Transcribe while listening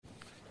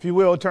If you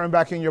will, turn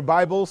back in your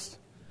Bibles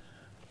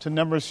to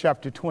Numbers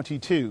chapter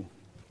 22.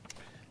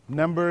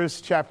 Numbers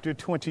chapter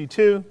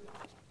 22.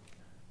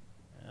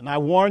 And I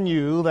warn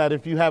you that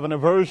if you have an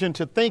aversion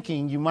to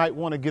thinking, you might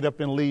want to get up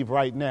and leave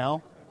right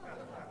now.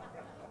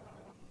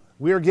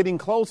 We are getting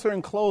closer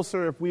and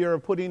closer, if we are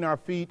putting our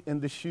feet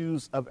in the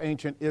shoes of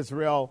ancient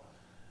Israel,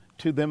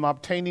 to them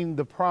obtaining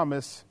the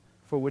promise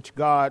for which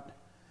God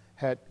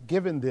had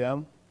given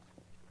them.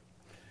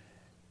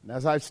 And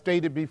as I've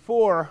stated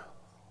before,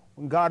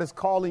 when God is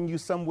calling you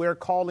somewhere,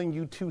 calling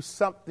you to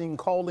something,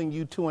 calling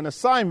you to an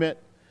assignment,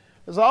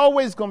 there's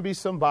always going to be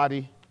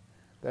somebody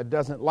that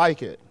doesn't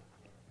like it.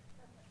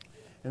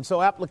 And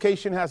so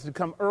application has to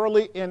come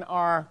early in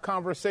our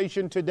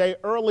conversation today,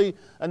 early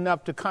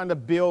enough to kind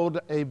of build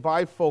a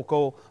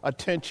bifocal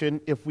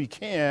attention, if we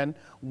can,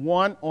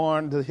 one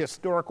on the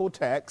historical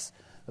text,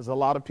 as a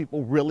lot of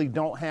people really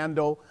don't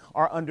handle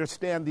or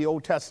understand the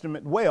Old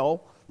Testament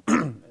well.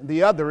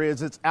 The other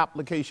is its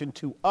application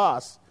to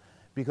us,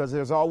 because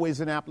there's always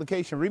an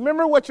application.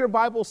 Remember what your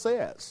Bible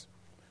says.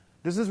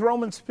 This is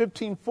Romans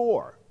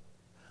 15:4.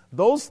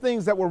 Those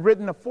things that were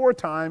written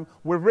aforetime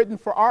were written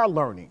for our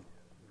learning.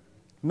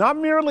 Not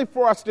merely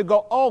for us to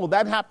go, oh,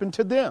 that happened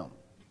to them.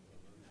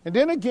 And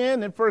then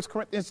again in 1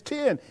 Corinthians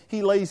 10,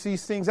 he lays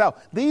these things out.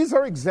 These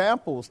are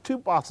examples, two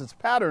boxes,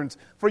 patterns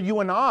for you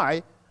and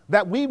I,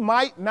 that we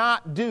might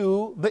not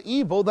do the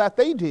evil that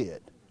they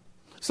did.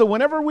 So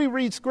whenever we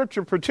read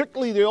Scripture,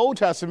 particularly the Old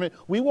Testament,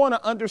 we want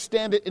to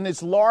understand it in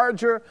its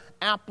larger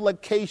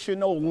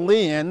applicational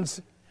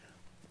lens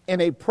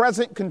in a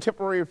present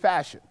contemporary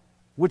fashion,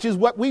 which is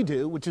what we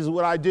do, which is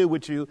what I do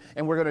with you,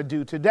 and we're going to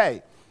do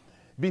today.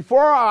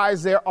 Before our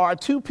eyes, there are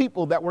two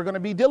people that we're going to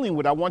be dealing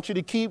with. I want you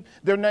to keep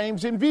their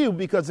names in view,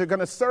 because they're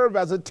going to serve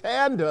as a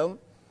tandem,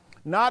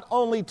 not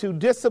only to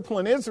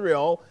discipline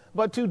Israel,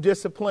 but to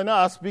discipline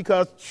us,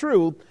 because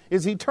truth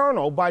is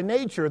eternal by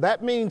nature.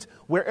 That means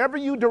wherever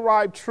you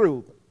derive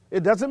truth,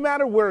 it doesn't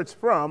matter where it's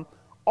from,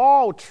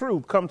 all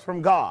truth comes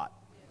from God.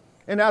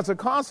 And as a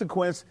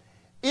consequence,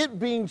 it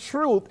being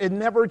truth, it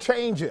never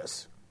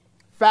changes.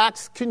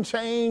 Facts can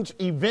change,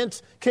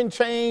 events can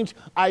change,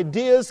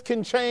 ideas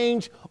can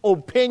change,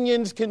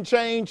 opinions can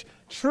change.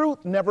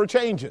 Truth never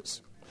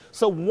changes.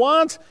 So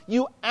once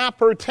you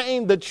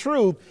appertain the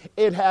truth,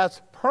 it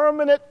has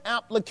permanent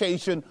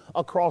application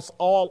across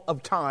all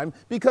of time,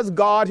 because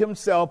God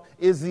himself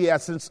is the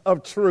essence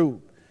of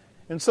truth.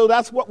 And so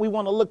that's what we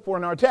want to look for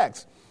in our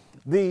text.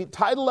 The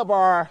title of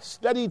our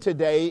study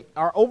today,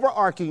 our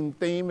overarching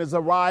theme, is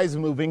Arise,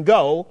 Move, and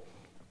Go.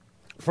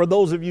 For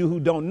those of you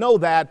who don't know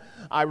that,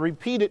 I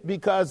repeat it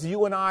because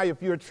you and I,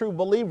 if you're true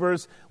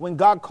believers, when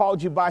God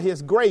called you by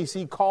his grace,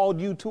 he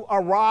called you to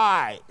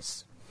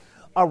arise.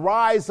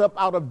 Arise up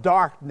out of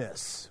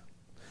darkness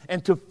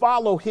and to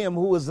follow him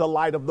who is the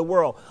light of the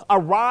world.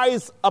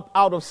 Arise up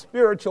out of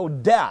spiritual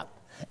death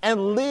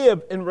and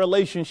live in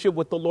relationship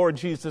with the Lord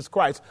Jesus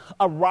Christ.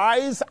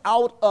 Arise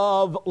out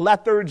of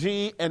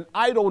lethargy and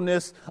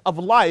idleness of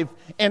life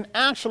and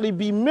actually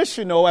be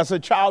missional as a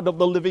child of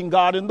the living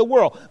God in the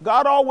world.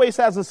 God always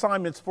has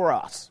assignments for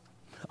us.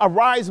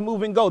 Arise,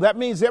 move, and go. That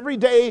means every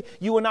day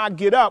you and I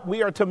get up,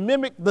 we are to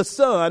mimic the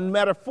sun,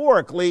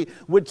 metaphorically,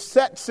 which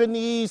sets in the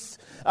east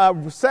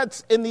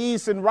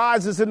and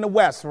rises in the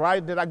west,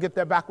 right? Did I get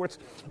that backwards?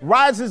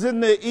 Rises in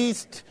the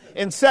east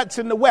and sets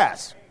in the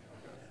west.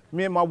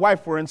 Me and my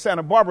wife were in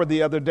Santa Barbara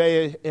the other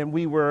day, and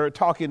we were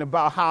talking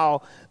about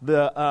how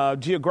the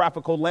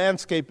geographical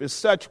landscape is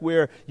such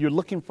where you're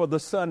looking for the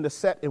sun to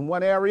set in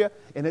one area,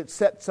 and it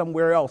sets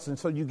somewhere else, and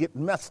so you get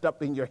messed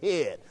up in your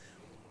head.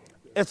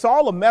 It's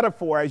all a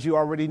metaphor, as you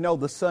already know.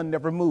 The sun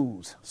never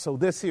moves. So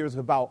this here is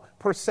about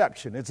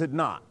perception, is it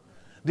not?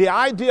 The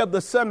idea of the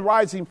sun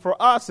rising for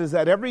us is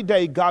that every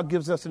day God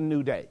gives us a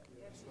new day.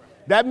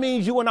 That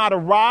means you and I to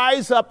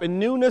rise up in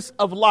newness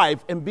of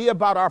life and be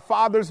about our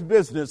Father's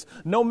business,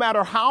 no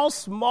matter how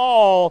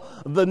small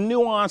the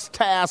nuanced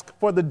task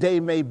for the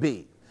day may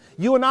be.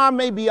 You and I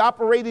may be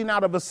operating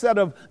out of a set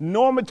of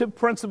normative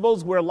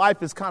principles where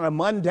life is kind of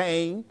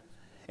mundane,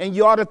 and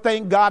you ought to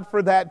thank God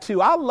for that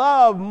too. I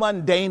love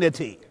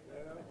mundanity.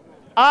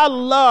 I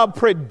love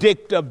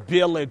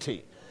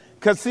predictability.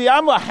 Because, see,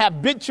 I'm a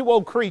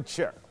habitual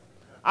creature.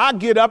 I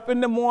get up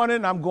in the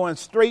morning, I'm going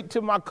straight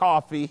to my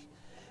coffee,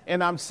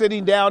 and I'm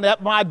sitting down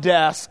at my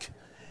desk,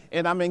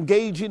 and I'm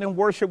engaging in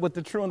worship with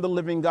the true and the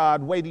living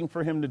God, waiting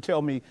for him to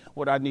tell me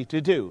what I need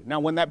to do. Now,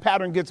 when that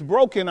pattern gets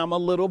broken, I'm a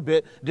little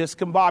bit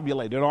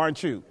discombobulated,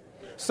 aren't you?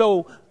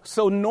 So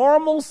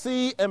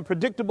normalcy and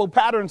predictable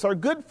patterns are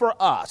good for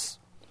us.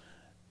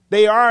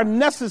 They are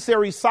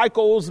necessary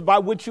cycles by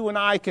which you and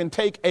I can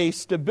take a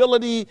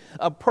stability,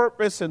 a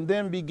purpose, and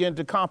then begin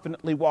to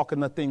confidently walk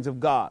in the things of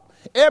God.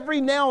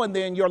 Every now and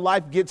then your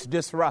life gets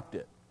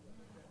disrupted.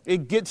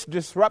 It gets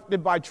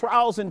disrupted by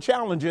trials and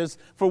challenges,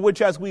 for which,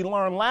 as we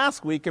learned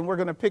last week, and we're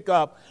going to pick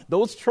up,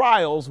 those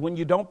trials, when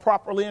you don't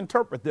properly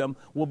interpret them,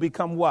 will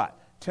become what?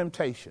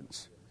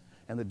 Temptations.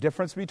 And the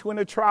difference between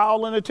a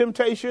trial and a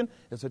temptation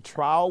is a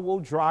trial will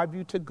drive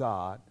you to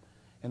God,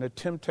 and a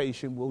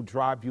temptation will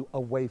drive you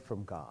away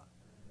from God.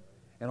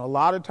 And a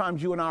lot of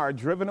times you and I are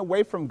driven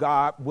away from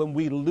God when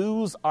we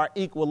lose our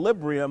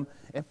equilibrium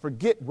and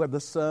forget where the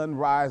sun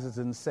rises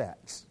and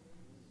sets.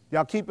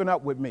 Y'all keeping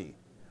up with me?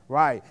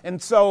 Right. And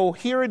so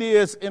here it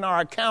is in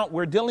our account.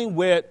 We're dealing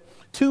with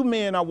two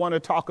men I want to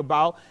talk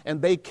about,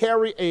 and they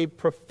carry a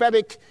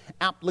prophetic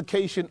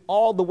application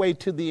all the way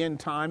to the end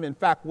time. In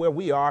fact, where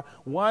we are,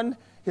 one,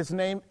 his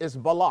name is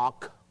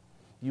Balak.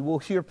 You will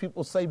hear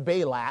people say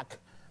Balak.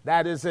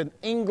 That is an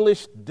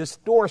English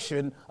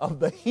distortion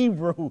of the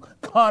Hebrew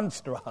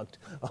construct,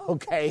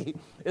 okay?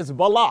 It's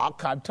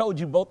Balak. I've told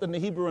you both in the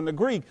Hebrew and the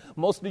Greek,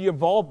 most of your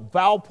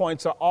vowel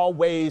points are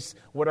always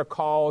what are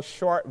called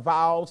short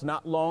vowels,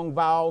 not long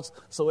vowels.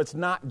 So it's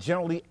not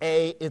generally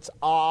A, it's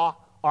A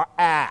or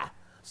A.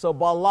 So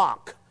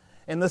Balak.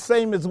 And the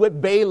same is with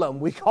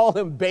Balaam. We call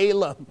him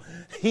Balaam.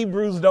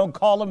 Hebrews don't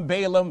call him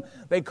Balaam.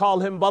 They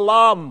call him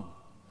Balaam.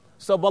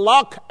 So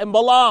Balak and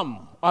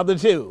Balaam are the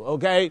two,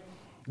 okay,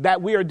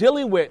 that we are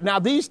dealing with. Now,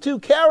 these two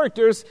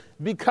characters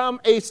become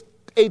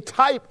a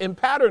type and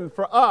pattern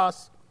for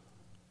us.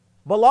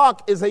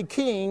 Balak is a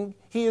king.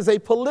 He is a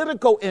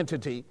political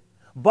entity.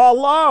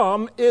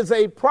 Balaam is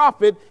a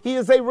prophet. He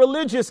is a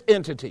religious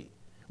entity.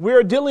 We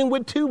are dealing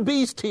with two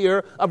beasts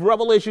here of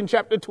Revelation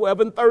chapter 12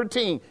 and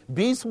 13.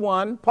 Beast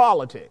 1,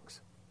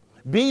 politics.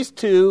 Beast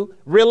 2,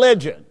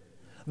 religion.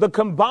 The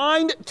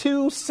combined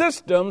two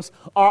systems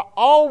are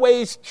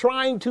always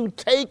trying to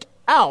take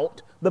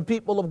out the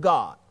people of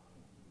God.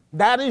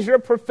 That is your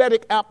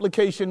prophetic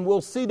application. We'll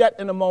see that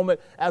in a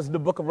moment as the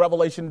book of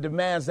Revelation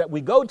demands that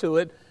we go to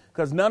it,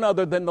 because none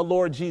other than the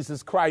Lord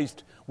Jesus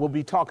Christ will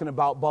be talking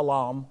about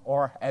Balaam,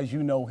 or as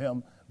you know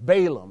him,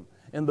 Balaam,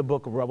 in the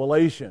book of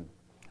Revelation.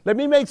 Let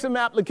me make some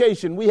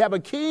application. We have a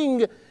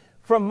king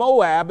from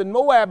Moab, and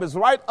Moab is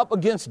right up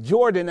against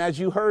Jordan, as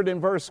you heard in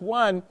verse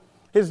 1.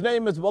 His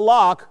name is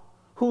Balak,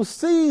 who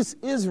sees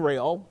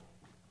Israel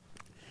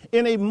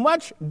in a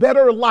much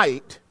better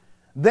light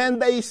than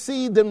they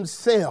see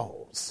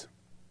themselves.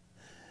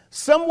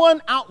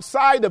 Someone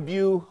outside of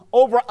you,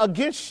 over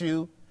against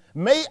you,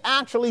 may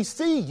actually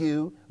see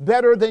you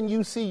better than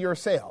you see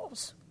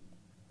yourselves.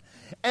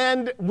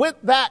 And with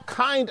that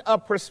kind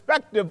of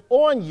perspective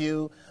on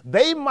you,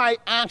 they might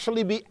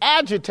actually be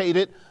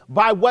agitated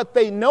by what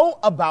they know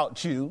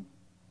about you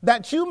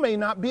that you may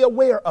not be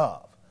aware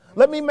of.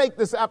 Let me make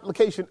this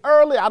application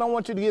early. I don't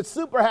want you to get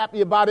super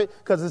happy about it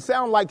because it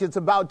sounds like it's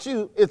about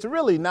you. It's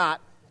really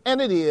not,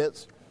 and it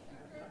is.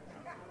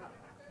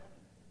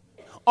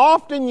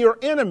 Often your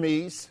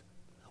enemies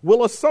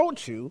will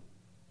assault you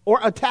or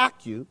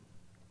attack you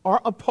or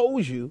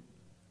oppose you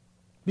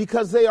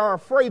because they are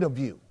afraid of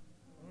you.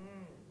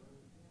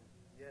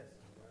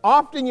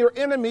 Often your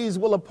enemies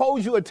will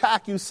oppose you,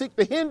 attack you, seek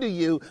to hinder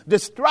you,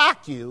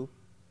 distract you,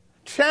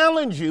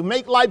 challenge you,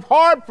 make life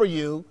hard for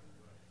you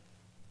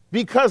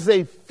because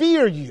they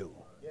fear you.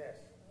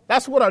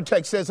 That's what our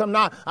text says. I'm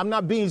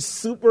not being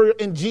super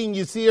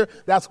ingenious here.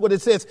 That's what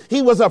it says.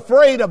 He was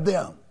afraid of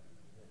them.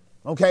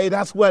 Okay,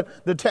 that's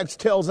what the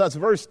text tells us,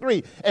 verse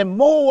 3. And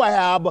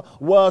Moab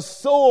was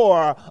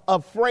sore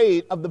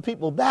afraid of the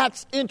people.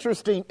 That's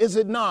interesting, is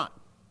it not?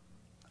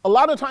 A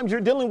lot of times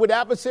you're dealing with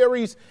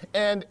adversaries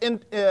and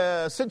in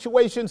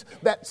situations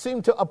that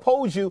seem to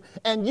oppose you,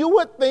 and you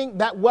would think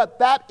that what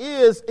that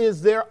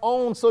is their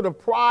own sort of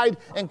pride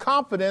and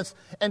confidence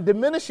and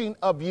diminishing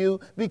of you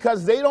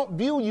because they don't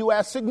view you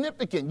as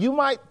significant. You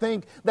might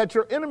think that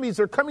your enemies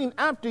are coming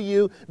after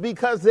you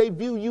because they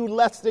view you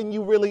less than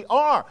you really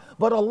are.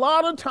 But a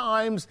lot of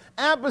times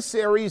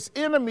adversaries,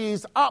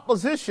 enemies,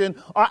 opposition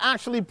are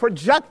actually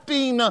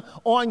projecting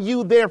on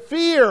you their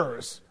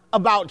fears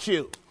about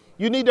you.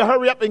 You need to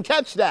hurry up and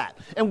catch that.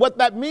 And what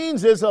that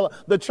means is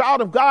the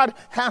child of God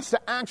has to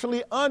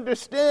actually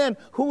understand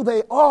who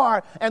they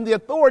are and the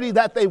authority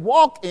that they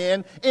walk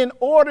in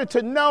order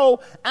to know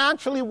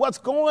actually what's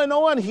going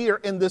on here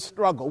in this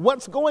struggle,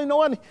 what's going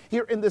on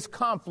here in this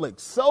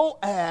conflict, so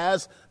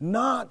as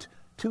not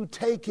to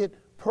take it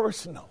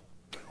personal.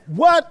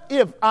 What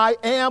if I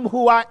am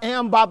who I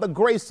am by the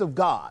grace of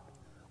God?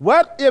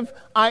 What if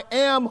I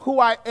am who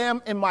I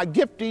am in my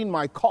gifting,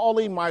 my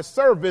calling, my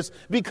service,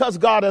 because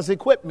God has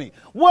equipped me?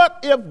 What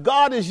if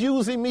God is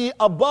using me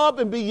above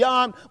and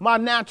beyond my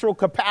natural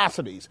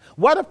capacities?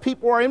 What if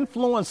people are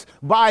influenced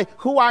by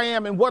who I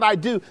am and what I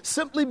do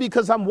simply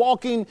because I'm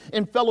walking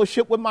in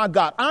fellowship with my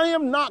God? I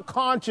am not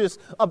conscious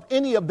of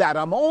any of that.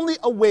 I'm only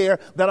aware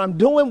that I'm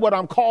doing what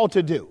I'm called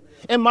to do.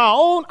 In my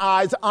own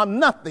eyes, I'm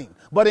nothing.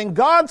 But in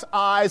God's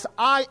eyes,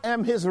 I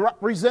am his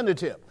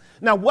representative.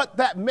 Now, what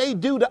that may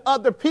do to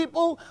other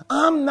people,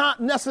 I'm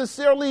not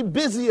necessarily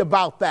busy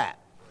about that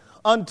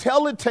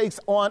until it takes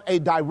on a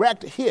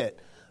direct hit.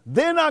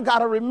 Then I got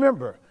to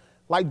remember,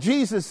 like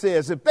Jesus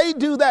says, if they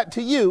do that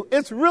to you,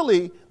 it's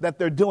really that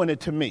they're doing it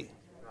to me.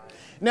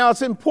 Now,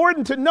 it's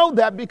important to know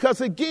that because,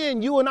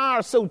 again, you and I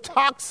are so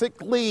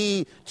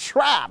toxically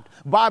trapped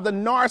by the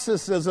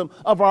narcissism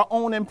of our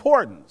own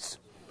importance.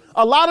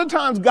 A lot of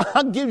times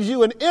God gives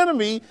you an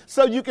enemy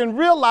so you can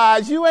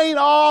realize you ain't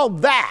all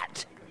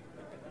that.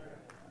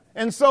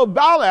 And so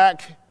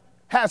Balak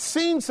has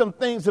seen some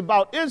things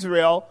about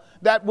Israel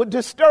that would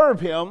disturb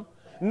him.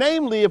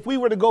 Namely, if we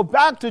were to go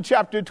back to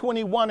chapter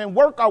 21 and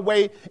work our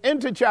way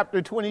into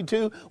chapter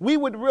 22, we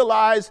would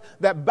realize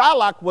that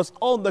Balak was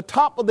on the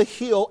top of the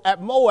hill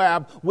at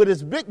Moab with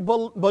his big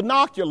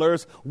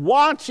binoculars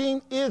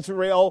watching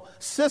Israel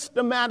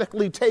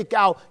systematically take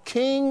out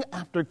king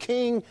after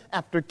king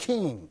after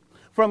king.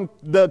 From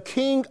the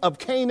king of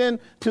Canaan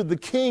to the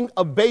king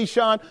of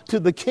Bashan to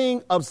the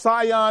king of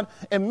Sion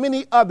and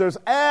many others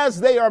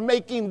as they are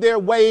making their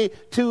way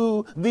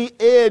to the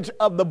edge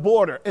of the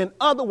border. In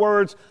other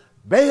words,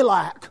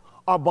 Balak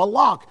or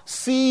Balak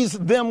sees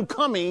them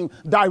coming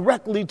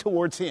directly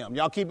towards him.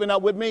 Y'all keeping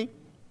up with me?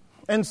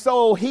 And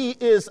so he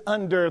is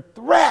under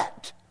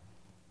threat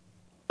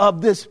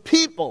of this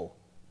people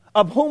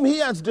of whom he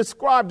has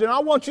described. And I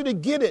want you to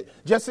get it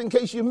just in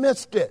case you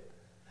missed it.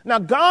 Now,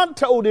 God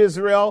told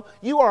Israel,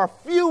 you are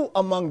few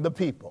among the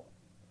people.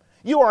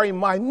 You are a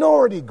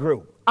minority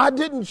group. I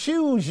didn't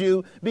choose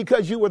you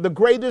because you were the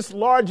greatest,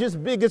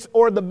 largest, biggest,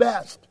 or the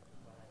best.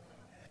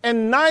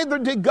 And neither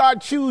did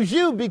God choose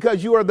you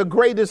because you are the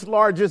greatest,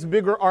 largest,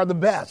 bigger, or the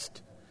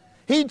best.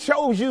 He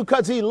chose you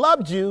because he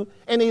loved you,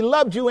 and he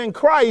loved you in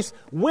Christ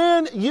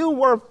when you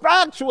were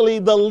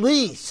factually the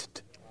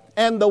least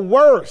and the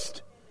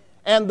worst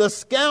and the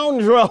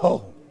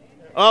scoundrel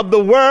of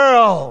the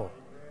world.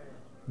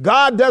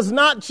 God does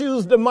not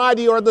choose the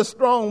mighty or the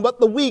strong,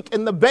 but the weak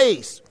and the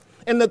base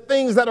and the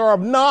things that are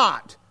of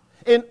naught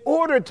in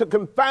order to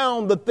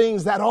confound the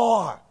things that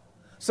are.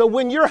 So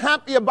when you're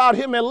happy about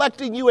him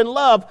electing you in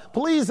love,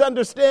 please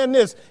understand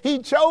this. He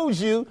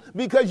chose you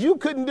because you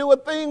couldn't do a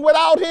thing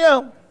without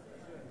him.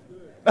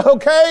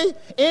 Okay?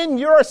 In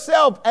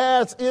yourself,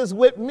 as is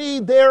with me,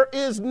 there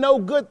is no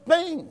good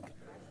thing.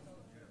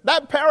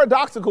 That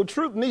paradoxical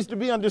truth needs to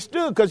be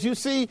understood because you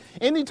see,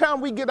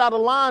 anytime we get out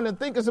of line and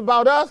think it's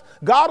about us,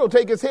 God will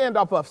take his hand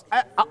off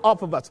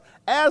of us,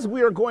 as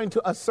we are going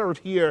to assert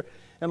here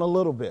in a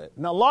little bit.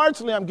 Now,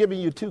 largely, I'm giving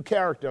you two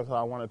characters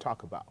I want to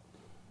talk about.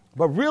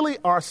 But really,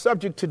 our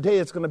subject today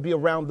is going to be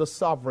around the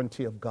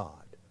sovereignty of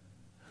God.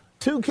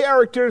 Two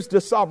characters,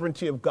 the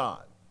sovereignty of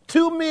God.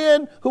 Two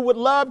men who would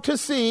love to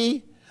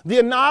see the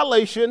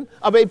annihilation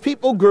of a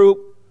people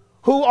group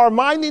who are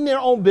minding their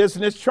own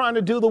business, trying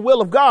to do the will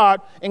of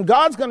God. And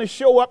God's going to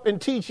show up and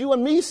teach you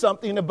and me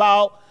something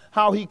about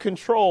how he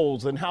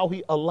controls and how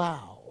he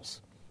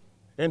allows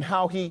and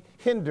how he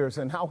hinders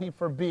and how he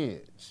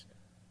forbids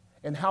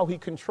and how he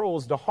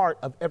controls the heart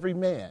of every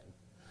man,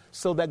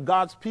 so that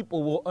God's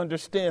people will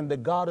understand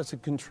that God is in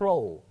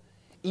control,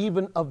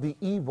 even of the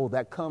evil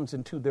that comes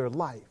into their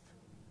life.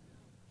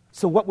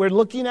 So what we're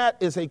looking at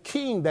is a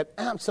king that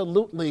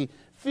absolutely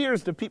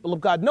fears the people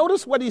of God.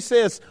 Notice what he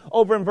says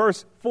over in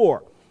verse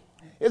 4.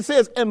 It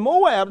says, and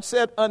Moab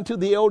said unto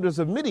the elders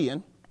of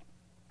Midian,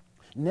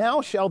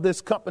 now shall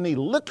this company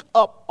lick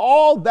up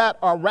all that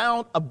are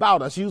round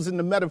about us, using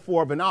the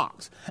metaphor of an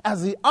ox.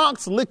 As the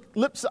ox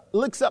licks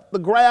up the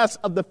grass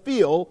of the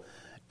field,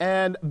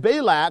 and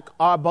Balak,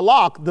 or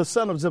Balak, the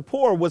son of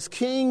Zippor, was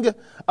king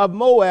of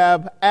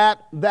Moab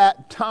at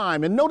that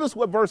time. And notice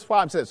what verse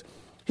 5 says.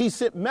 He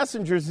sent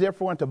messengers,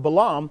 therefore, unto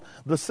Balaam,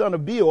 the son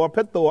of Beor,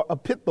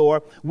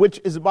 Pithor,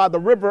 which is by the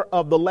river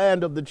of the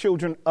land of the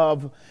children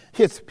of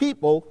his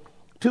people,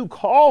 to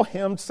call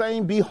him,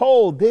 saying,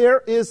 behold, there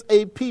is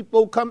a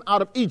people come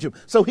out of Egypt.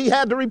 So he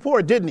had to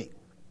report, didn't he?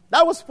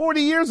 That was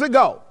 40 years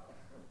ago.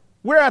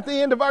 We're at the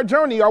end of our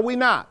journey, are we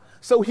not?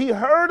 So he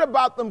heard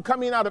about them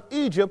coming out of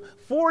Egypt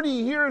 40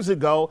 years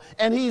ago,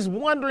 and he's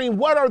wondering,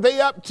 what are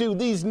they up to,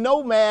 these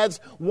nomads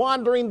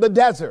wandering the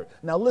desert?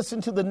 Now listen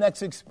to the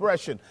next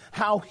expression,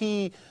 how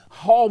he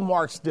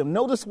hallmarks them.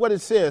 Notice what it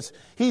says.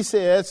 He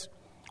says,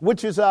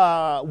 which is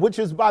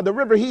by the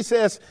river, he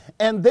says,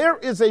 and there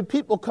is a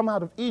people come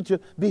out of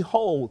Egypt,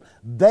 behold,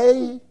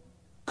 they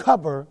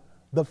cover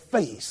the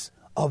face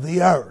of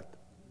the earth.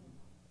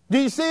 Do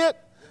you see it?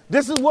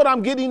 This is what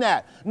I'm getting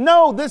at.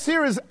 No, this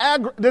here is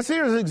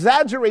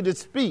exaggerated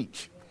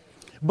speech,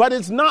 but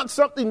it's not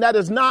something that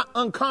is not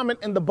uncommon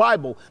in the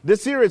Bible.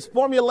 This here is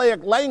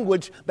formulaic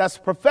language that's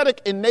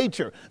prophetic in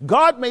nature.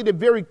 God made it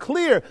very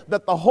clear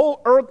that the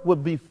whole earth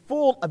would be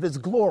full of his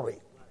glory.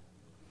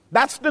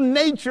 That's the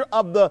nature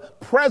of the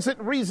present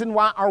reason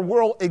why our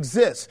world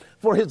exists,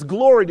 for his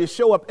glory to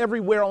show up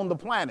everywhere on the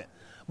planet.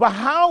 But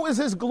how is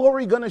his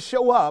glory going to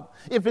show up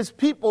if his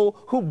people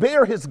who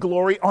bear his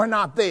glory are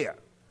not there?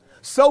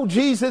 So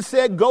Jesus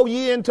said, go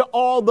ye into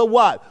all the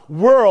what?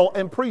 World,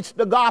 and preach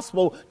the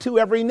gospel to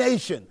every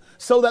nation,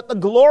 so that the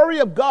glory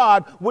of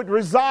God would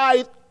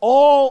reside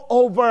all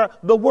over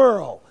the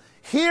world.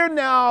 Here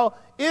now,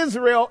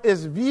 Israel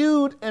is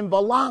viewed in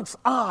Balak's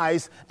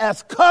eyes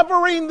as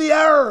covering the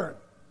earth.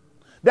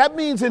 That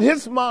means in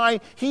his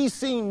mind, he's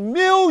seen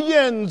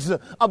millions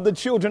of the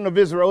children of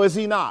Israel, is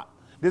he not?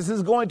 This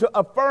is going to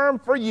affirm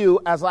for you,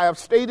 as I have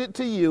stated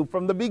to you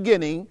from the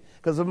beginning,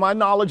 because of my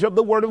knowledge of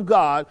the Word of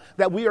God,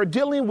 that we are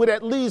dealing with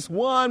at least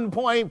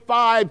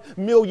 1.5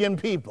 million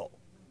people.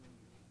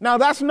 Now,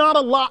 that's not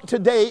a lot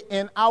today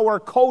in our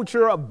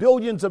culture of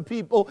billions of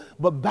people,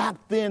 but back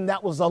then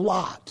that was a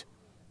lot.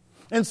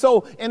 And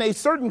so in a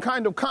certain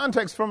kind of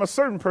context, from a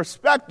certain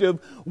perspective,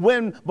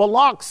 when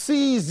Balak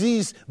sees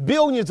these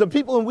billions of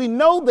people, and we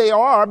know they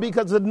are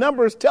because the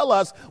numbers tell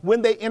us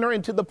when they enter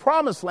into the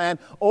promised land,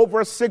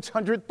 over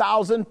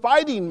 600,000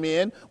 fighting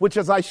men, which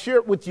as I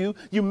shared with you,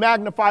 you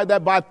magnify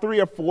that by 3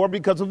 or 4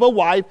 because of a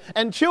wife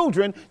and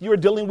children, you're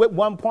dealing with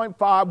 1.5,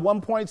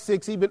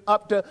 1.6, even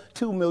up to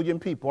 2 million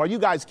people. Are you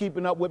guys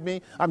keeping up with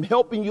me? I'm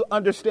helping you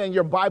understand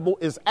your Bible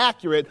is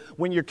accurate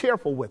when you're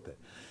careful with it.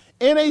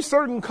 In a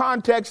certain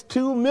context,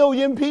 2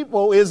 million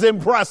people is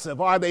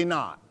impressive, are they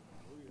not?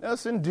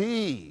 Yes,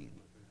 indeed.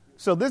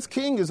 So this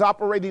king is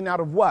operating out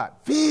of what?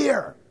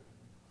 Fear.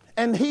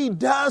 And he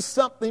does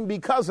something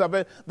because of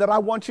it that I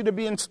want you to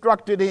be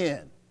instructed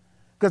in.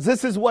 Because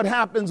this is what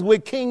happens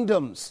with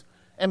kingdoms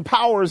and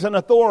powers and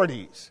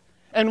authorities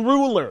and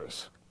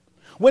rulers.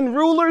 When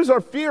rulers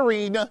are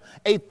fearing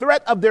a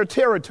threat of their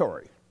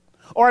territory,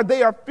 or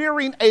they are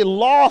fearing a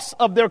loss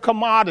of their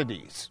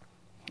commodities,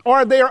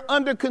 or they are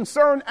under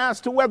concern as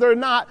to whether or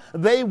not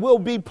they will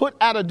be put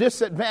at a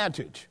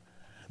disadvantage,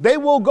 they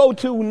will go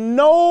to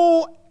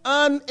no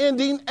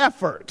unending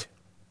effort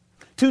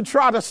to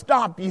try to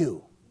stop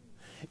you.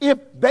 If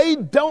they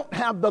don't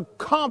have the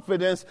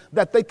confidence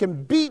that they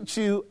can beat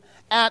you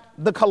at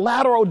the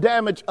collateral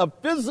damage of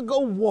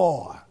physical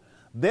war,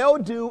 they'll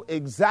do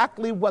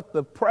exactly what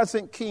the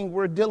present king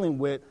we're dealing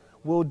with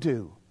will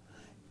do.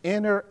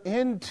 Enter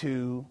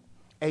into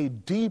a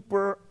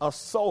deeper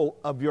assault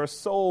of your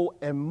soul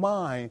and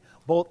mind,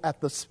 both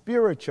at the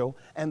spiritual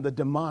and the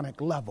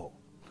demonic level.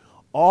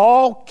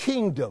 All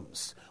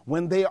kingdoms,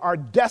 when they are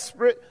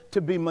desperate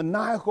to be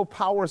maniacal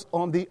powers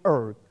on the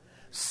earth,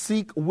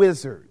 seek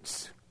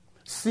wizards,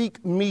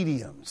 seek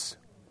mediums,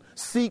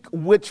 seek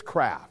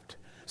witchcraft,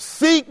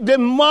 seek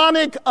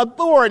demonic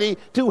authority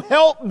to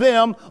help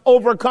them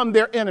overcome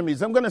their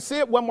enemies. I'm going to say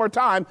it one more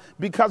time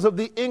because of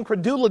the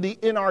incredulity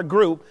in our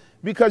group,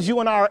 because you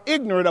and I are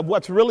ignorant of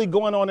what's really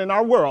going on in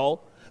our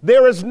world.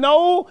 There is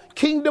no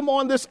kingdom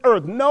on this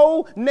earth,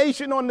 no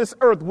nation on this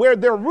earth where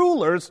their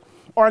rulers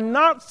are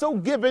not so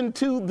given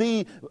to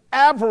the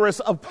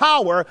avarice of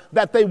power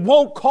that they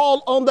won't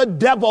call on the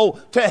devil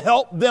to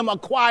help them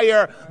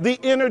acquire the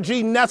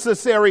energy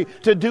necessary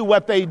to do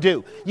what they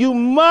do. You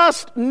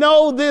must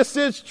know this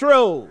is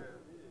true.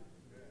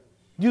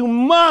 You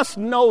must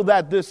know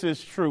that this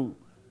is true.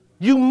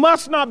 You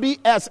must not be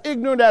as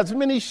ignorant as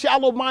many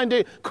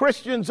shallow-minded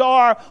Christians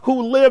are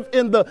who live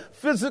in the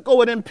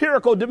physical and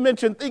empirical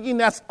dimension, thinking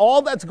that's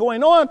all that's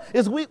going on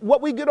is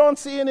what we get on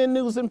CNN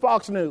News and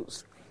Fox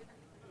News.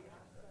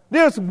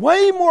 There's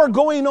way more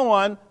going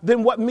on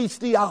than what meets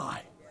the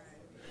eye.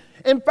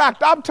 In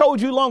fact, I've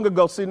told you long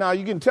ago, see now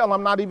you can tell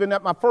I'm not even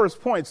at my first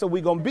point, so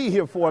we're going to be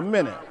here for a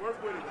minute.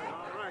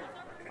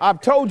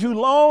 I've told you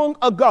long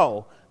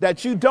ago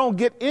that you don't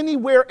get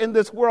anywhere in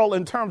this world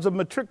in terms of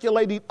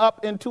matriculating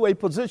up into a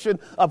position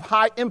of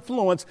high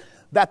influence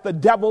that the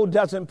devil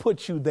doesn't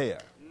put you there.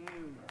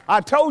 I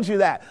told you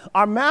that.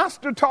 Our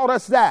master taught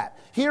us that.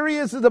 Here he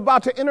is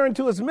about to enter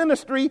into his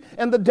ministry,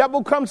 and the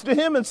devil comes to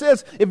him and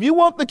says, if you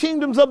want the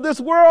kingdoms of this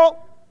world,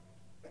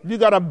 you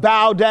got to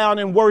bow down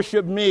and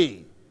worship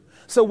me.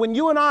 So when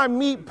you and I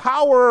meet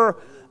power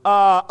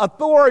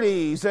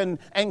authorities and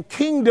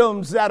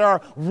kingdoms that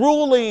are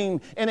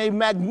ruling in a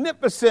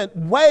magnificent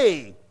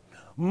way,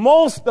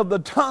 most of the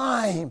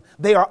time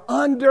they are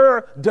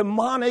under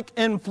demonic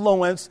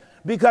influence,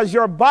 because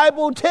your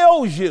Bible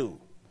tells you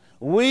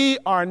we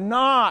are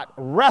not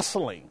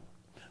wrestling.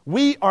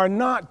 We are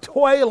not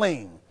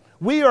toiling.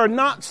 We are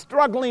not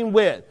struggling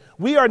with.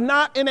 We are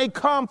not in a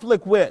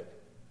conflict with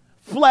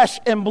flesh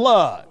and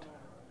blood.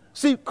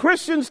 See,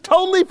 Christians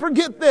totally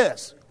forget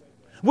this.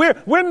 We're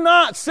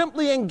not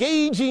simply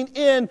engaging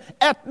in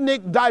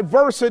ethnic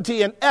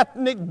diversity and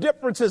ethnic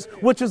differences,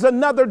 which is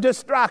another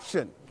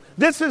distraction.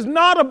 This is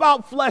not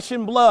about flesh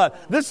and blood.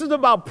 This is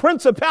about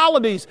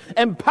principalities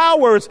and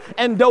powers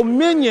and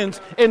dominions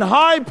in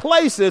high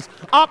places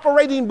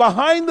operating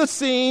behind the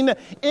scene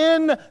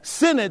in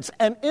synods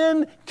and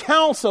in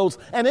councils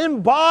and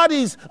in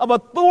bodies of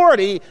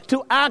authority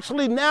to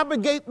actually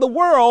navigate the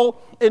world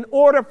in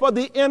order for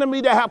the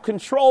enemy to have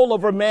control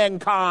over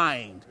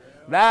mankind.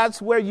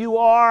 That's where you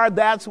are.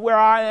 That's where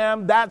I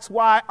am. That's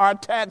why our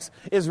text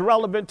is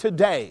relevant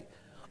today.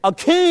 A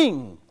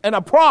king and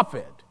a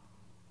prophet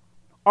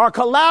are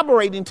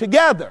collaborating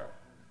together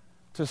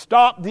to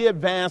stop the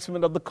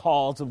advancement of the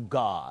cause of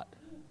God.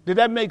 Did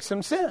that make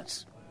some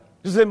sense?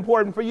 This is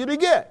important for you to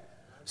get.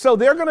 So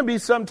there are going to be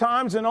some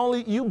times, and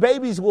only you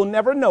babies will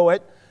never know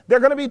it, there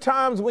are going to be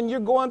times when you're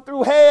going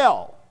through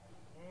hell.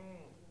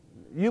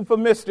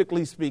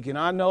 Euphemistically speaking,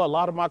 I know a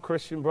lot of my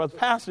Christian brothers,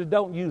 Pastor,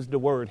 don't use the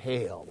word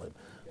hell.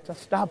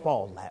 Just stop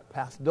all that,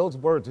 Pastor. Those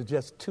words are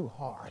just too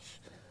harsh.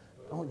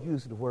 Don't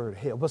use the word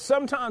hell. But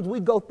sometimes we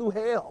go through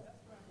hell.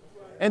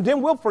 And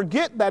then we'll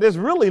forget that it's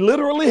really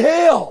literally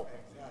hell.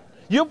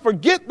 You'll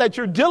forget that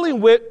you're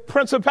dealing with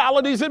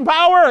principalities and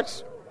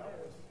powers.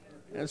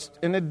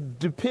 And it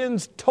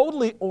depends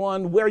totally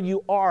on where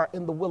you are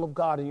in the will of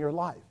God in your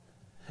life.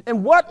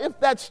 And what if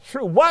that's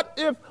true? What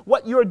if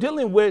what you're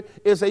dealing with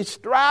is a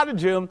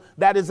stratagem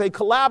that is a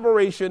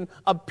collaboration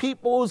of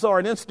peoples or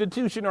an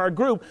institution or a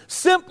group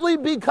simply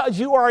because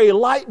you are a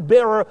light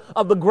bearer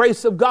of the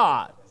grace of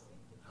God?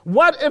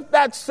 What if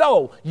that's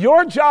so?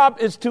 Your job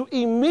is to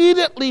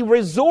immediately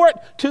resort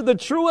to the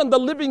true and the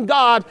living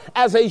God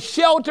as a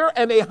shelter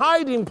and a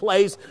hiding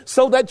place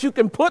so that you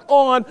can put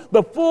on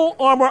the full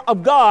armor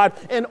of God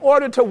in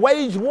order to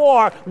wage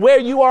war where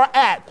you are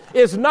at.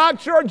 It's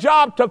not your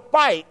job to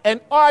fight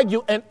and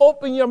argue and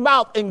open your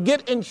mouth and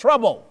get in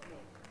trouble,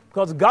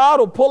 because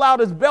God will pull out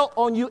his belt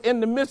on you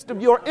in the midst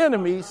of your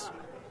enemies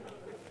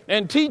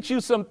and teach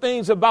you some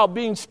things about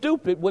being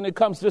stupid when it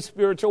comes to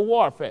spiritual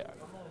warfare.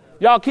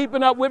 Y'all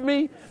keeping up with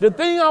me? The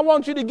thing I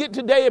want you to get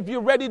today, if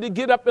you're ready to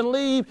get up and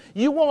leave,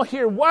 you won't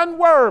hear one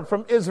word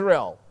from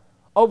Israel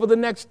over the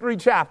next 3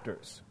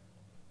 chapters.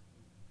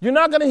 You're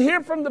not going to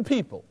hear from the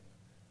people.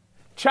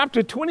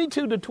 Chapter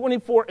 22 to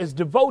 24 is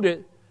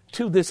devoted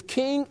to this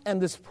king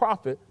and this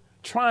prophet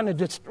trying to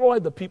destroy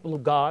the people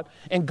of God.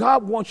 And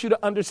God wants you to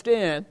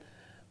understand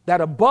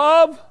that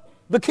above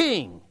the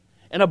king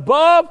and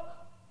above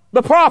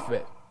the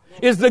prophet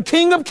is the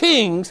King of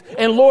Kings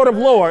and Lord of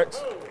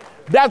Lords.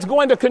 That's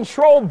going to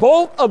control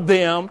both of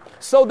them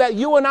so that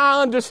you and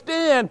I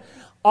understand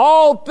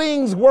all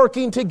things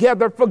working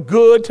together for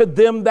good to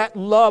them that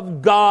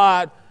love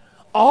God.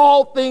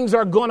 All things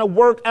are going to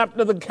work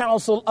after the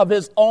counsel of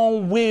his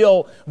own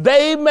will.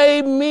 They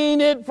may mean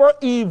it for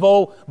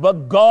evil,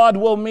 but God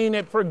will mean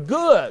it for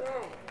good.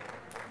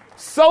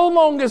 So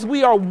long as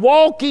we are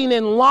walking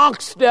in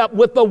lockstep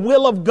with the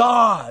will of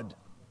God.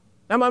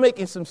 Am I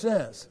making some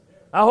sense?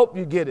 I hope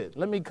you get it.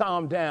 Let me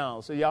calm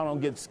down so y'all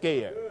don't get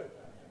scared.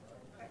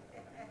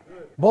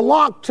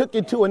 Balak took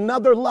it to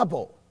another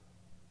level.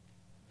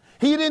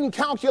 He didn't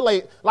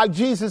calculate, like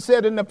Jesus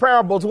said in the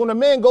parables, when a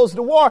man goes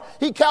to war,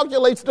 he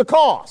calculates the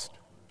cost.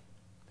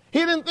 He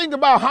didn't think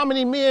about how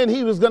many men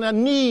he was going to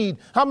need,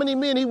 how many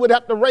men he would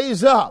have to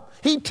raise up.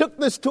 He took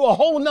this to a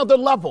whole nother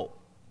level.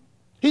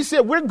 He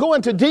said, we're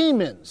going to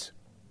demons.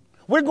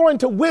 We're going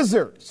to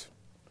wizards.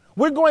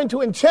 We're going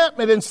to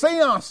enchantment and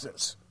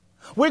seances.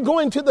 We're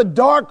going to the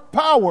dark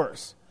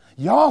powers.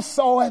 Y'all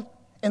saw it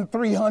in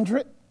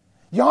 300.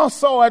 Y'all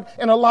saw it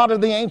in a lot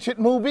of the ancient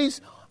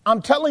movies.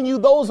 I'm telling you,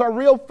 those are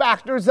real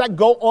factors that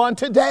go on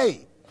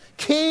today.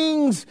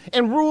 Kings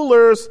and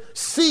rulers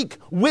seek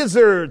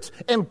wizards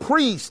and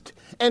priests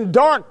and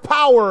dark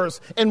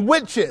powers and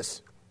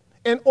witches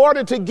in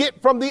order to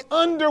get from the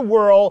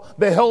underworld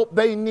the help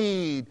they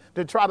need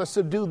to try to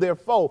subdue their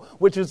foe,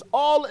 which is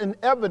all in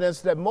evidence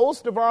that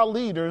most of our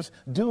leaders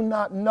do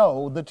not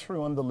know the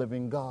true and the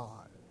living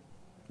God.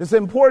 It's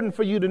important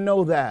for you to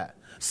know that.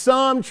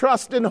 Some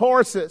trust in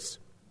horses,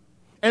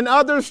 and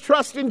others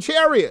trust in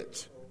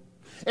chariots.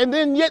 And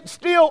then yet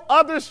still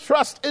others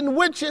trust in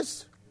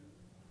witches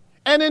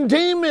and in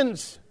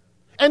demons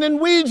and in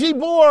Ouija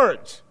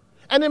boards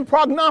and in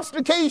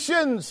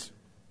prognostications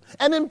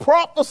and in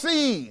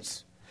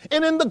prophecies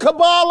and in the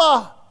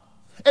Kabbalah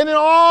and in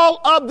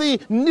all of the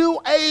New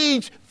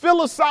Age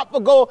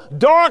philosophical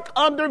dark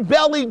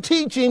underbelly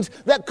teachings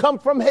that come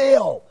from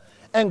hell.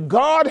 And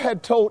God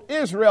had told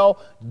Israel,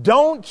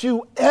 don't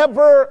you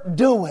ever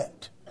do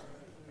it.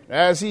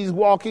 As he's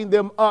walking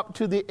them up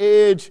to the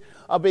edge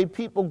of a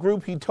people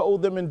group, he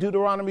told them in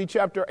Deuteronomy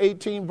chapter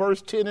 18,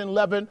 verse 10 and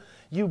 11,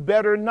 you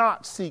better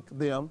not seek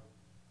them.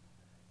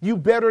 You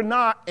better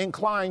not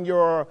incline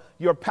your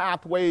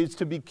pathways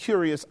to be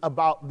curious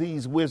about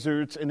these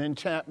wizards and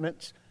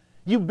enchantments.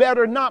 You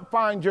better not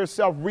find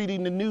yourself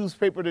reading the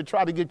newspaper to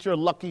try to get your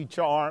lucky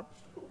charm.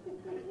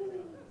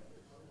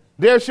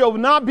 There shall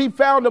not be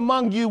found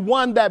among you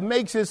one that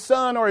makes his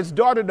son or his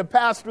daughter to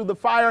pass through the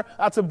fire.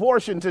 That's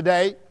abortion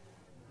today.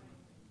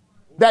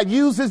 That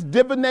uses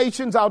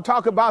divinations, I'll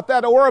talk about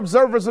that, or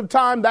observers of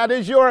time, that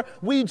is your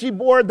Ouija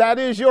board, that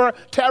is your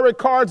tarot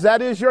cards,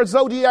 that is your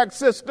zodiac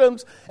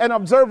systems, and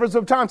observers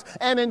of times,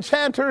 and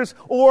enchanters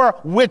or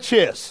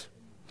witches,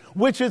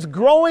 which is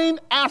growing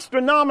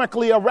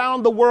astronomically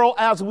around the world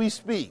as we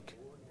speak.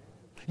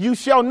 You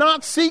shall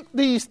not seek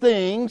these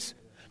things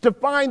to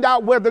find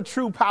out where the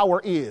true power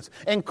is.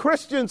 And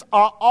Christians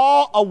are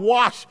all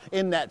awash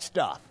in that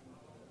stuff,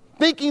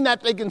 thinking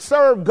that they can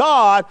serve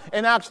God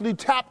and actually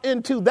tap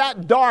into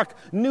that dark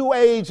New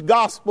Age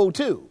gospel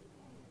too.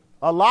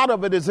 A lot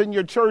of it is in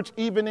your church,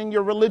 even in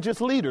your religious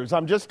leaders.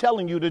 I'm just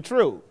telling you the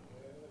truth.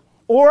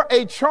 Or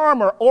a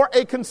charmer, or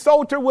a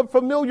consulter with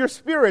familiar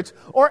spirits,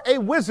 or a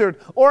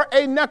wizard, or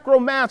a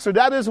necromancer.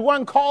 That is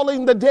one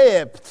calling the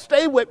dead.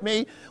 Stay with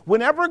me.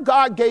 Whenever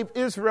God gave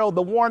Israel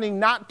the warning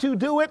not to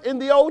do it in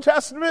the Old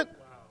Testament,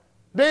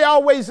 they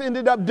always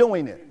ended up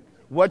doing it.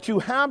 What you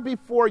have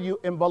before you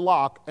in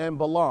Balak and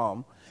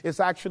Balaam is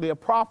actually a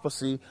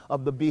prophecy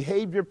of the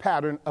behavior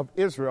pattern of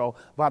Israel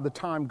by the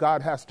time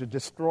God has to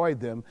destroy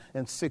them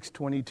in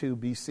 622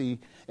 BC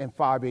and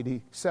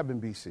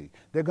 587 BC.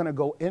 They're going to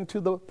go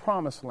into the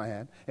promised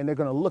land, and they're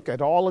going to look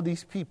at all of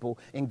these people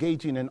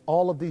engaging in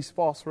all of these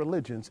false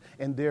religions,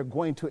 and they're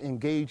going to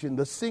engage in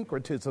the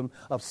syncretism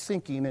of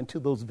sinking into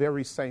those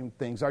very same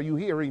things. Are you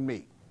hearing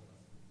me?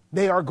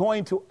 They are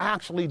going to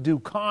actually do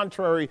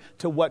contrary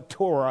to what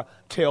Torah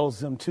tells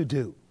them to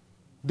do.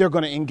 They're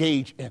going to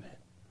engage in it.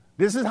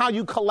 This is how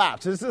you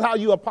collapse. This is how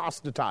you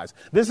apostatize.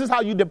 This is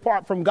how you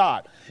depart from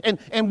God.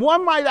 And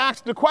one might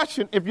ask the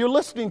question, if you're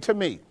listening to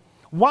me,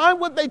 why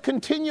would they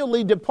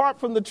continually depart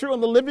from the true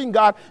and the living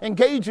God,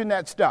 engage in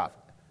that stuff?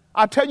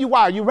 I'll tell you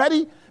why. Are you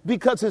ready?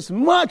 Because it's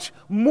much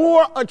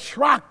more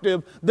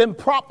attractive than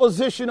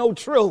propositional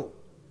truth.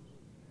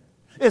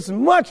 It's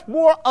much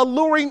more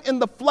alluring in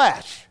the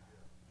flesh.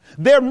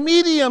 Their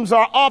mediums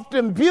are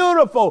often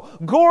beautiful,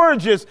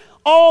 gorgeous,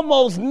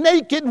 almost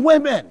naked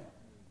women.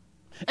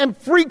 And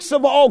freaks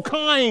of all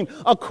kind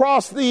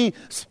across the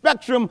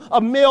spectrum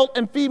of male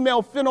and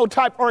female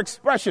phenotype or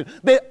expression.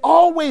 They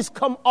always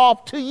come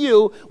off to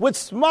you with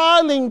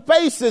smiling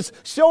faces,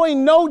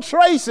 showing no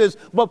traces,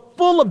 but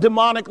full of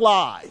demonic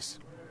lies.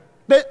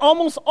 They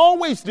almost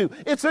always do.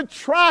 It's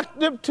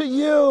attractive to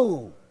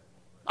you.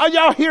 Are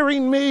y'all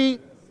hearing me?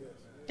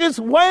 It's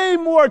way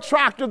more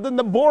attractive than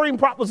the boring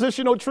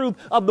propositional truth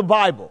of the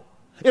Bible.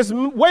 It's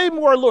way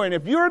more alluring.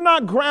 If you're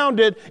not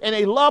grounded in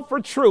a love for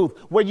truth,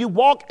 where you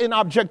walk in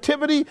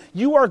objectivity,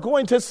 you are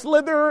going to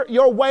slither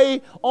your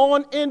way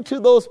on into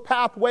those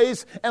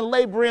pathways and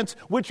labyrinths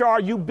which are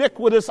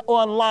ubiquitous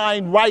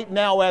online right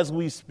now as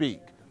we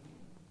speak.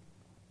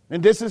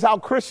 And this is how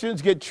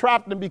Christians get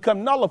trapped and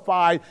become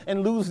nullified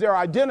and lose their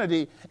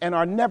identity and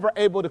are never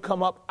able to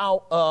come up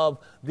out of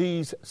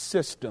these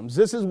systems.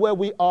 This is where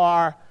we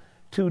are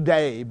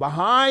today,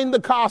 behind the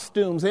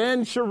costumes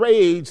and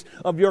charades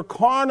of your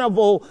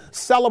carnival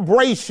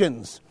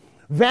celebrations.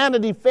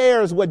 Vanity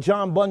Fair is what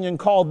John Bunyan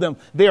called them.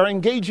 They are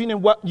engaging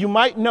in what you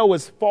might know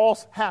as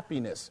false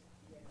happiness,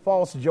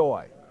 false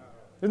joy.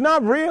 It's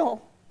not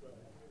real.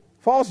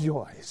 False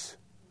joys.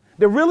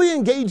 They're really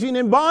engaging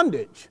in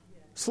bondage,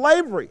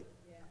 slavery,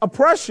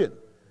 oppression.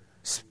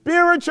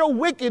 Spiritual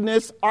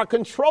wickedness are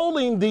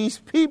controlling these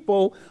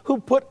people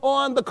who put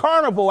on the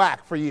carnival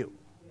act for you.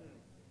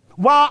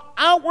 While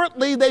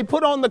outwardly they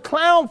put on the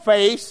clown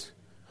face,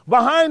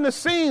 behind the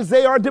scenes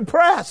they are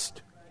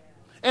depressed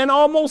and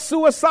almost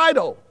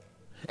suicidal.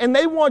 And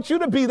they want you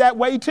to be that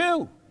way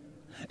too.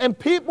 And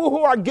people who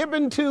are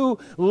given to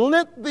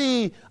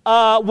lengthy,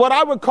 what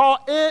I would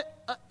call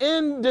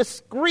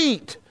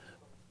indiscreet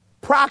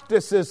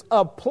practices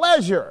of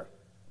pleasure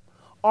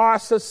are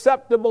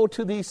susceptible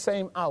to these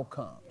same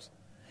outcomes.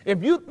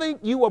 If you think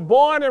you were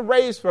born and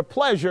raised for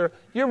pleasure,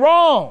 you're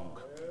wrong.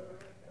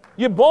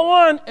 You're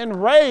born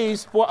and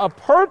raised for a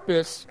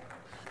purpose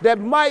that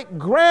might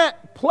grant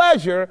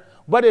pleasure,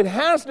 but it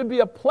has to be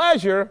a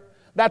pleasure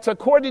that's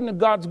according to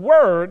God's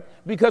word,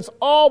 because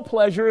all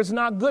pleasure is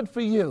not good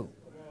for you.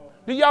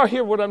 Do y'all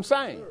hear what I'm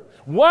saying?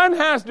 One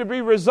has to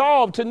be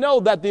resolved to know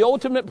that the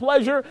ultimate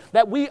pleasure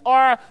that we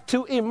are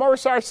to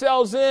immerse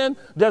ourselves in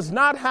does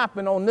not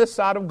happen on this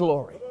side of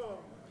glory.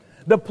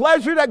 The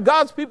pleasure that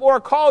God's people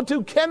are called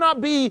to cannot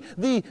be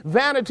the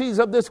vanities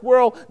of this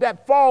world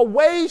that fall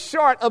way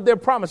short of their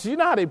promise. You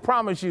know how they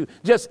promise you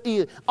just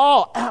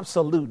all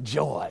absolute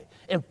joy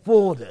and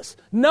fullness.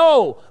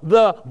 No,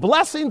 the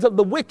blessings of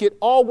the wicked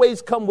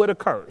always come with a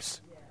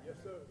curse.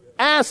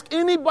 Ask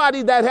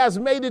anybody that has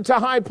made it to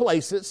high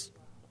places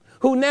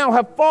who now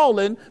have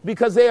fallen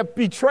because they have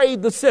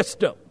betrayed the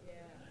system.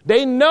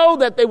 They know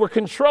that they were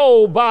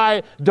controlled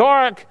by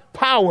dark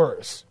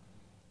powers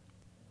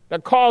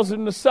that caused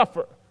them to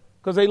suffer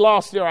because they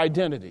lost their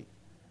identity.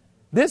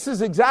 This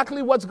is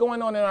exactly what's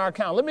going on in our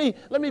account. Let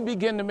me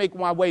begin to make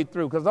my way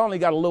through, because I only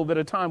got a little bit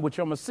of time, which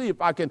I'm going to see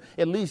if I can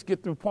at least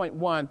get through point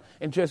one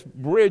and just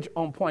bridge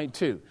on point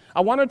two.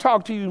 I want to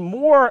talk to you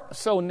more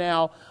so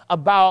now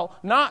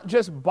about not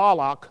just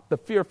Balak, the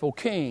fearful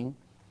king,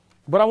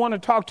 but I want to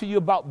talk to you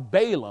about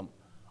Balaam,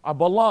 or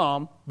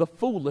Balaam, the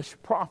foolish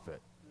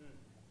prophet.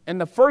 And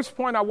the first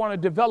point I want to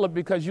develop,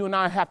 because you and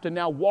I have to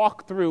now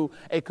walk through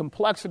a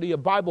complexity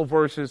of Bible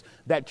verses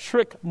that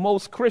trick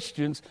most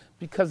Christians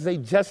because they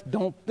just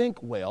don't think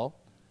well,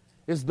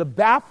 is the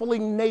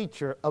baffling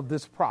nature of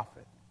this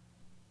prophet.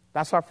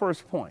 That's our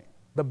first point.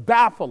 The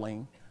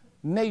baffling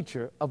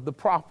nature of the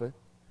prophet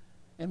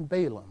and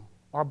Balaam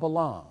or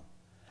Balaam.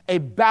 A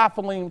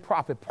baffling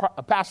prophet.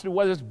 Pastor,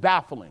 what is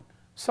baffling?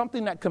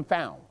 Something that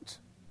confounds.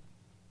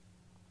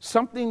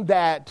 Something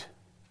that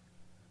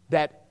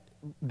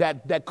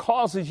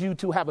causes you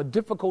to have a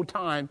difficult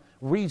time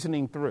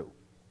reasoning through.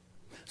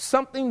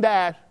 Something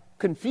that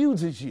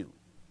confuses you.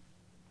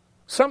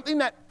 Something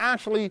that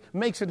actually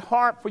makes it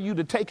hard for you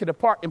to take it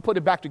apart and put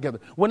it back together.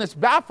 When it's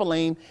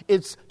baffling,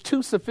 it's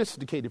too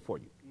sophisticated for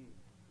you.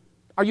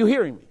 Are you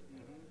hearing me?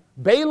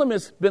 Balaam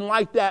has been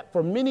like that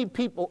for many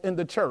people in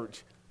the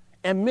church,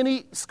 and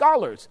many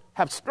scholars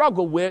have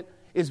struggled with,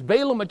 is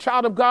Balaam a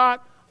child of God?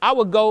 I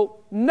would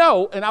go,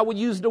 no, and I would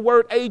use the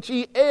word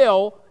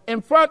H-E-L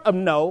in front of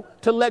no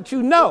to let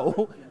you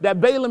know that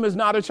Balaam is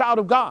not a child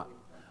of God.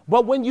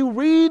 But when you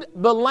read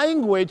the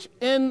language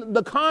in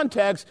the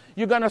context,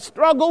 you're going to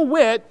struggle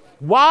with,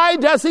 why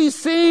does he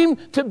seem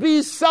to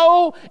be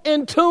so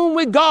in tune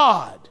with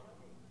God?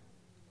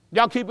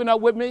 Y'all keeping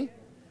up with me?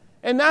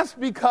 And that's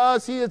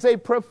because he is a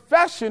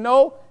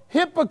professional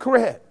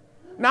hypocrite.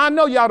 Now, I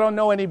know y'all don't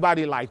know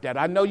anybody like that.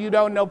 I know you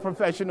don't know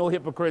professional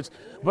hypocrites,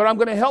 but I'm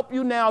going to help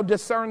you now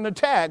discern the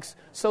text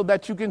so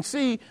that you can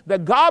see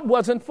that God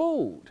wasn't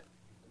fooled.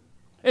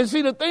 And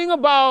see, the thing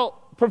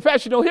about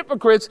professional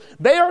hypocrites,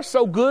 they are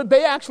so good,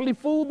 they actually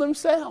fool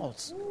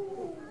themselves.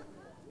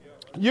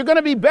 You're going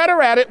to be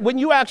better at it when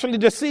you actually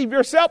deceive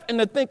yourself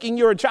into thinking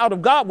you're a child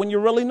of God when you're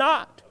really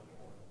not.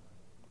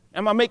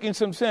 Am I making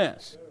some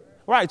sense?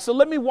 Right, so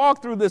let me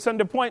walk through this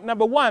under point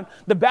number one,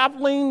 the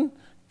baffling,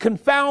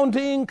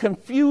 confounding,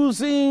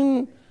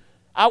 confusing,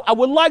 I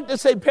would like to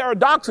say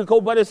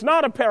paradoxical, but it's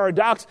not a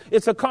paradox,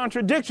 it's a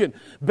contradiction.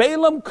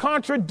 Balaam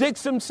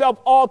contradicts himself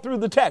all through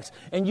the text,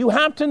 and you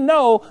have to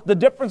know the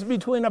difference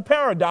between a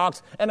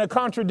paradox and a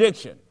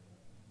contradiction.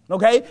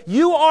 Okay?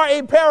 You are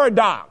a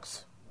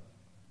paradox,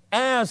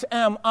 as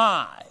am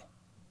I.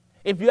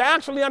 If you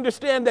actually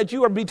understand that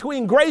you are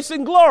between grace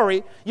and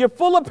glory, you're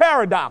full of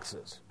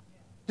paradoxes.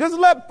 Just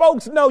let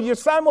folks know you're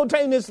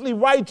simultaneously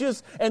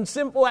righteous and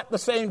sinful at the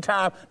same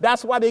time.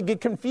 That's why they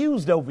get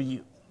confused over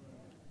you.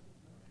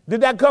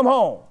 Did that come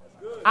home?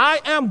 I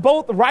am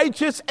both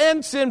righteous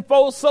and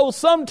sinful, so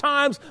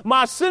sometimes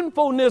my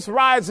sinfulness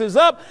rises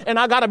up, and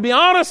I got to be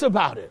honest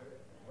about it.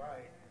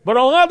 But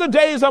on other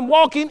days, I'm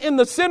walking in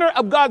the center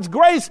of God's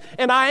grace,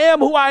 and I am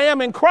who I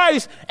am in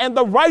Christ, and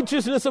the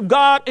righteousness of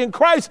God in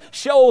Christ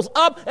shows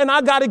up, and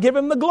I got to give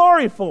him the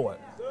glory for it.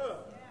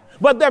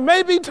 But there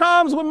may be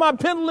times when my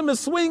pendulum is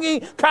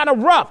swinging kind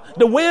of rough.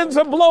 The winds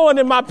are blowing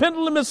and my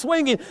pendulum is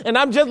swinging. And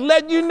I'm just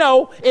letting you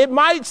know it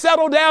might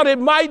settle down. It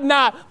might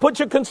not. Put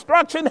your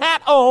construction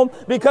hat on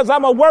because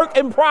I'm a work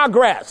in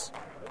progress.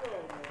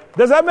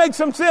 Does that make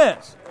some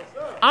sense?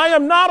 I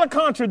am not a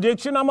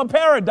contradiction. I'm a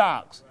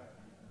paradox.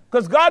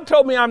 Because God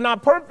told me I'm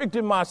not perfect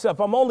in myself.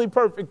 I'm only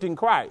perfect in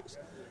Christ.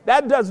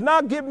 That does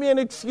not give me an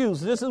excuse.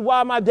 This is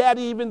why my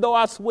daddy, even though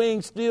I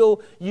swing,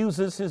 still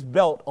uses his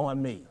belt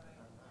on me.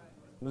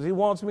 Because he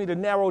wants me to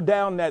narrow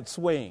down that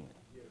swing.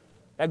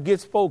 That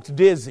gets folks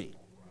dizzy.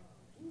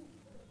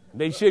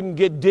 They shouldn't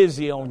get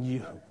dizzy on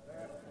you.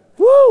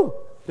 Woo!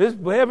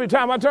 Every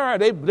time I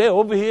turn, they're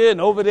over here and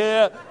over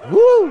there.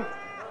 Woo!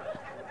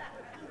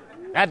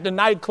 At the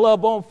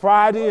nightclub on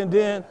Friday, and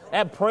then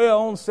at prayer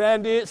on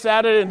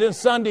Saturday, and then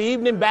Sunday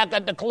evening back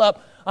at the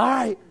club. All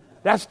right,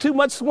 that's too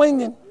much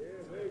swinging.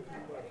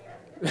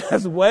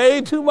 That's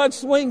way too much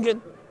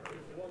swinging.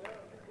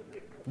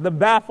 The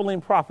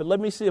baffling prophet. Let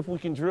me see if we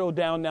can drill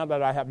down now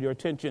that I have your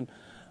attention.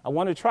 I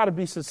want to try to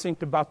be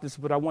succinct about this,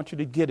 but I want you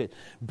to get it.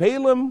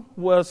 Balaam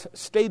was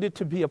stated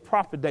to be a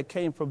prophet that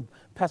came from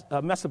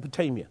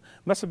Mesopotamia.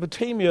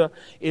 Mesopotamia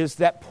is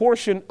that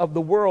portion of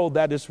the world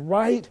that is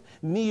right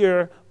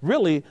near,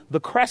 really, the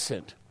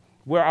crescent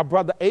where our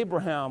brother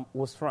Abraham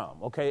was from.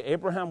 Okay,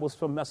 Abraham was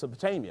from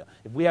Mesopotamia.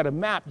 If we had a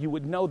map, you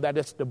would know that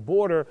it's the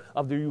border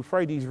of the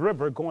Euphrates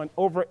River going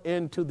over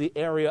into the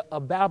area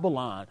of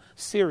Babylon,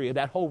 Syria,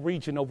 that whole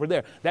region over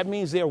there. That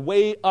means they're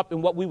way up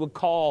in what we would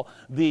call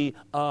the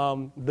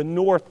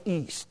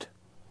northeast.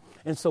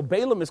 And so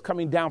Balaam is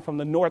coming down from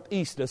the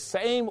northeast, the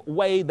same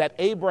way that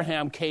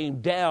Abraham came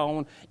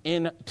down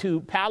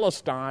into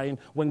Palestine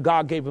when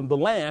God gave him the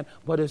land.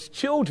 But his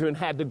children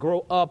had to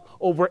grow up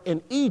over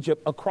in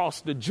Egypt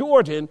across the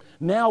Jordan.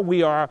 Now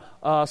we are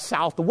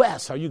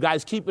southwest. Are you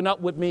guys keeping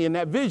up with me in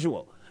that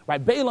visual?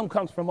 Right? Balaam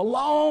comes from a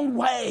long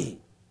way.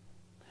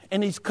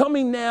 And he's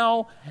coming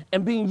now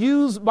and being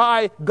used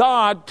by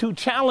God to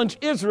challenge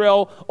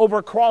Israel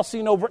over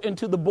crossing over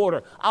into the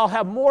border. I'll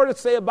have more to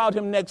say about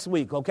him next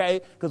week,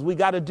 okay? Because we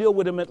got to deal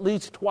with him at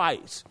least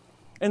twice.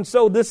 And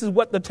so this is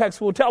what the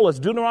text will tell us.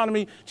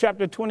 Deuteronomy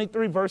chapter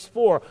 23, verse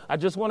 4. I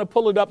just want to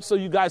pull it up so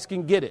you guys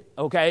can get it,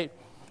 okay?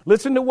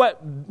 Listen to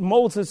what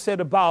Moses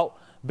said about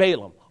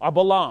Balaam or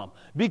Balaam.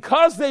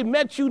 Because they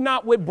met you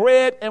not with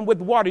bread and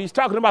with water. He's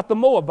talking about the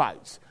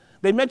Moabites.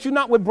 They met you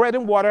not with bread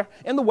and water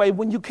in the way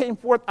when you came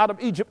forth out of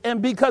Egypt.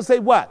 And because they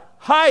what?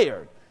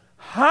 Hired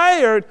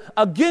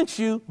against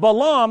you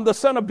Balaam, the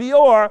son of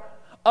Beor,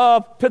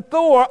 of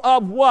Pethor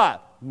of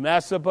what?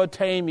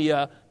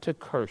 Mesopotamia, to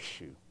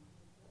curse you.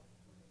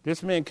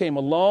 This man came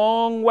a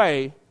long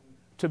way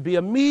to be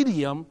a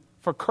medium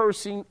for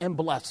cursing and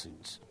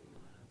blessings.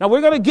 Now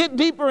we're going to get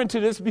deeper into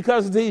this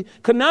because the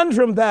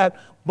conundrum that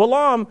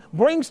Balaam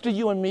brings to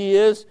you and me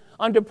is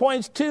under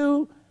points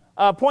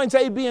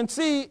A, B, and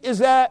C is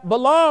that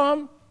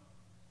Balaam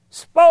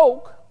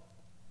spoke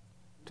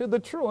to the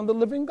true and the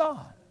living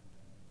God.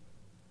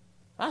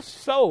 That's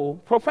so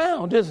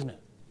profound, isn't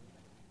it?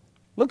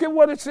 Look at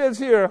what it says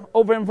here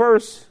over in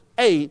verse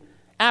 8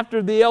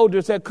 after the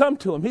elders had come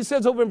to him. He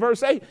says over in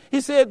verse 8, he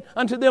said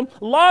unto them,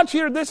 lodge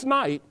here this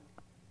night,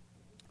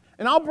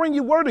 and I'll bring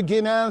you word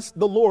again as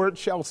the Lord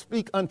shall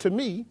speak unto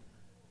me.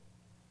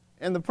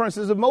 And the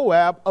princes of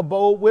Moab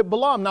abode with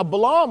Balaam. Now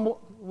Balaam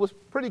was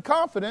pretty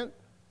confident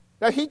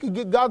that he could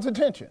get God's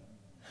attention.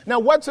 Now,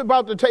 what's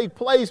about to take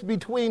place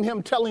between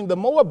him telling the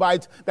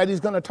Moabites that he's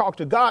going to talk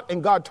to God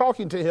and God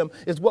talking to him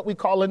is what we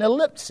call an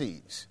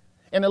ellipsis.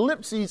 An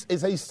ellipsis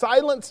is a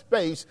silent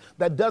space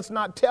that does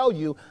not tell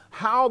you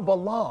how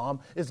Balaam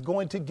is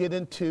going to get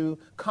into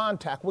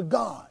contact with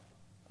God.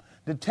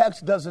 The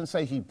text doesn't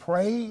say he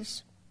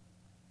prays.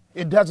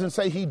 It doesn't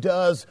say he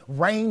does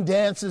rain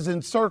dances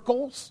in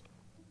circles.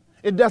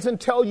 It doesn't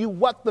tell you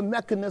what the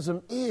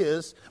mechanism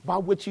is by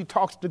which he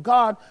talks to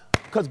God,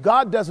 because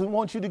God doesn't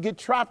want you to get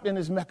trapped in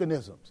his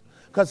mechanisms.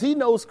 Because he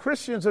knows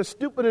Christians are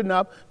stupid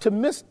enough to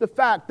miss the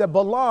fact that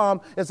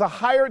Balaam is a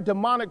hired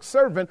demonic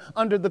servant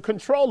under the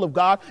control of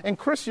God, and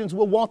Christians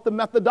will want the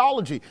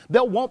methodology.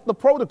 They'll want the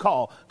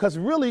protocol, because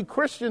really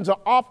Christians are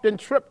often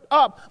tripped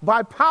up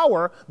by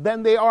power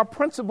than they are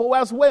principle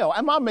as well.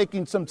 Am I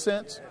making some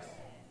sense?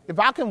 If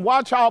I can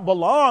watch how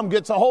Balaam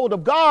gets a hold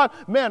of God,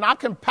 man, I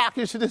can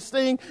package this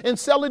thing and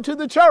sell it to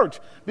the church,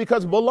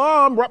 because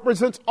Balaam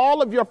represents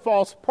all of your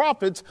false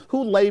prophets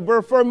who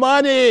labor for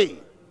money.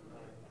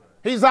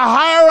 He's a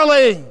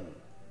hireling.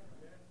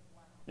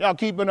 Y'all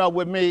keeping up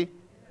with me?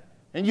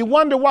 And you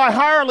wonder why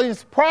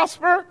hirelings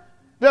prosper?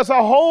 There's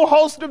a whole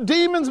host of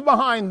demons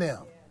behind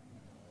them.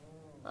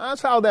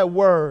 That's how that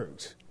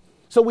works.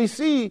 So we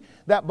see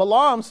that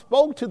Balaam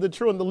spoke to the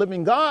true and the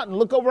living God. And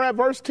look over at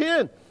verse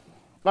 10,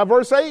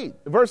 verse 8,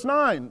 verse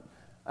 9.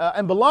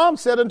 And Balaam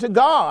said unto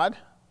God,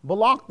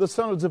 Balak, the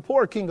son of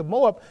Zippor, king of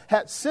Moab,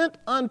 had sent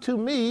unto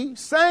me,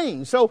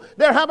 saying. So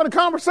they're having a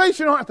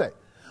conversation, aren't they?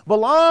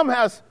 Balaam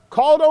has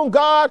called on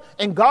God,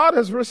 and God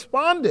has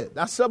responded.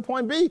 That's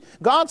subpoint B.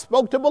 God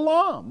spoke to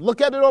Balaam.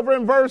 Look at it over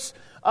in verse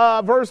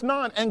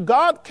 9. And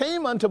God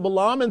came unto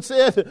Balaam and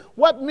said,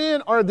 what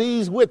men are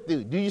these with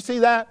you? Do you see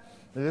that?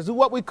 This is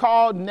what we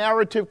call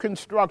narrative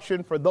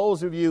construction for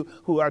those of you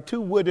who are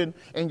too wooden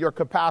in your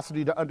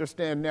capacity to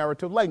understand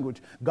narrative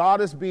language. God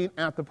is being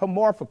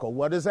anthropomorphical.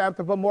 What is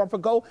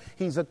anthropomorphical?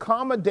 He's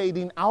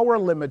accommodating our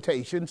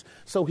limitations,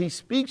 so he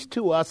speaks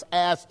to us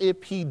as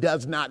if he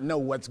does not know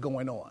what's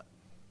going on.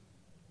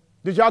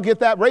 Did y'all get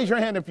that? Raise your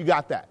hand if you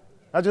got that.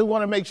 I just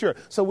want to make sure.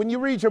 So when you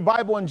read your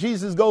Bible and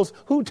Jesus goes,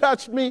 who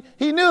touched me?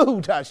 He knew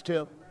who touched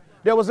him.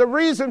 There was a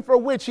reason for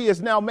which he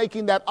is now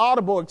making that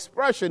audible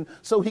expression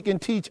so he can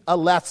teach a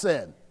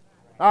lesson.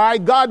 All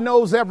right, God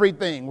knows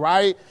everything,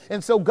 right?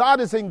 And so God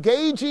is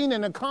engaging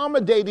and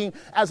accommodating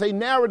as a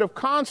narrative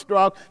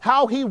construct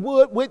how he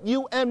would with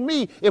you and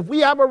me. If we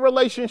have a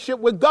relationship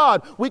with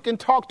God, we can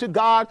talk to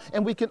God,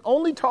 and we can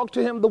only talk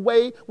to him the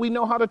way we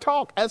know how to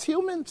talk as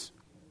humans.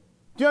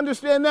 Do you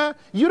understand that?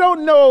 You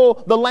don't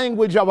know the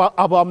language of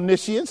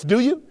omniscience,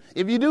 do you?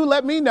 If you do,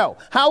 let me know.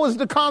 How is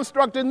the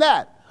construct in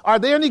that? Are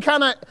there any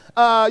kind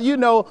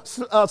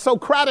of,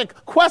 Socratic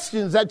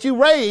questions that you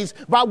raise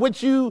by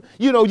which you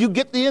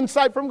get the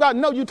insight from God?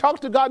 No, you talk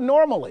to God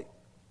normally.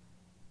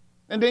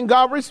 And then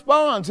God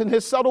responds in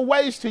his subtle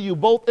ways to you,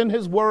 both in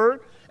his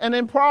word and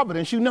in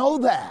providence. You know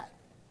that,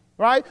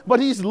 right? But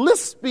he's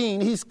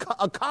lisping, he's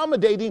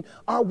accommodating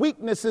our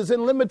weaknesses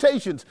and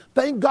limitations.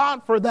 Thank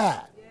God for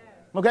that.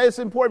 Okay, it's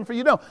important for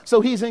you to know. So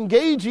he's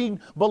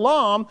engaging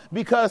Balaam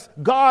because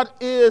God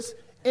is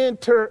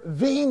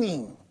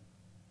intervening.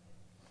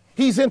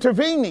 He's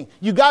intervening.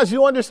 You guys,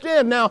 you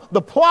understand now,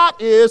 the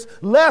plot is,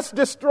 let's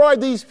destroy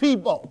these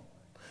people.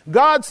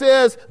 God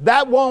says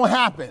that won't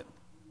happen.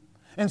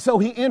 And so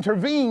he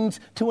intervenes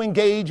to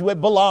engage with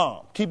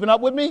Balaam. Keeping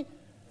up with me?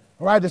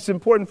 All right, it's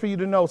important for you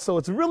to know. So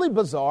it's really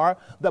bizarre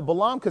that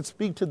Balaam could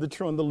speak to the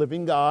true and the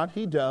living God.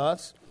 He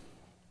does.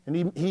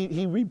 And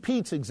he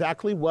repeats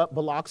exactly what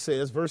Balak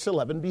says, verse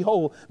 11.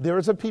 Behold, there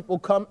is a people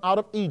come out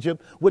of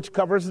Egypt, which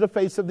covers the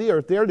face of the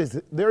earth. There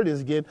it is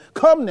again.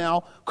 Come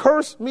now,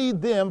 curse me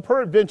them,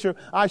 peradventure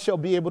I shall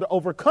be able to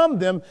overcome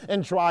them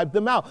and drive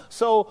them out.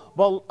 So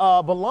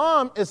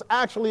Balaam is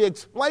actually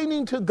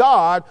explaining to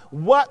God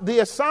what the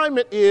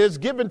assignment is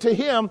given to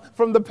him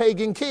from the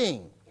pagan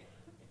king.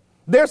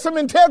 There's some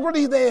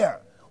integrity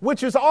there,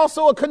 which is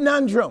also a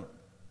conundrum.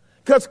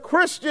 Because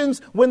Christians,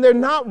 when they're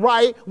not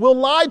right, will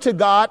lie to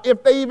God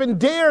if they even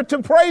dare to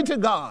pray to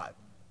God,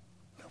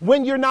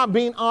 when you're not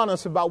being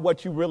honest about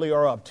what you really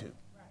are up to.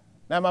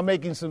 Now, am I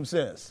making some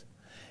sense?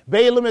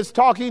 Balaam is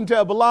talking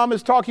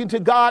to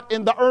God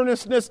in the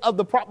earnestness of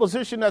the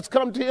proposition that's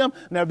come to him.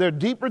 Now, there are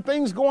deeper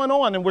things going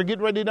on, and we're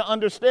getting ready to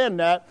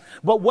understand that.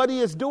 But what he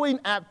is doing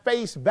at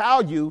face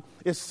value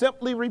is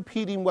simply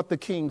repeating what the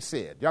king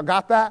said. Y'all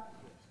got that?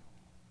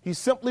 He's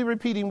simply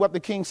repeating what the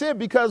king said,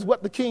 because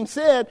what the king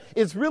said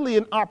is really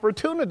an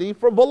opportunity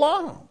for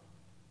Balaam.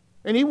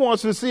 And he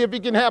wants to see if he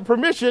can have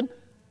permission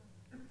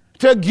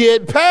to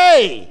get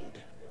paid.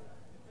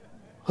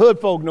 Hood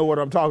folk know what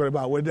I'm talking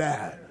about with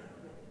that.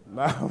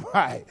 All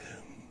right.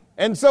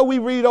 And so we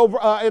read over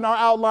in our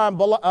outline,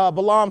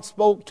 Balaam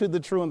spoke to the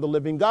true and the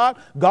living God.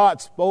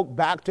 God spoke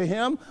back to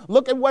him.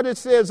 Look at what it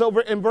says over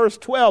in verse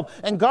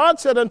 12. And God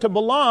said unto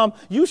Balaam,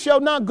 you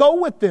shall not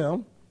go with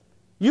them.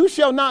 You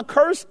shall not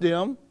curse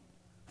them,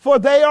 for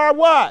they are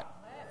what?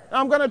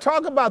 I'm going to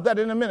talk about that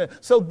in a minute.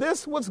 So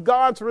this was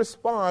God's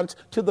response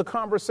to the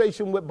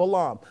conversation with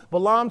Balaam.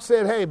 Balaam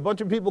said, hey, a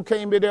bunch of people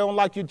came here, they don't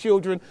like your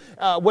children.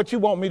 What you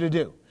want me to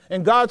do?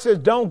 And God says,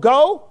 don't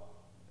go,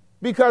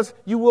 because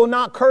you will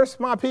not curse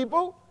my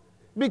people,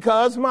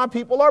 because my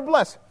people are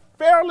blessed.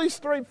 Fairly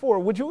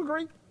straightforward. Would you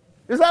agree?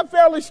 Is that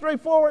fairly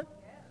straightforward?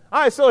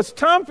 All right, so it's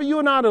time for you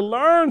and I to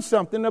learn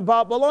something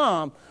about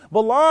Balaam.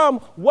 Balaam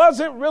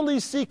wasn't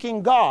really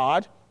seeking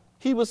God.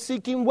 He was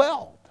seeking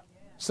wealth.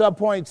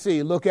 Subpoint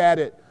C, look at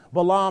it.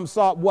 Balaam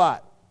sought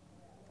what?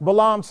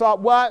 Balaam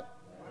sought what?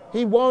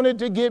 He wanted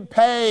to get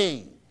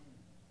paid.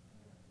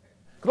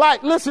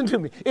 Like, listen to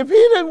me. If he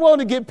didn't want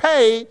to get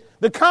paid,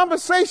 the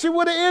conversation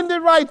would have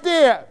ended right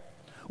there.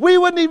 We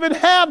wouldn't even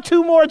have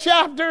 2 more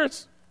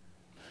chapters.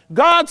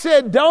 God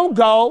said, don't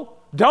go,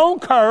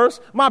 don't curse.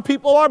 My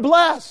people are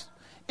blessed.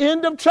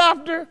 End of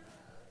chapter.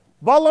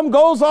 Balaam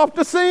goes off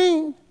the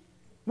scene.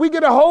 We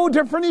get a whole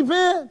different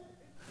event.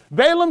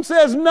 Balaam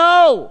says,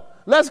 no,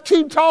 let's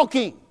keep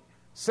talking.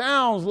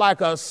 Sounds like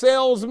a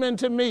salesman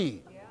to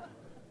me.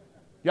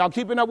 Y'all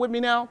keeping up with me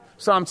now?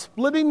 So I'm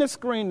splitting the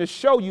screen to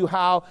show you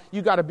how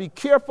you got to be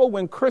careful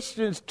when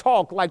Christians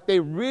talk like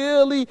they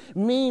really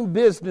mean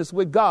business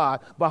with God.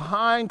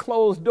 Behind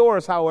closed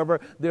doors, however,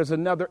 there's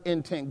another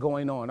intent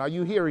going on. Are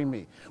you hearing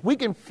me? We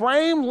can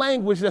frame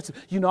language that's,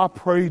 I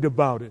prayed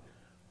about it.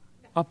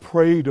 I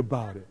prayed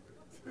about it.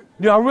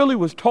 I really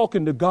was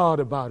talking to God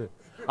about it.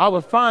 I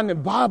was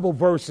finding Bible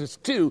verses,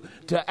 too,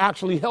 to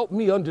actually help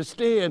me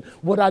understand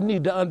what I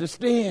need to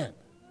understand.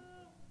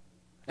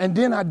 And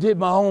then I did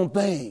my own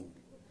thing,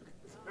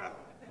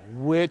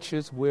 which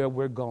is where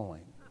we're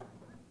going.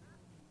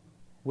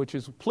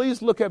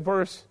 Please look at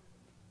verse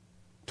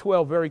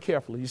 12 very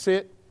carefully. You see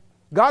it?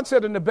 God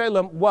said unto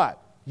Balaam, what?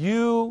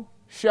 You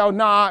shall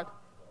not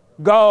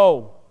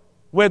go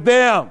with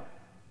them.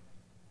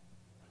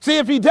 See,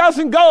 if he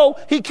doesn't go,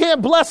 he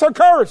can't bless or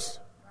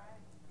curse.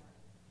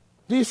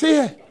 Do you see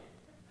it?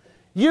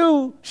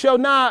 You shall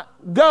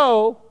not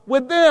go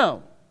with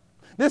them.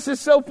 This is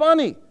so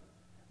funny.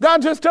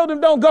 God just told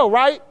him don't go,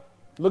 right?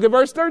 Look at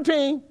verse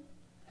 13.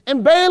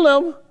 And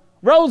Balaam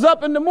rose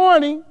up in the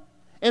morning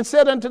and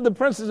said unto the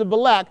princes of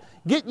Balak,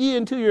 get ye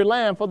into your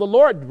land, for the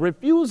Lord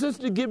refuses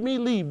to give me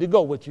leave to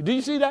go with you. Do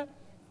you see that?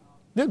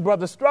 This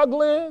brother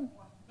struggling.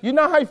 You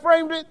know how he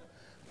framed it?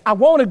 I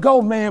want to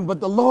go, man, but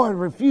the Lord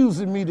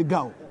refuses me to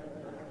go.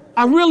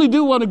 I really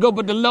do want to go,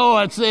 but the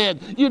Lord said,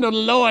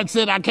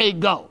 I can't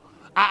go.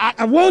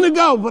 I want to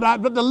go,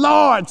 but the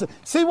Lord.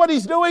 See what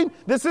he's doing?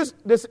 This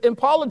in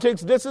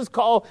politics, this is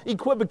called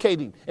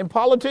equivocating. In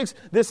politics,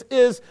 this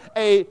is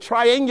a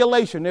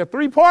triangulation. There are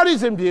 3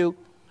 parties in view.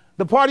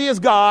 The party is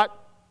God,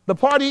 the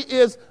party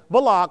is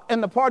Balak,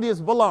 and the party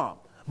is Balaam.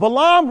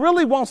 Balaam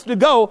really wants to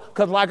go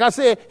because, like I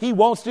said, he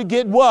wants to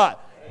get what?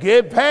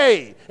 Get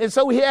paid. And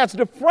so he has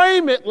to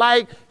frame it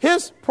like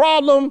his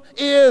problem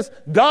is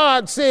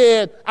God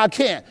said I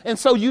can't. And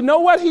so you know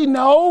what he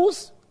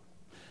knows?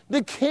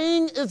 The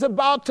king is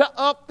about to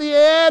up the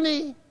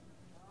ante.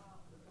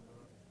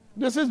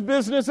 This is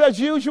business as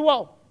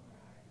usual.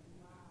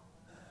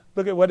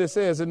 Look at what it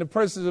says. And the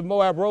princes of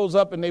Moab rose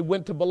up and they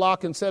went to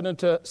Balak and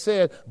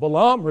said,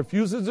 Balaam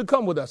refuses to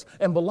come with us.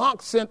 And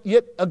Balak sent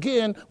yet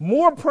again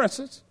more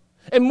princes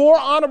and more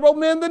honorable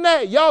men than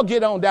that. Y'all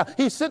get on down.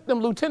 He sent them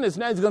lieutenants.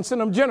 Now he's going to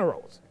send them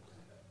generals.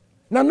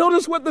 Now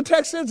notice what the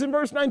text says in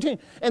verse 19.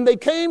 And they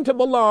came to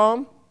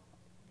Balaam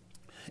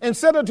and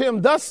said unto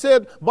him, thus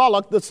said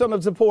Balak, the son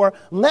of Zippor,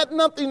 let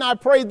nothing, I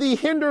pray thee,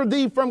 hinder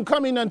thee from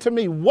coming unto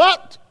me.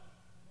 What?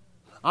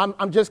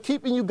 I'm just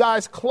keeping you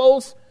guys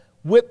close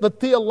with the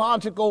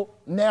theological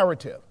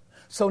narrative.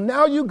 So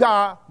now you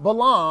got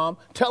Balaam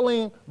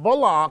telling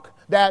Balak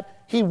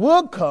that he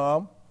would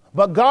come,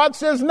 but God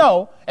says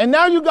no. And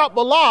now you got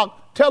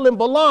Balak telling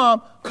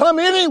Balaam, come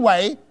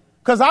anyway,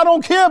 because I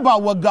don't care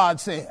about what God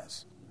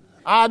says.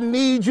 I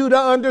need you to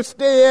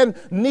understand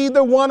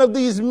neither one of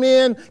these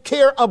men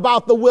care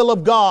about the will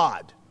of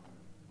God.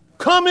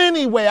 Come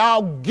anyway.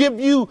 I'll give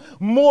you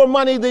more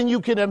money than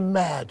you can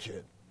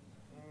imagine.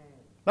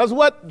 That's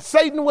what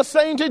Satan was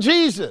saying to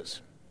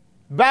Jesus.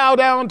 Bow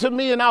down to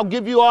me and I'll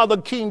give you all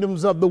the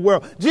kingdoms of the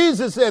world.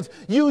 Jesus says,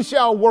 you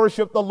shall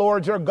worship the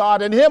Lord your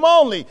God, and him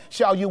only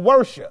shall you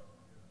worship.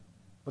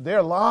 But there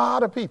are a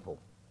lot of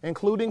people,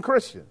 including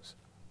Christians,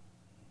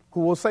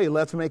 who will say,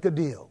 let's make a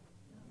deal.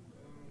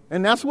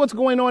 And that's what's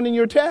going on in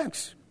your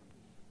text.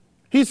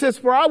 He says,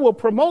 for I will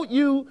promote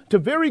you to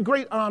very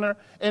great honor,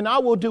 and I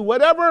will do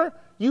whatever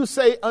you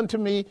say unto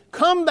me.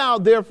 Come thou,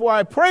 therefore,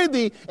 I pray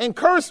thee, and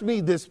curse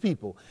me this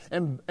people.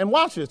 And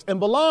watch this.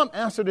 And Balaam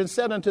answered and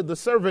said unto the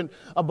servant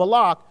of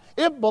Balak,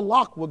 if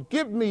Balak will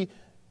give me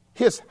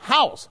his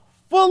house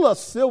full of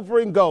silver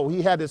and gold.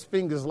 He had his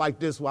fingers like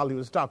this while he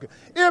was talking.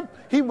 If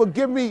he will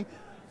give me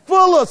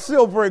full of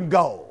silver and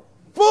gold,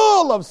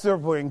 full of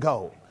silver and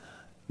gold.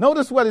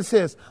 Notice what it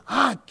says.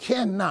 I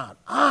cannot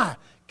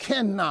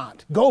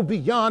go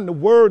beyond the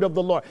word of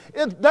the Lord.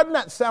 Doesn't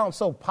that sound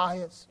so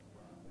pious?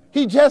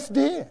 He just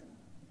did.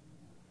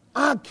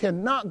 I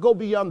cannot go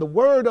beyond the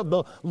word of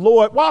the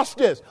Lord. Watch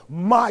this.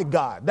 My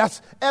God.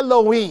 That's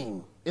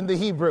Elohim in the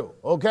Hebrew.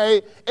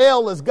 Okay.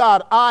 El is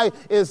God. I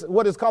is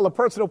what is called a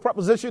personal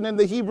preposition in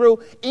the Hebrew.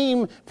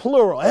 Im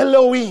plural.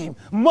 Elohim.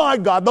 My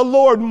God. The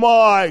Lord,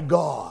 my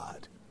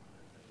God.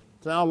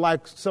 Sound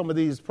like some of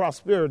these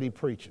prosperity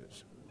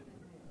preachers.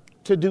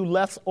 To do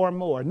less or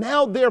more.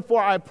 Now,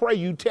 therefore, I pray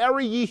you,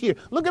 tarry ye here.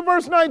 Look at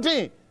verse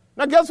 19.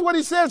 Now, guess what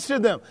he says to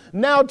them?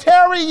 Now,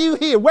 tarry you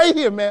here. Wait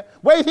here, man.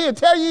 Wait here.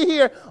 Tarry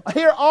you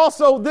here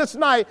also this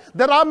night,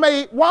 that I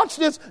may, watch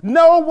this,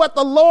 know what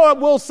the Lord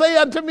will say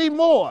unto me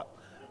more.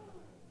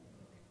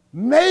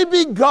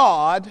 Maybe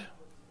God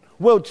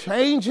will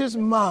change his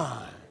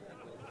mind.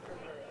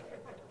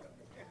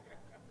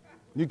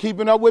 You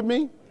keeping up with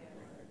me?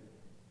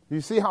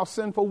 You see how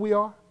sinful we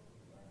are?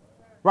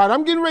 Right,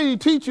 I'm getting ready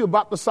to teach you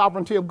about the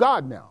sovereignty of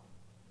God now.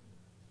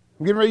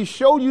 I'm getting ready to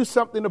show you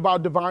something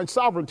about divine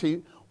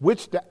sovereignty,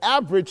 which the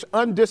average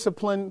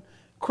undisciplined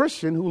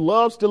Christian who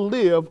loves to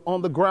live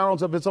on the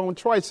grounds of his own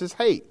choices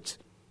hates.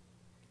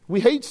 We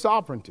hate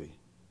sovereignty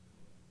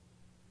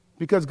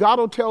because God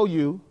will tell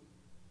you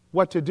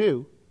what to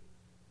do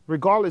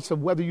regardless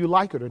of whether you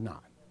like it or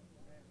not.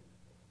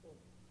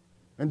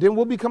 And then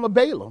we'll become a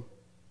Balaam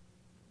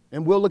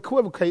and we'll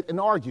equivocate and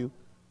argue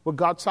with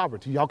God's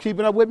sovereignty. Y'all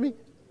keeping up with me?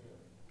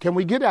 Can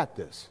we get at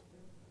this?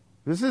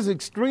 This is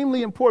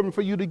extremely important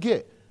for you to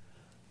get.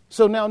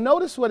 So now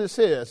notice what it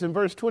says in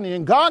verse 20.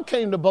 And God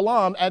came to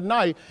Balaam at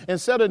night and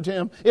said unto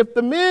him, if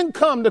the men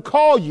come to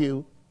call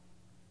you,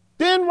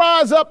 then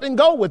rise up and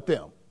go with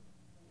them.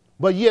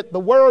 But yet the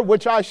word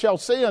which I shall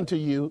say unto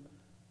you,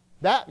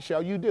 that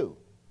shall you do.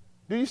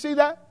 Do you see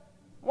that?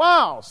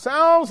 Wow,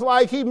 sounds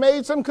like he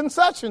made some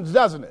concessions,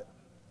 doesn't it?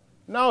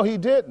 No, he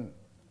didn't.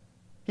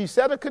 He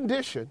set a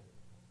condition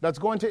that's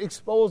going to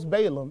expose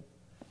Balaam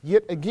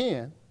yet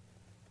again,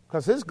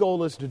 because his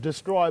goal is to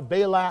destroy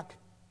Balak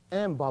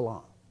and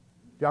Balaam.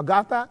 Y'all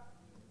got that?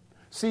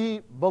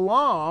 See,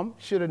 Balaam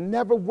should have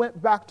never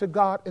went back to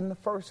God in the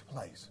first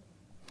place.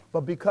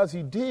 But because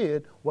he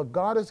did, what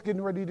God is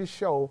getting ready to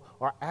show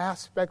are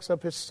aspects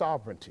of his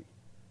sovereignty.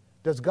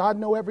 Does God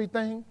know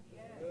everything?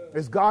 Yes.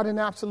 Is God in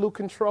absolute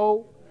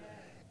control?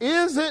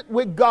 Yes. Is it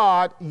with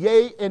God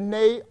yea and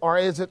nay, or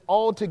is it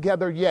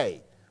altogether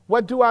yea?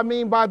 What do I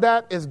mean by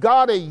that? Is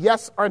God a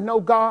yes or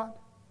no God?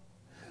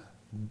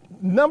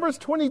 Numbers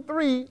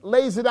 23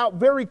 lays it out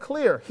very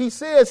clear. He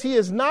says he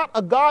is not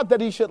a God that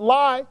he should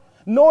lie,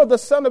 nor the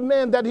son of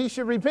man that he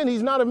should repent.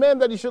 He's not a man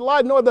that he should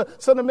lie, nor the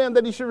son of man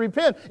that he should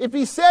repent. If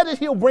he said it,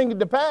 he'll bring it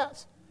to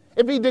pass.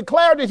 If he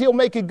declared it, he'll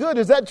make it good.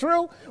 Is that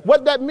true?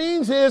 What that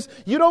means is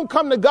you don't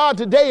come to God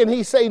today and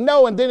he say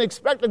no and then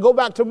expect to go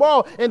back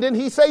tomorrow and then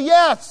he say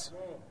yes.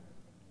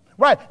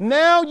 Right.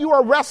 Now you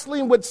are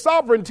wrestling with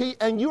sovereignty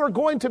and you are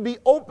going to be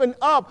opened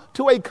up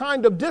to a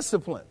kind of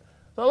discipline.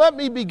 So let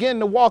me begin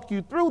to walk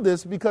you through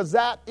this because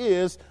that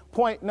is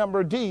point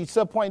number D,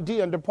 subpoint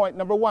D under point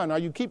number 1. Are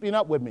you keeping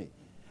up with me?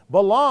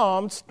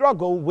 Balaam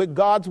struggled with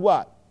God's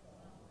what?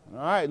 All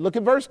right, look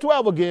at verse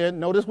 12 again.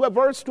 Notice what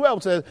verse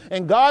 12 says.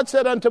 And God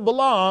said unto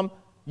Balaam,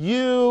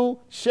 you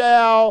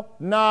shall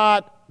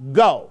not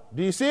go.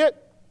 Do you see it?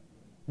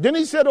 Then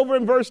he said over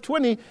in verse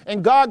 20,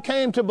 and God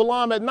came to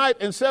Balaam at night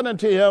and said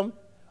unto him,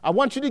 I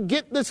want you to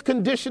get this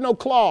conditional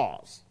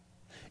clause.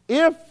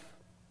 If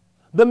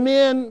the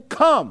men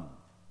come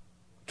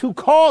to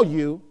call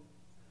you,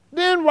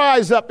 then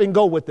rise up and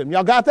go with them.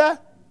 Y'all got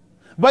that?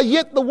 But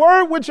yet the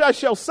word which I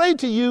shall say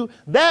to you,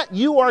 that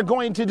you are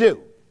going to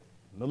do.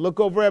 Now look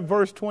over at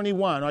verse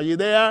 21. Are you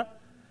there?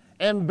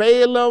 And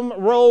Balaam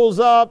rose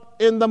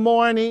up in the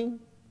morning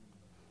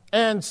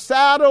and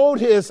saddled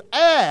his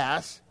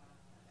ass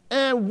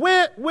and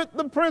went with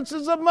the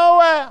princes of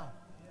Moab.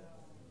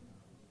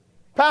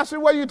 Pastor,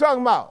 what are you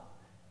talking about?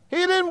 He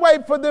didn't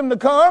wait for them to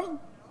come.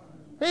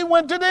 He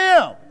went to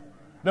them.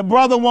 The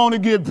brother want to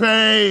get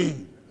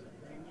paid.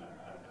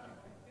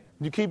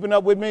 You keeping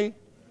up with me?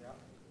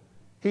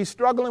 He's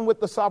struggling with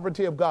the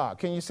sovereignty of God.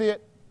 Can you see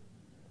it?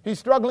 He's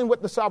struggling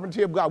with the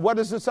sovereignty of God. What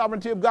is the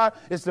sovereignty of God?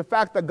 It's the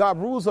fact that God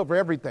rules over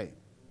everything.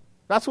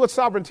 That's what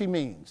sovereignty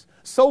means.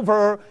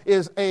 Sover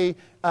is a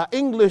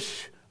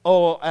English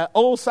or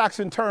Old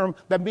Saxon term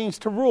that means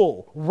to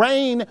rule.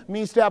 Reign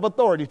means to have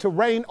authority, to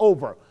reign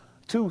over.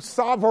 To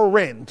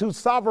sovereign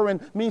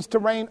means to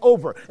reign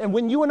over. And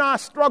when you and I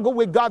struggle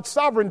with God's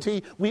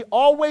sovereignty, we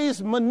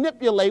always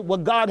manipulate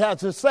what God has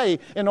to say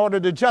in order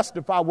to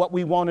justify what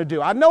we want to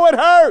do. I know it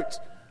hurts,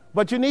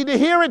 but you need to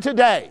hear it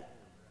today.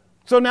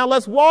 So now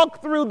let's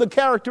walk through the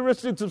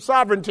characteristics of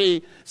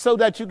sovereignty so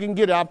that you can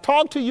get it. I've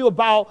talked to you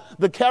about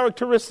the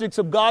characteristics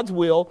of God's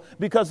will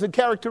because the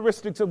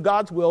characteristics of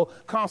God's will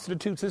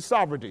constitutes his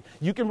sovereignty.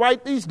 You can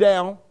write these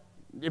down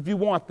if you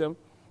want them.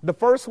 The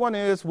first one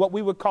is what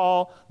we would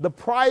call the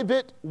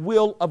private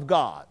will of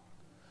God.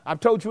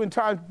 I've told you in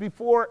times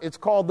before, it's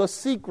called the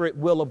secret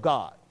will of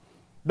God.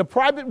 The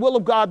private will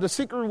of God, the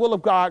secret will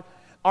of God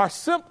are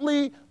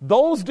simply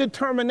those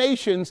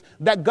determinations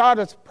that God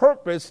has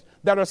purposed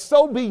that are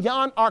so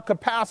beyond our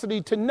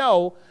capacity to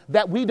know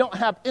that we don't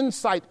have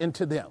insight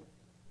into them.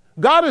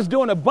 God is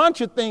doing a bunch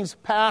of things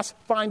past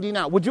finding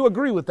out. Would you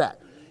agree with that?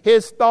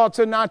 His thoughts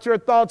are not your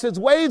thoughts. His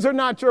ways are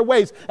not your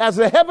ways. As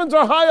the heavens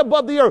are high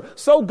above the earth,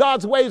 so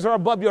God's ways are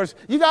above yours.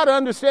 You got to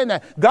understand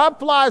that. God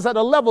flies at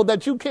a level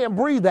that you can't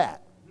breathe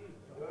at.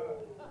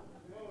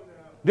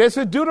 This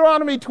is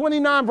Deuteronomy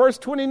 29, verse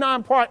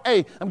 29, part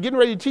A. I'm getting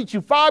ready to teach you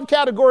 5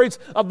 categories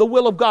of the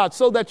will of God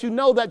so that you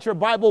know that your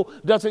Bible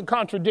doesn't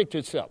contradict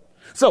itself.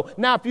 So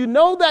now if you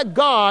know that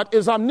God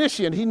is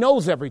omniscient, he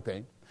knows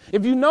everything.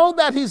 If you know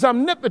that he's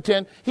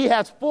omnipotent, he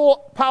has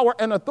full power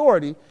and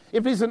authority.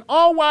 If he's an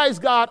all-wise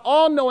God,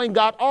 all-knowing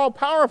God,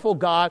 all-powerful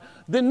God,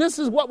 then this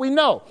is what we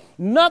know.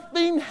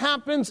 Nothing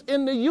happens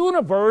in the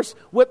universe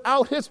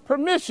without his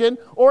permission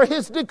or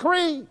his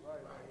decree.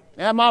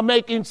 Am I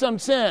making some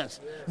sense?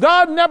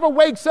 God never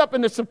wakes up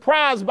and is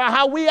surprised by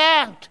how we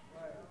act.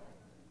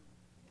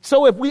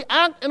 So if we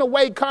act in a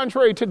way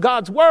contrary to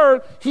God's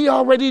word, he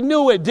already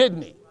knew it,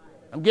 didn't he?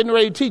 I'm getting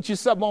ready to teach you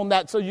something on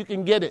that so you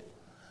can get it.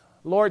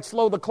 Lord,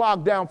 slow the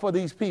clock down for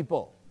these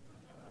people.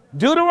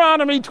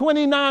 Deuteronomy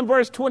 29,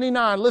 verse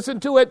 29. Listen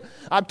to it.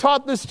 I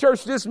taught this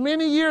church this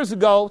many years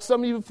ago.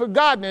 Some of you have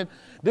forgotten it.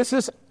 This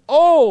is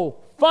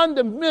old,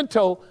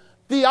 fundamental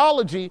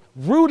theology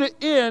rooted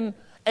in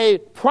a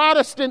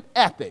Protestant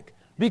ethic,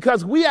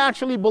 because we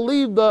actually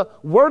believe the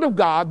Word of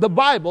God, the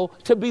Bible,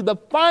 to be the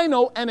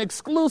final and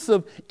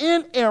exclusive,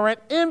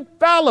 inerrant,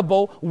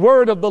 infallible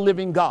Word of the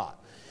living God.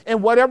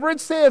 And whatever it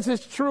says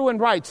is true and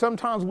right.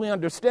 Sometimes we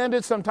understand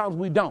it, sometimes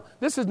we don't.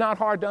 This is not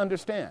hard to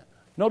understand.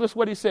 Notice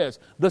what he says.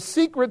 The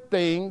secret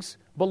things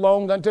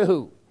belong unto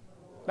who?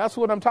 That's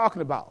what I'm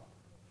talking about.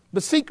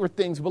 The secret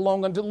things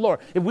belong unto the Lord.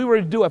 If we were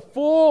to do a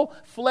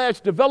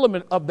full-fledged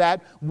development of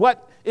that,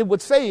 what it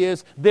would say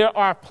is there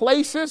are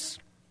places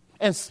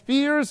and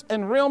spheres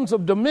and realms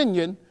of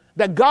dominion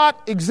that God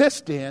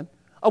exists in,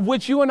 of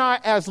which you and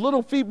I, as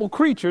little feeble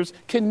creatures,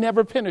 can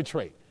never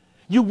penetrate.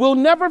 You will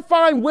never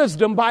find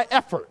wisdom by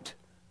effort.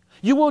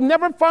 You will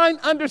never find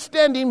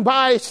understanding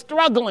by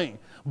struggling.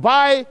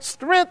 By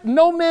strength,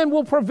 no man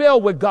will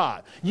prevail with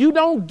God. You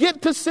don't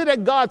get to sit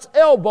at God's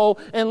elbow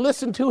and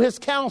listen to his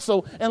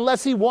counsel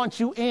unless he wants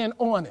you in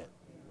on it.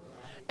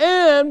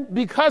 And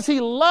because he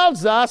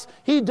loves us,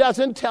 he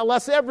doesn't tell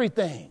us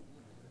everything.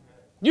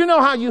 You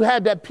know how you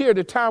had that period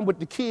of time with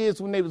the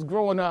kids when they was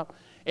growing up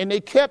and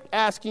they kept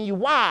asking you,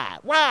 why?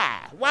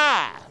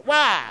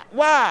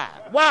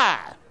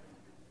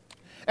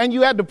 And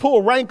you had to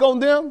pull rank on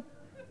them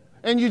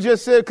and you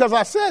just said, because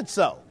I said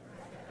so.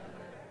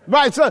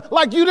 Right, so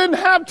like you didn't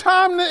have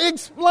time to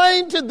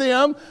explain to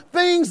them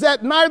things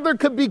that neither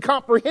could be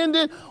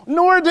comprehended,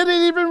 nor did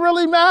it even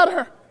really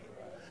matter.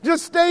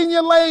 Just stay in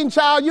your lane,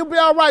 child. You'll be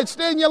all right.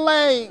 Stay in your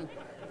lane.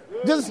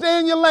 Just stay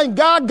in your lane.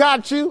 God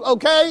got you,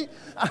 okay?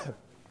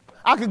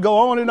 I could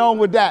go on and on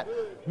with that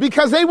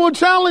because they will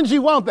challenge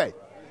you, won't they?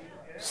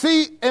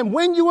 See, and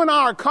when you and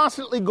I are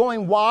constantly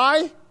going,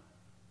 why?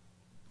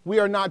 We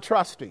are not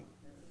trusting.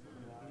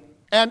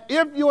 And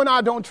if you and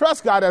I don't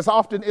trust God, as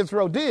often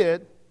Israel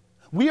did,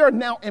 we are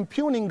now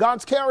impugning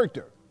God's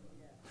character.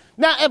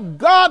 Now, if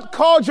God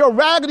called your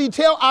raggedy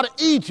tail out of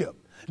Egypt,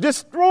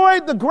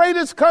 destroyed the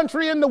greatest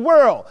country in the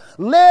world,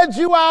 led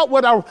you out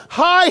with a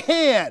high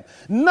hand,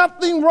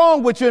 nothing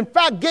wrong with you, in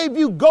fact, gave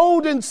you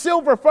gold and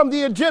silver from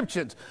the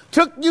Egyptians,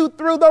 took you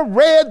through the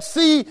Red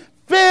Sea,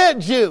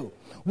 fed you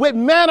with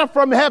manna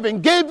from heaven,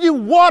 gave you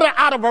water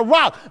out of a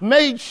rock,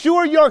 made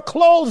sure your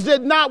clothes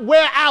did not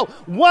wear out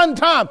one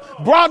time,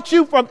 brought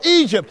you from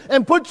Egypt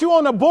and put you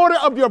on the border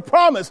of your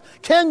promise.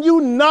 Can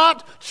you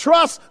not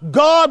trust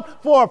God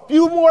for a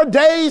few more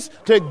days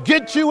to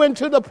get you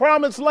into the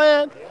promised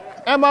land?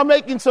 Am I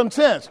making some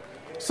sense?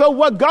 So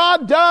what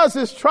God does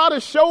is try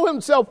to show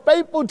himself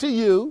faithful to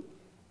you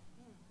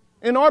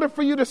in order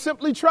for you to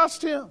simply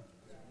trust him.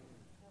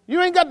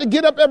 You ain't got to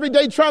get up every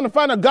day trying to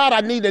find a God.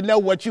 I need to know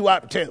what you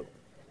up to.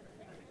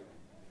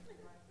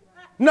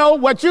 No,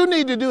 what you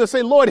need to do is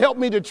say, Lord, help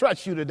me to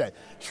trust you today.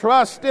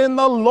 Trust in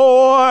the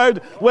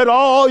Lord with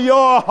all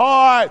your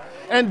heart.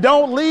 And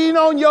don't lean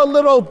on your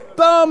little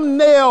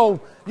thumbnail,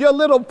 your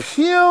little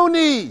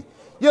puny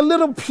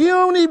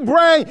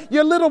brain,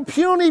 your little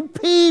puny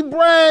pea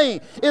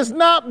brain. It's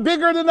not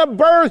bigger than a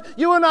bird.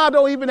 You and I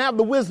don't even have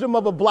the wisdom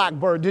of a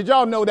blackbird. Did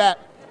y'all know that?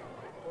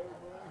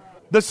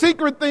 The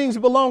secret things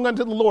belong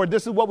unto the Lord.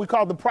 This is what we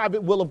call the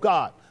private will of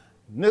God.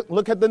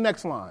 Look at the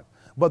next line.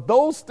 But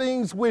those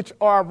things which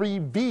are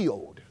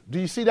revealed, do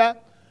you see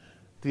that?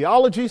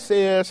 Theology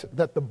says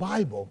that the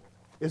Bible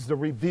is the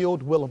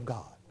revealed will of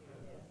God.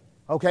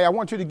 Okay, I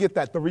want you to get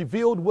that. The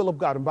revealed will of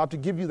God. I'm about to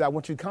give you that. I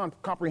want you to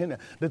comprehend that.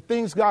 The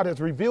things God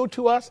has revealed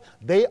to us,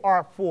 they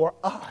are for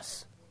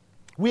us.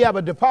 We have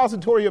a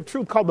depository of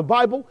truth called the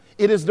Bible.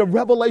 It is the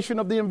revelation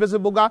of the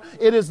invisible God.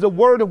 It is the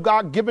word of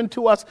God given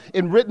to us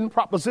in written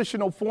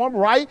propositional form,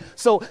 right?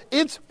 So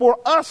it's for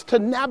us to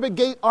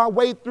navigate our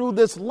way through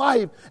this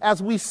life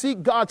as we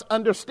seek God's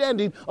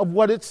understanding of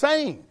what it's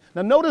saying.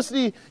 Now notice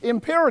the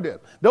imperative.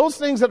 Those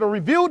things that are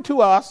revealed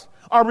to us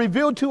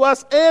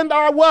and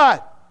are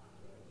what?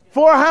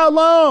 For how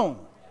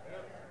long?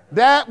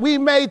 That we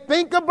may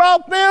think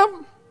about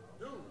them.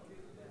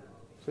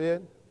 See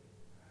it?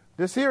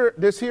 This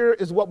here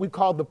is what we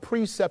call the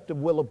preceptive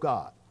will of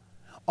God.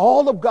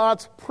 All of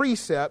God's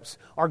precepts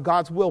are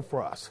God's will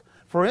for us.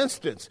 For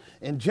instance,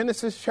 in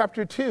Genesis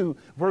chapter 2,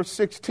 verse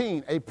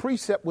 16, a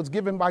precept was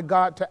given by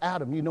God to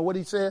Adam. You know what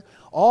he said?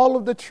 All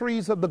of the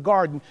trees of the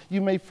garden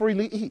you may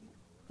freely eat.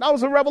 That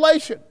was a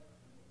revelation.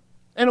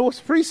 And it was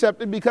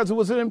precepted because it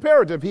was an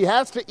imperative. He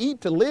has to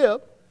eat to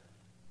live.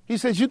 He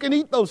says you can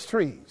eat those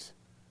trees.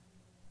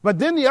 But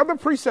then the other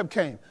precept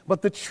came.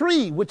 But the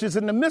tree which is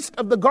in the midst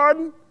of the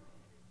garden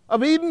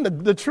of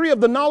Eden, the tree of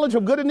the knowledge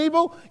of good and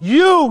evil,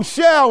 you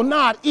shall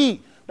not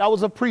eat. That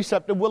was a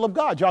precept and will of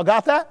God. Y'all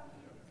got that?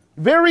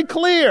 Very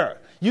clear.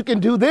 You can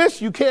do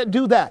this, you can't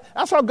do that.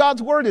 That's how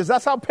God's word is.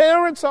 That's how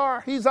parents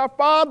are. He's our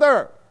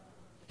Father.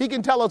 He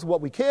can tell us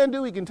what we can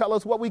do. He can tell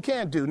us what we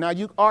can't do. Now,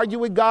 you argue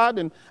with God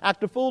and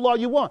act a fool all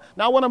you want.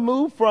 Now, I want to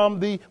move from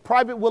the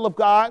private will of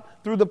God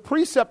through the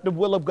preceptive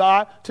will of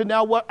God to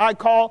now what I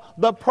call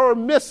the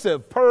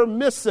permissive will of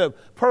God. Permissive.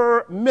 The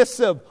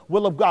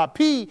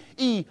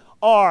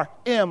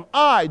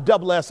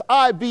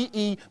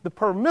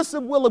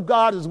permissive will of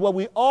God is where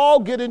we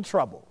all get in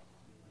trouble.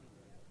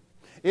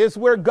 It's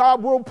where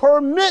God will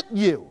permit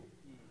you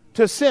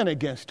to sin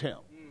against him.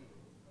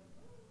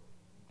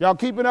 Y'all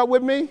keeping up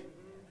with me?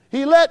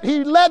 He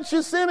lets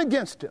you sin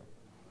against him.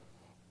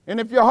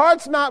 And if your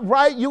heart's not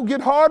right, you'll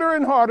get harder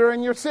and harder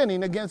and you're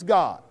sinning against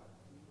God.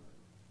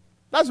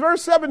 That's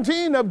verse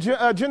 17 of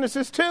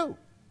Genesis 2.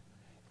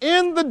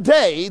 In the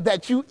day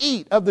that you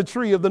eat of the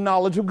tree of the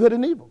knowledge of good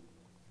and evil.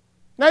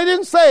 Now, he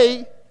didn't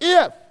say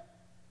if.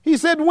 He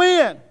said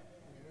when.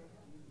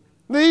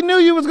 He knew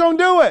you was going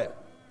to do it.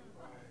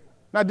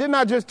 Now, didn't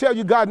I just tell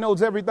you God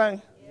knows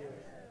everything?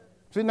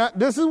 See, now,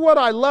 this is what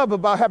I love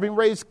about having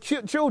raised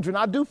children.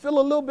 I do feel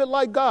a little bit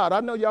like God. I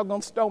know y'all going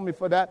to stone me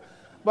for that.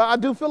 But I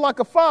do feel like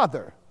a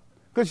father.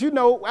 Because, you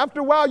know, after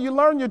a while, you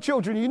learn your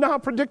children. You know how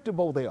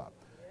predictable they are.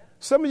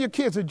 Some of your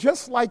kids are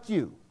just like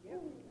you.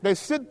 They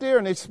sit there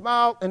and they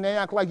smile and they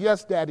act like,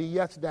 yes, daddy,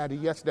 yes, daddy,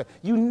 yes, daddy.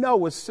 You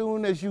know as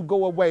soon as you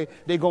go away,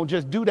 they're going to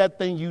just do that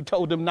thing you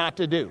told them not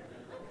to do.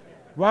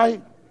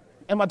 Right?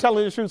 Am I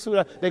telling you the truth?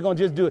 They're going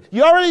to just do it.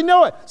 You already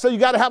know it. So you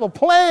got to have a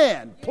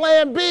plan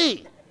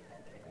B.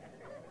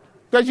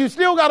 Because you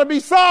still got to be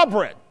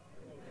sovereign.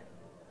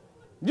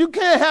 You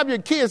can't have your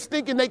kids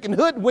thinking they can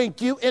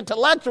hoodwink you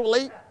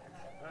intellectually.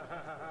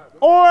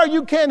 Or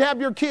you can't have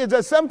your kids,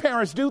 as some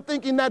parents do,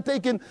 thinking that they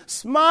can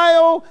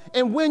smile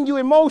and win you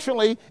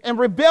emotionally and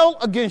rebel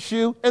against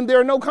you and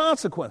there are no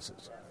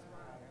consequences.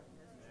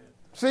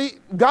 See,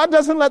 God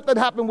doesn't let that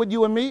happen with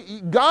you and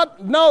me.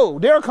 No,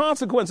 there are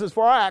consequences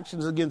for our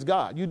actions against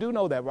God. You do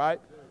know that, right?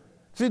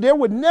 See, there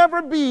would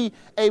never be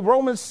a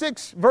Romans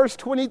 6 verse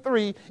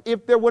 23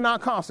 if there were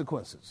not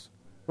consequences,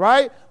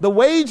 right? The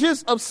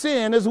wages of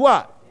sin is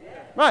what?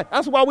 Right.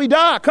 That's why we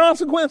die.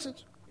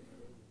 Consequences.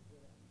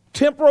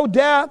 Temporal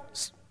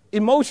death,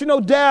 emotional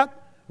death,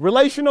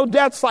 relational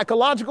death,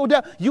 psychological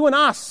death. You and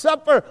I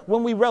suffer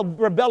when we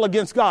rebel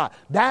against God.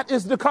 That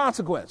is the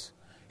consequence.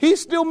 He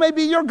still may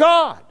be your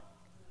God.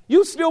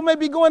 You still may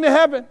be going to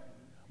heaven,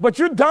 but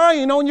you're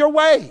dying on your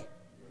way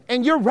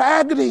and you're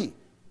raggedy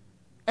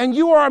and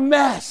you are a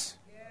mess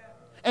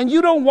and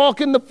you don't walk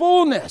in the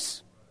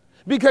fullness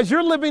because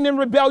you're living in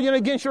rebellion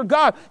against your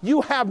God.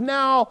 You have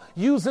now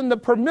using the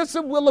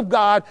permissive will of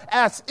God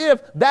as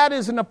if that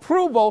is an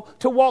approval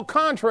to walk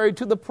contrary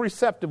to the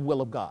preceptive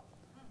will of God.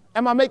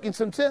 Am I making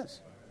some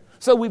sense?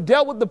 So we've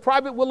dealt with the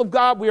private will of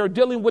God. We are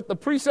dealing with the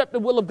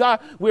preceptive will of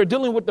God. We are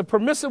dealing with the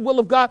permissive will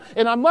of God.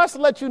 And I must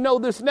let you know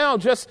this now,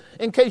 just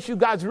in case you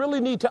guys really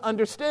need to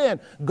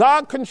understand.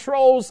 God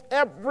controls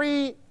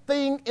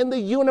everything in the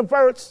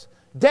universe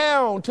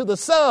down to the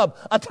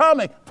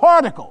subatomic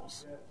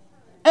particles.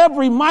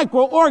 Every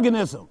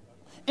microorganism.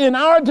 In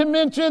our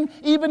dimension,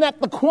 even at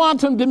the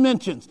quantum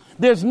dimensions,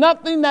 there's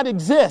nothing that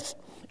exists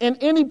in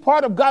any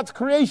part of God's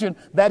creation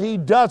that he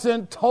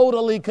doesn't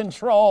totally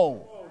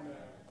control.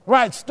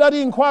 Right,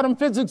 studying quantum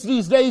physics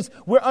these days,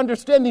 we're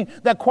understanding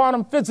that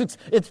quantum physics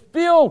is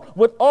filled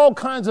with all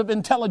kinds of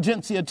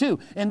intelligentsia too.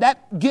 And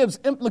that gives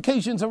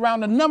implications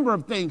around a number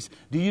of things.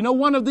 Do you know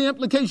one of the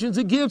implications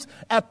it gives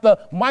at the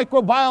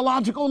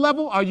microbiological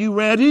level? Are you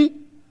ready?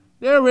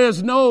 There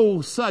is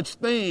no such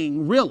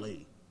thing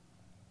really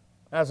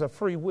as a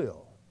free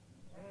will.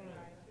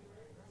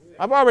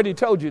 I've already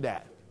told you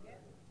that.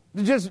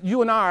 Just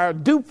you and I are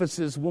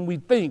doofuses when we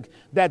think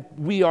that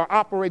we are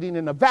operating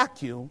in a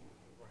vacuum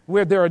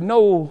where there are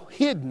no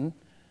hidden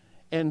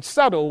and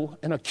subtle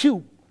and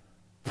acute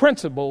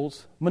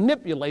principles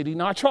manipulating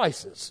our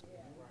choices.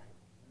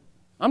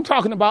 I'm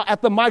talking about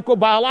at the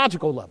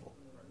microbiological level.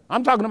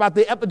 I'm talking about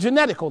the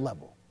epigenetical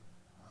level.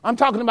 I'm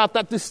talking about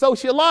at the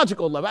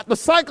sociological level, at the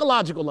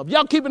psychological level.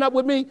 Y'all keeping up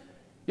with me?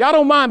 Y'all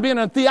don't mind being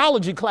in a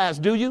theology class,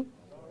 do you?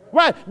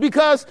 Right,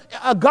 because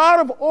a God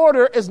of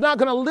order is not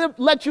going to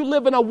let you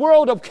live in a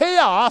world of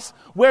chaos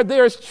where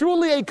there's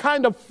truly a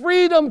kind of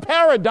freedom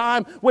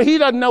paradigm where he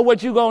doesn't know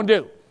what you're going to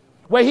do,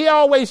 where he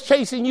always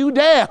chasing you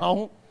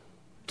down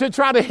to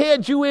try to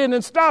head you in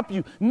and stop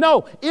you.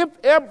 No, if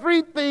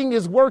everything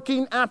is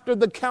working after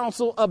the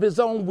counsel of his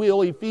own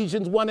will,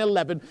 Ephesians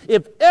 1:11,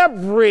 if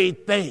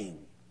everything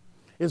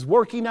is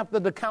working after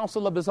the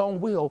counsel of his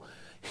own will,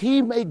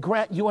 he may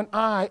grant you and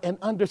I an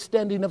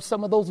understanding of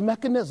some of those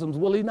mechanisms,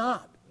 will he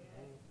not?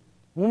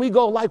 When we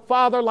go like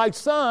father, like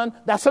son,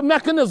 that's a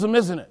mechanism,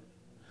 isn't it?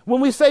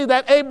 When we say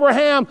that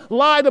Abraham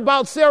lied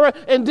about Sarah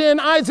and then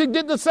Isaac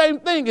did the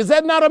same thing, is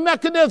that not a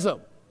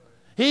mechanism?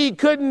 He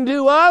couldn't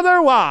do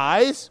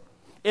otherwise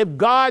if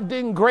God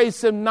didn't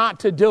grace him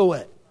not to do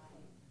it.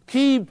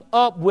 Keep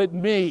up with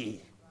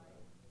me.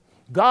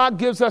 God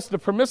gives us the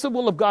permissive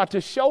will of God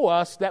to show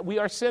us that we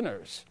are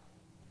sinners.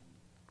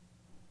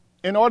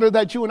 In order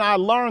that you and I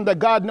learn that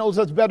God knows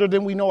us better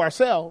than we know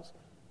ourselves,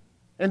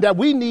 and that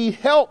we need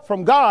help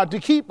from God to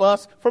keep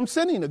us from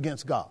sinning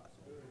against God.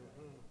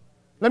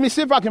 Let me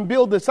see if I can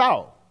build this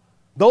out.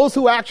 Those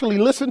who actually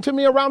listen to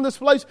me around this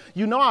place,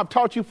 you know I've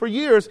taught you for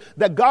years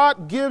that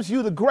God gives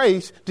you the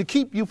grace to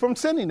keep you from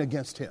sinning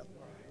against him.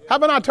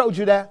 Haven't I told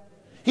you that?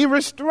 He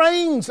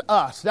restrains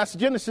us. That's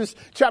Genesis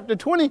chapter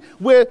 20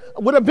 with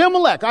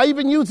Abimelech. I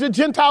even used a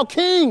Gentile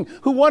king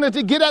who wanted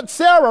to get at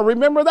Sarah.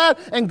 Remember that?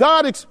 And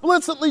God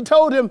explicitly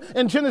told him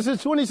in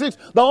Genesis 26,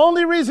 the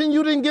only reason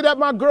you didn't get at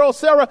my girl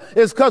Sarah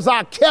is because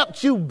I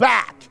kept you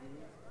back.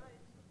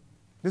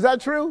 Is that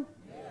true?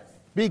 Yes.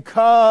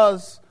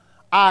 Because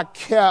I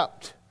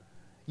kept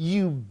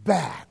you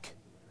back.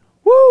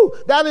 Woo!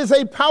 That is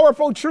a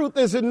powerful truth,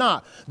 is it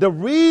not? The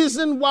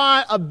reason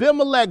why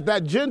Abimelech,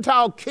 that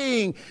Gentile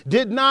king,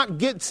 did not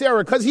get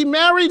Sarah, because he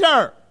married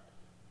her,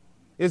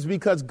 is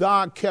because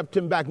God kept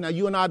him back. Now,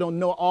 you and I don't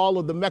know all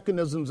of the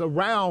mechanisms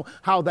around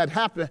how that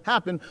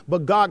happened,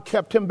 but God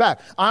kept him back.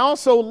 I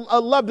also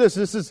love this.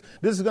 This is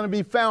going to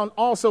be found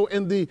also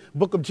in the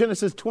book of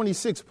Genesis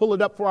 26. Pull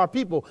it up for our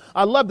people.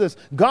 I love this.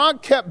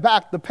 God kept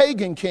back the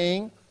pagan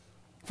king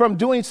from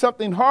doing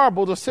something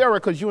horrible to Sarah,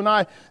 because you and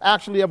I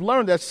actually have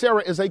learned that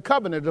Sarah is a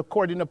covenant,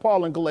 according to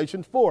Paul in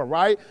Galatians 4,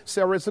 right?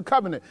 Sarah is a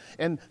covenant.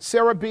 And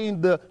Sarah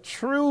being the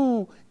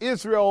true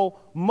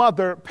Israel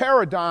mother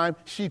paradigm,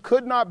 she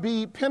could not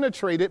be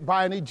penetrated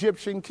by an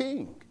Egyptian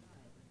king.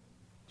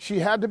 She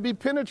had to be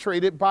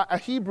penetrated by a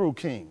Hebrew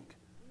king.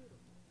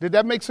 Did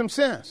that make some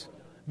sense?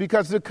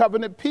 Because the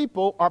covenant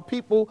people are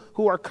people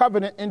who are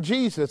covenant in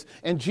Jesus.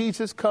 And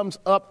Jesus comes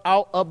up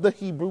out of the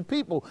Hebrew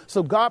people.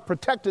 So God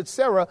protected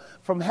Sarah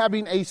from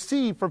having a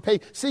seed for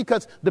pagan. See,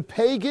 because the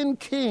pagan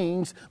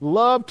kings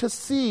loved to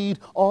seed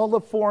all the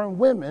foreign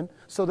women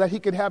so that he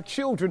could have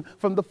children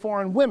from the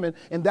foreign women.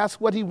 And that's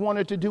what he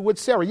wanted to do with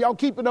Sarah. Y'all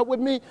keeping up with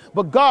me?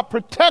 But God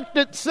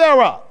protected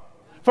Sarah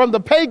from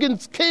the pagan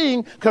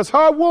king because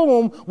her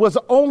womb was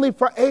only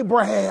for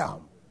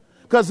Abraham.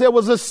 Because there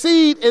was a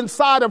seed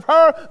inside of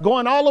her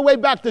going all the way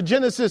back to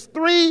Genesis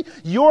 3.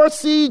 Your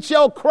seed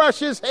shall crush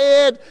his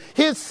head.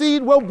 His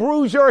seed will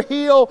bruise your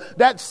heel.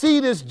 That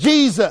seed is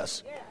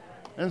Jesus.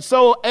 And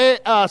so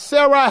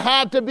Sarah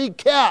had to be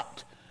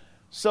kept.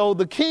 So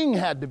the king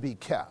had to be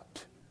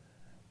kept.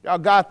 Y'all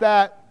got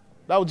that?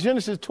 That was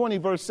Genesis 20,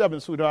 verse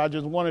 7, sweetheart. I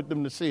just wanted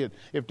them to see it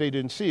if they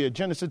didn't see it.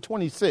 Genesis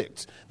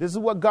 26. This is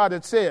what God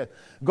had said.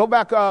 Go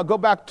back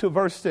to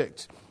verse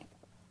 6.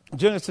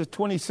 Genesis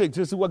 26,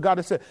 this is what God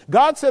has said.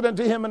 God said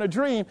unto him in a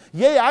dream,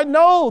 yea, I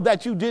know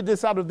that you did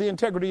this out of the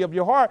integrity of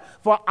your heart,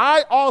 for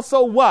I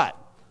also what?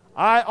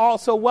 I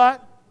also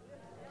what?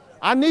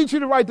 I need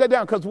you to write that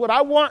down, because what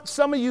I want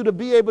some of you to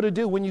be able to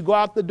do when you go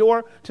out the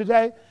door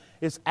today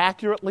is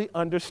accurately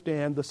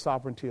understand the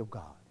sovereignty of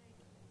God.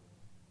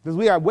 Because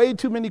we have way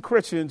too many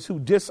Christians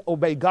who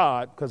disobey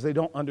God because they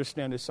don't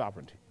understand his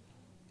sovereignty.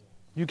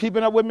 You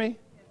keeping up with me?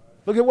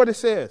 Look at what it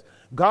says.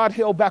 God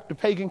held back the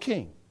pagan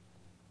king.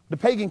 The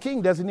pagan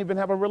king doesn't even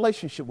have a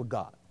relationship with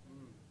God.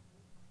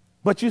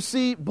 But you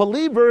see,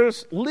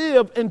 believers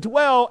live and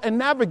dwell and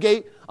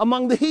navigate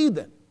among the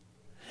heathen.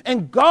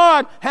 And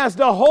God has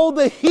to hold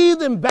the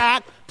heathen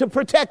back to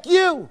protect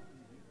you.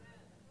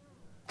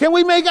 Can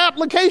we make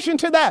application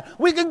to that?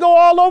 We can go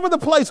all over the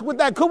place with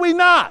that, could we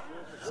not?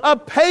 A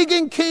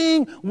pagan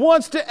king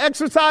wants to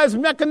exercise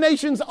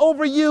machinations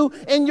over you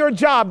in your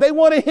job. They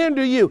want to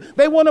hinder you.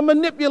 They want to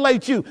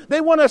manipulate you. They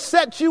want to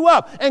set you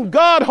up. And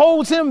God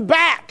holds him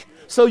back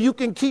so you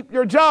can keep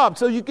your job,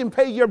 so you can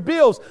pay your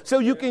bills, so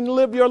you can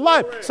live your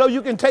life, so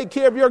you can take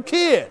care of your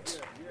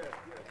kids.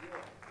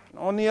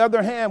 On the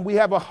other hand, we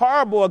have a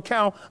horrible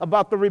account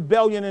about the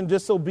rebellion and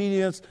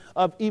disobedience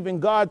of even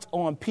God's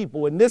own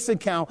people. In this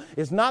account,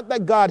 it's not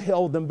that God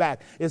held them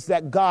back. It's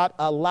that God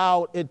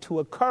allowed it to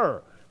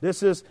occur.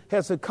 This is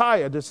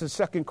Hezekiah. This is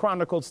 2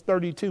 Chronicles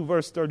 32,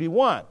 verse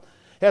 31.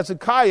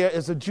 Hezekiah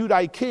is a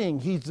Judite king.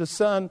 He's the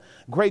son,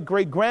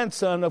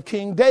 great-great-grandson of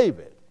King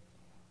David.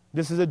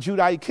 This is a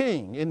Judite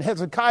king. And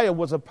Hezekiah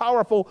was a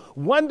powerful,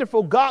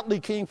 wonderful, godly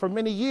king for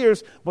many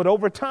years, but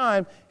over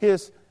time,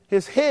 his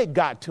head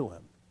got to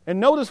him. And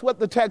notice what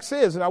the text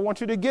is, and I want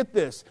you to get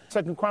this.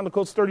 2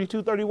 Chronicles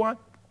 32:31.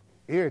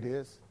 Here it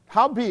is.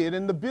 Howbeit,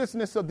 in the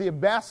business of the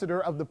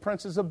ambassador of the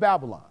princes of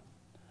Babylon.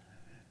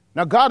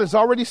 Now, God is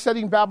already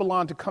setting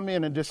Babylon to come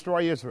in and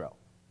destroy Israel.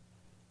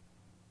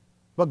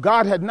 But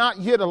God had not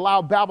yet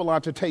allowed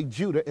Babylon to take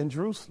Judah and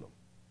Jerusalem.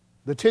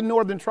 The 10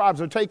 northern tribes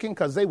are taken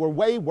because they were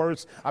way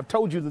worse. I've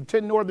told you the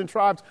 10 northern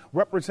tribes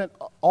represent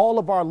all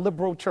of our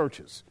liberal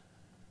churches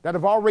that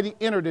have already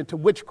entered into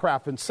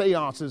witchcraft and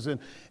seances and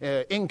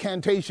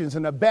incantations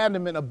and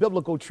abandonment of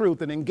biblical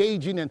truth and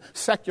engaging in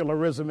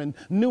secularism and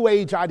new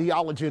age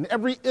ideology. And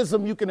every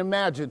ism you can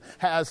imagine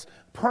has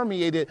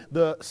permeated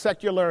the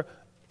secular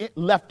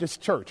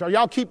leftist church. Are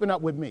y'all keeping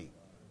up with me?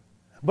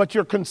 But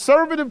your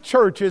conservative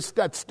churches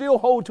that still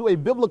hold to a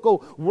biblical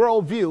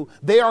worldview,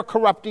 they are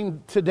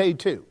corrupting today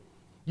too.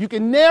 You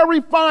can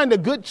nary find a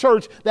good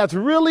church that's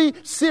really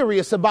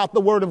serious about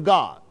the Word of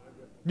God.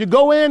 You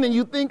go in and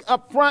you think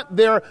up front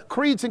their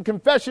creeds and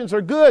confessions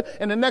are good,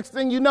 and the next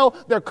thing you know,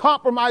 they're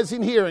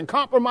compromising here and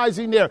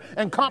compromising there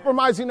and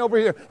compromising over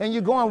here. And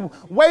you're going,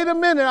 wait a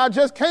minute, I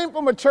just came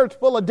from a church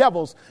full of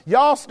devils.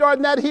 Y'all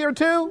starting that here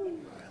too?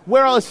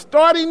 Well, it's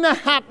starting to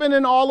happen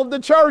in all of the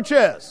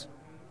churches.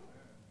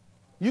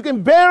 You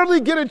can barely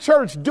get a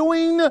church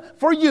doing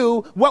for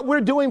you what we're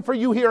doing for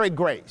you here at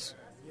Grace.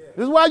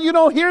 This is why you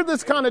don't hear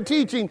this kind of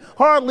teaching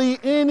hardly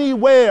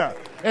anywhere.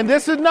 And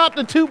this is not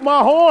to toot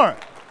my horn.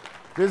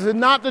 This is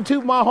not to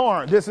toot my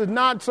horn. This is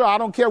not so. I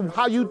don't care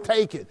how you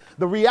take it.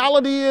 The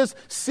reality is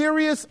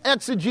serious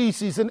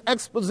exegesis and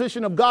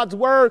exposition of God's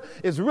word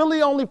is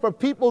really only for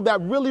people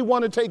that really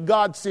want to take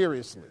God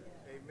seriously.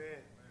 Amen.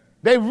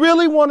 They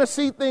really want to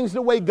see things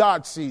the way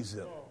God sees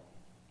them.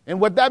 And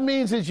what that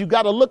means is you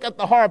got to look at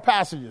the hard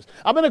passages.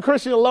 I've been a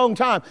Christian a long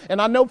time, and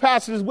I know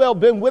pastors as well,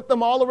 been with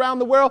them all around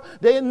the world.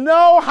 They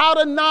know how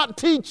to not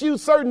teach you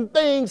certain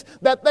things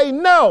that they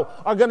know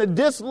are going to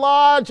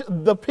dislodge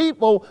the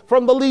people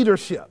from the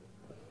leadership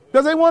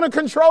because they want to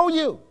control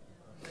you.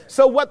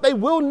 So what they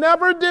will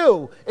never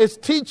do is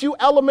teach you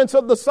elements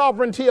of the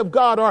sovereignty of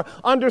God or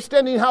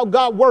understanding how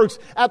God works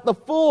at the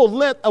full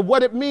length of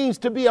what it means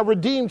to be a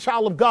redeemed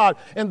child of God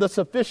and the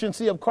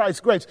sufficiency of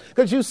Christ's grace.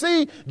 Because you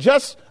see,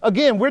 just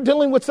again, we're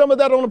dealing with some of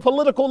that on a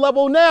political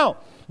level now.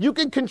 You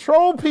can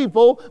control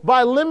people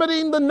by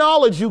limiting the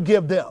knowledge you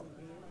give them.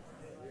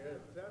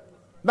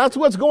 That's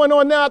what's going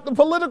on now at the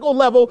political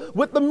level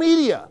with the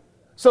media.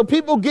 So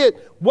people get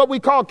what we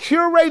call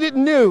curated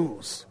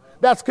news.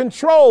 That's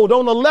controlled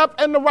on the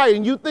left and the right,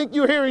 and you think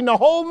you're hearing the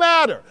whole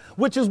matter,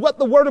 which is what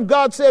the Word of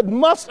God said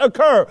must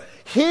occur.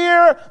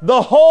 Hear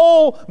the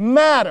whole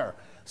matter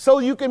so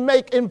you can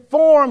make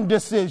informed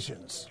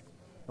decisions.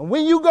 And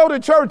when you go to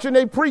church and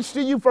they preach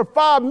to you for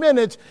 5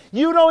 minutes,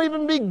 you don't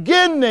even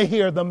begin to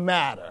hear the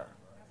matter.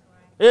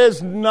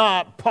 It's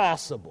not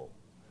possible.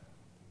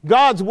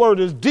 God's word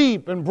is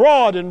deep and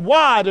broad and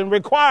wide and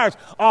requires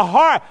a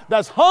heart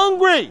that's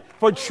hungry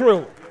for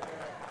truth.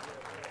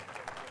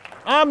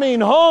 I mean,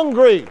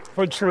 hungry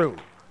for truth.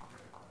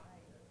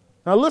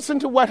 Now listen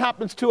to what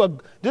happens to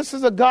this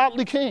is a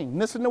godly king.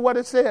 Listen to what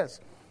it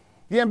says.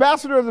 The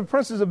ambassador of the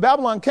princes of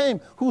Babylon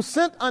came, who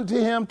sent unto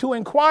him to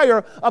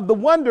inquire of the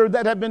wonder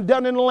that had been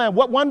done in the land.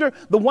 What wonder?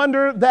 The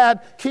wonder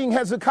that King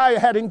Hezekiah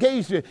had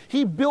engaged in.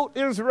 He built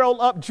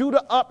Israel up,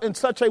 Judah up in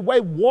such a way,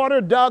 water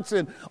ducts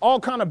and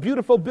all kind of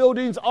beautiful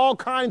buildings, all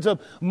kinds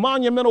of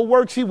monumental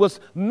works. He was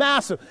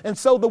massive. And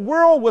so the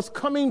world was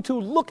coming to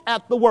look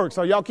at the works.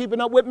 Are y'all keeping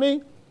up with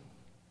me?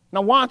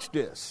 Now watch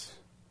this.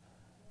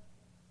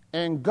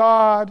 And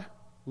God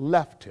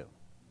left him.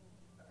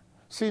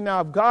 See, now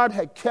if God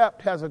had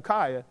kept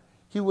Hezekiah,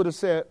 he would have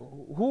said,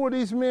 who are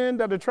these men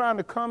that are trying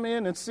to come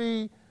in and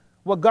see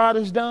what God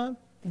has done?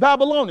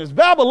 Babylonians.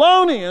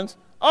 Babylonians?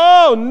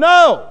 Oh,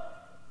 no.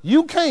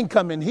 You can't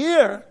come in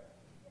here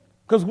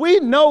because we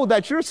know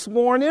that you're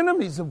sworn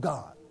enemies of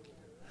God.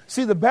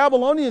 See, the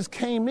Babylonians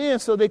came in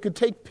so they could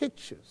take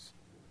pictures,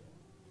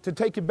 to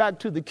take it back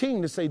to the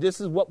king to say, this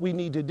is what we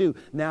need to do.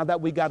 Now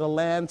that we got a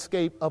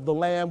landscape of the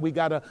land, we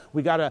got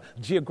a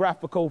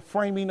geographical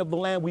framing of the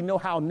land, we know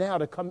how now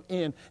to come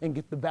in and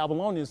get the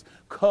Babylonians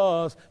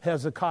because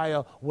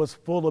Hezekiah was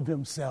full of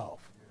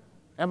himself.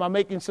 Am I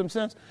making some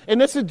sense? And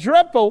this is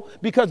dreadful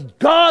because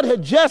God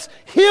had just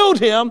healed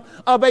him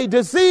of a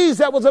disease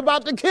that was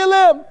about to kill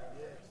him.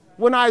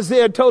 When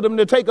Isaiah told him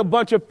to take a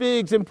bunch of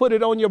figs and put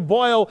it on your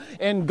boil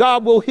and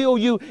God will heal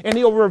you and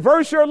he'll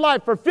reverse your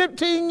life for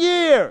 15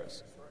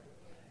 years.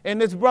 And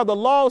this brother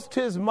lost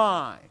his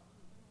mind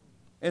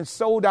and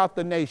sold out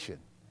the nation.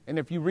 And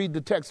if you read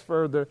the text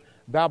further,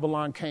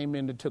 Babylon came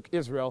in and took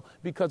Israel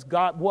because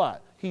God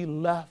what? He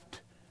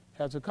left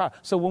Hezekiah.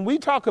 So when we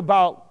talk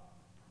about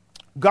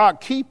God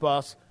keep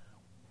us,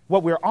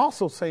 what we're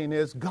also saying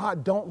is,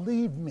 God, don't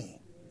leave me.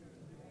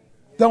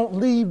 Don't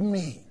leave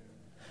me.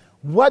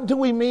 What do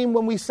we mean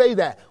when we say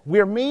that?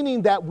 We're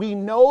meaning that we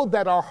know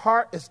that our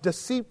heart is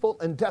deceitful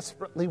and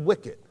desperately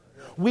wicked.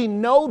 We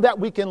know that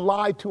we can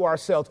lie to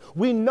ourselves.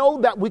 We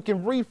know that we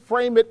can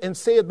reframe it and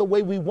say it the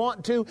way we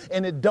want to,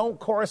 and it don't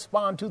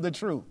correspond to the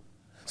truth.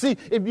 See,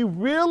 if you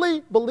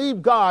really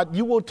believe God,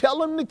 you will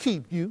tell him to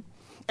keep you,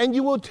 and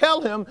you will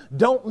tell him,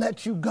 don't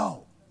let you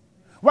go.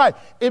 Right.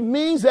 It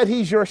means that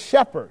he's your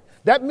shepherd.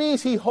 That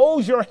means he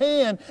holds your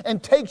hand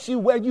and takes you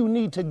where you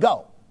need to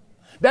go.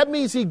 That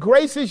means he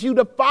graces you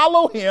to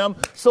follow him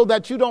so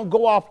that you don't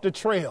go off the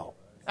trail.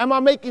 Am I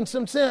making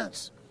some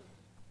sense?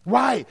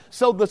 Right.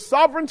 So the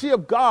sovereignty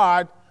of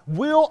God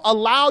will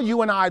allow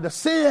you and I to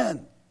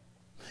sin.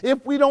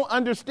 If we don't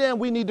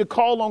understand, we need to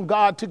call on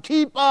God to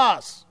keep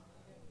us.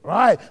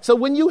 Right. So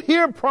when you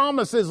hear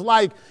promises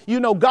like,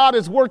 God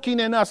is working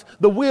in us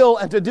the will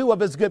and to do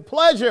of his good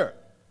pleasure,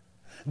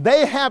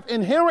 they have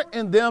inherent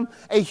in them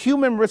a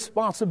human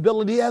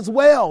responsibility as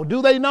well.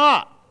 Do they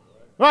not?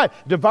 Right?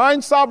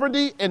 Divine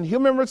sovereignty and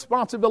human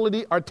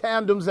responsibility are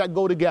tandems that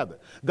go together.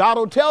 God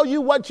will tell you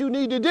what you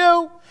need to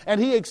do,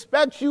 and he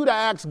expects you to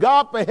ask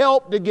God for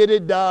help to get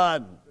it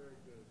done.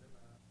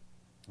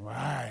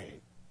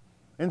 Right.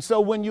 And so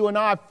when you and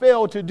I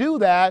fail to do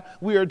that,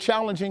 we are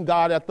challenging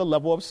God at the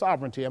level of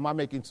sovereignty. Am I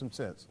making some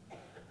sense?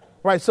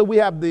 Right. So we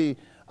have the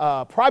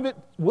private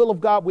will of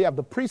God. We have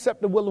the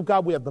preceptive will of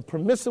God. We have the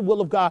permissive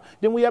will of God.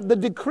 Then we have the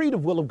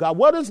decretive will of God.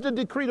 What is the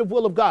decretive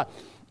will of God?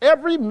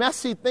 Every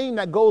messy thing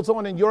that goes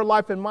on in your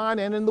life and mine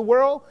and in the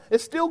world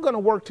is still going to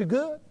work to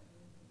good.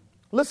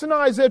 Listen to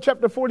Isaiah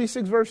chapter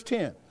 46, verse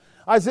 10.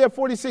 Isaiah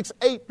 46,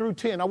 8 through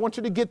 10. I want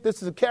you to get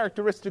this as a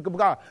characteristic of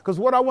God. Because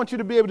what I want you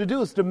to be able to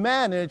do is to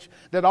manage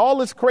that all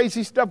this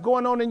crazy stuff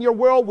going on in your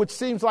world, which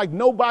seems like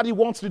nobody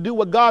wants to do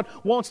what God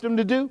wants them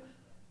to do.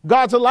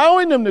 God's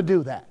allowing them to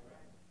do that.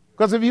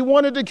 Because if he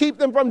wanted to keep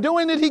them from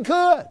doing it, he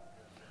could.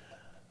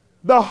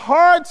 The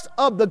hearts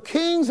of the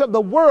kings of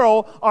the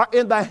world are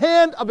in the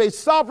hand of a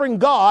sovereign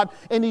God,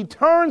 and he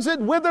turns it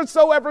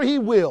whithersoever he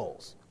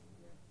wills.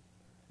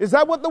 Is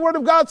that what the word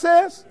of God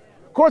says?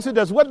 Of course it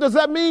does. What does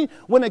that mean?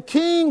 When a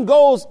king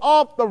goes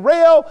off the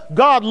rail,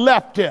 God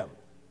left him.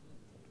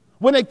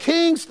 When a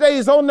king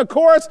stays on the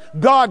course,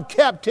 God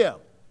kept him.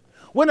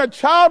 When a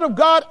child of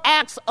God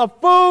acts a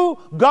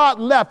fool, God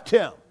left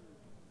him.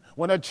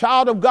 When a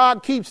child of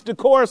God keeps the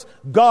course,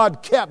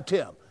 God kept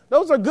him.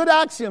 Those are good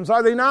axioms,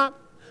 are they not?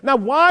 Now,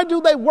 why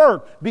do they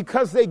work?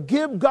 Because they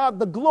give God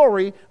the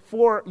glory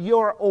for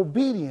your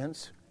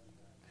obedience,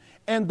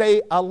 and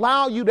they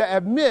allow you to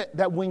admit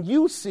that when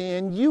you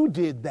sin, you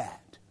did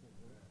that.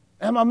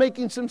 Am I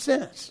making some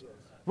sense?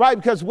 Right?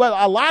 Because what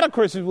a lot of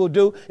Christians will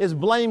do is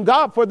blame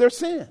God for their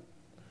sin.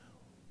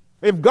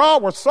 If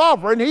God were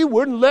sovereign, he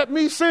wouldn't let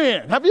me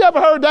sin. Have you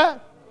ever heard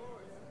that?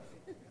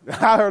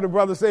 I heard a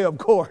brother say, of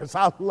course.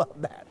 I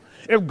love that.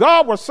 If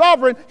God were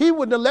sovereign, he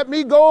wouldn't have let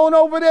me go on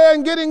over there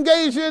and get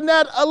engaged in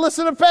that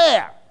illicit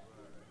affair.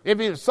 If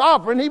he's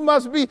sovereign,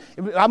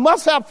 I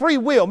must have free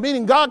will,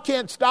 meaning God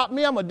can't stop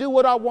me. I'm going to do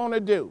what I want to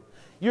do.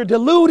 You're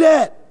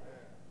deluded.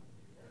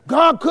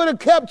 God could have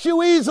kept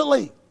you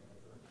easily.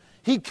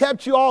 He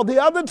kept you all the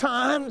other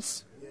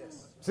times.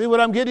 Yes. See what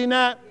I'm getting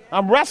at?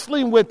 I'm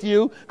wrestling with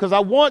you because I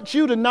want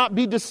you to not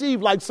be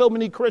deceived like so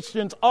many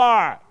Christians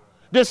are.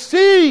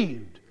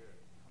 Deceived.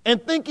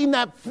 And thinking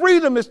that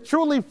freedom is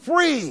truly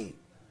free.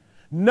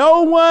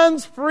 No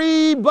one's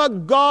free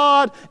but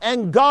God,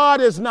 and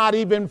God is not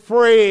even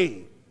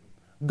free.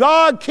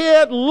 God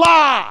can't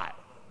lie,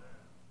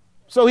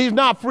 so he's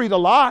not free to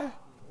lie.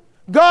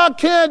 God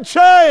can't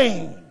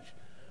change,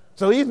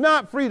 so he's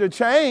not free to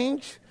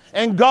change.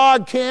 And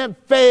God can't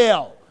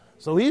fail,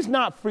 so he's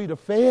not free to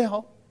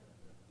fail.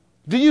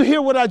 Do you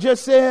hear what I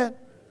just said?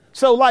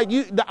 So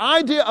the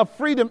idea of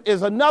freedom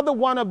is another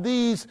one of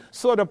these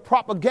sort of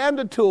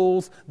propaganda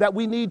tools that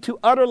we need to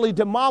utterly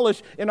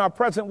demolish in our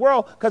present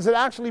world, because it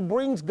actually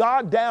brings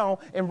God down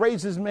and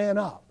raises man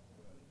up.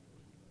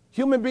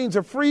 Human beings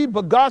are free,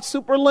 but God's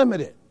super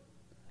limited.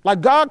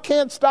 Like God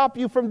can't stop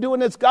you from doing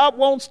this. God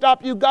won't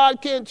stop you.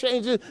 God can't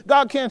change it.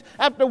 God can't.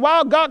 After a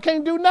while, God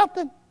can't do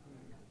nothing.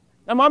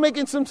 Am I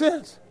making some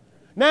sense?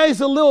 Now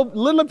he's a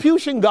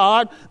Lilliputian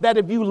God that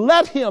if you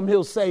let him,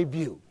 he'll save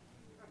you.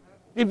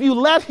 If you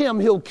let him,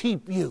 he'll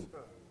keep you.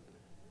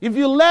 If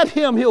you let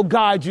him, he'll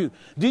guide you.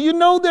 Do you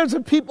know there's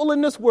a people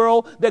in this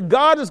world that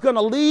God is going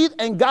to lead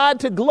and guide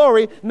to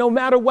glory no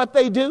matter what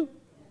they do?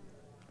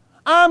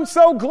 I'm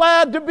so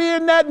glad to be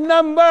in that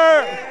number.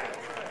 Amen.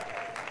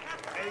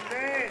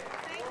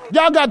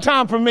 Y'all got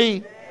time for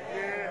me?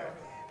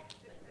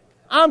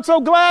 I'm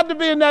so glad to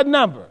be in that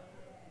number.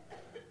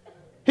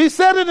 He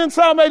said it in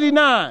Psalm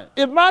 89.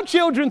 If my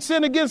children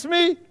sin against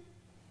me,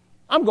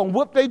 I'm going to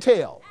whoop their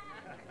tail.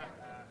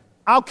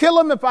 I'll kill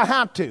them if I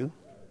have to,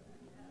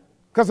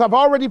 because I've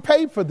already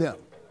paid for them.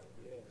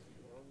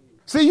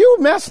 See, you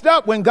messed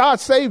up when God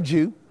saved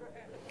you,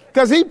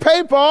 because he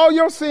paid for all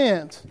your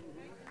sins.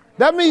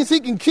 That means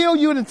he can kill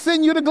you and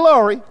send you to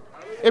glory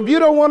if you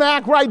don't want to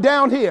act right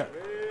down here.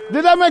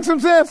 Did that make some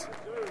sense?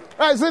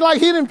 All right, see, like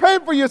he didn't pay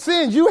for your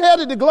sins. You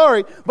headed to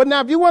glory. But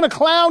now if you want to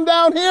clown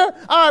down here,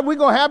 all right, we're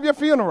going to have your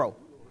funeral.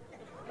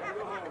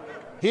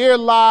 Here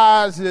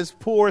lies this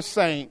poor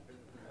saint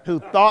who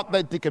thought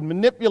that they could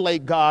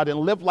manipulate God and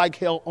live like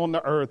hell on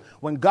the earth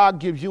when God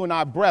gives you and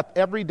I breath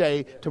every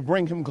day to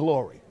bring him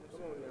glory.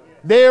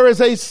 There is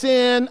a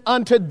sin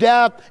unto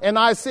death, and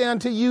I say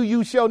unto you,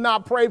 you shall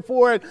not pray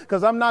for it,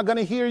 because I'm not going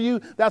to hear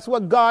you. That's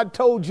what God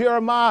told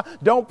Jeremiah.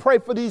 Don't pray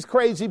for these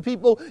crazy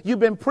people. You've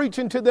been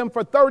preaching to them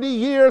for 30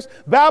 years.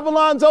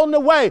 Babylon's on the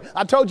way.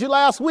 I told you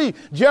last week,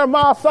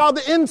 Jeremiah saw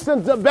the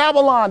instance of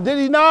Babylon, did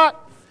he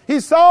not? He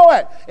saw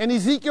it. And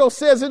Ezekiel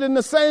says it in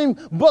the same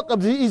book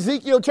of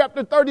Ezekiel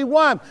chapter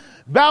 31.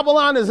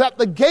 Babylon is at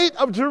the gate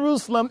of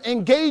Jerusalem,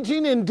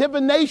 engaging in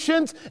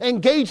divinations,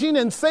 engaging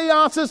in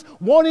seances,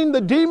 wanting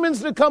the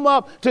demons to come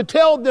up to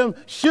tell them,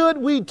 should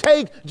we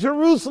take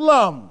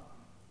Jerusalem?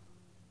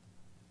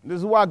 This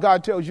is why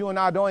God tells you and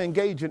I don't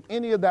engage in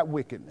any of that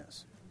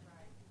wickedness.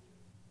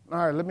 All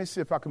right, let me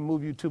see if I can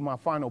move you to my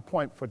final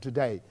point for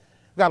today.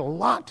 Got a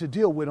lot to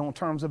deal with on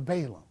terms of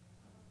Balaam.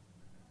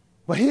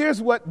 But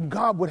here's what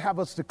God would have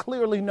us to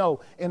clearly know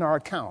in our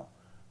account.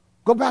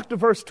 Go back to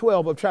verse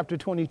 12 of chapter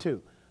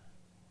 22.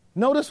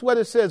 Notice what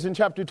it says in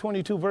chapter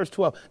 22, verse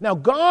 12. Now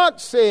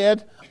God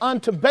said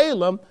unto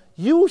Balaam,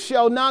 you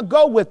shall not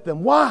go with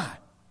them. Why?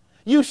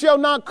 You shall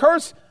not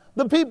curse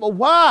the people.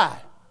 Why?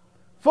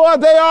 For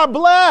they are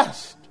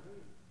blessed.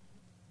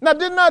 Now,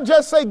 didn't I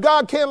just say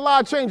God can't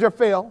lie, change, or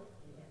fail?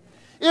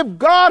 If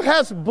God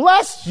has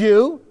blessed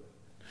you,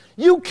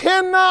 you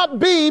cannot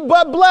be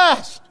but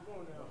blessed.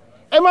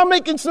 Am I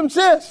making some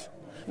sense?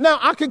 Now,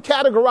 I could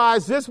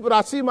categorize this, but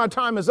I see my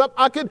time is up.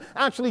 I could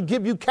actually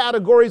give you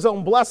categories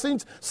on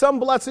blessings. Some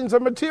blessings are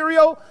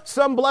material.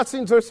 Some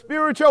blessings are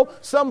spiritual.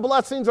 Some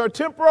blessings are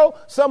temporal.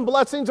 Some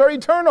blessings are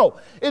eternal.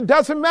 It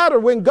doesn't matter.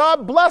 When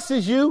God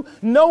blesses you,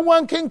 no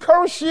one can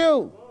curse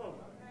you.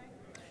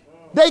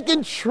 They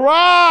can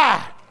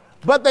try,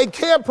 but they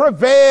can't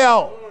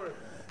prevail.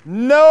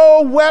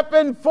 No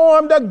weapon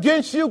formed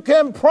against you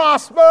can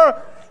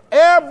prosper.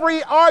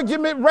 Every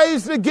argument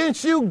raised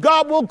against you,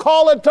 God will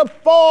call it to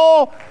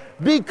fall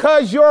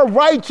because your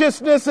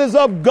righteousness is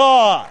of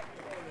God.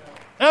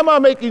 Am I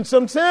making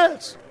some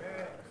sense?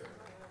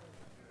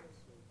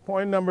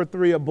 Point number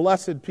 3, a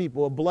blessed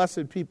people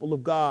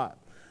of God.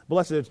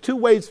 Blessed. There's 2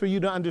 ways for you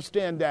to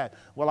understand that.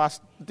 Well, I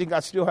think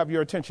I still have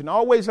your attention.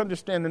 Always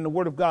understand in the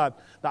Word of God,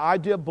 the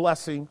idea of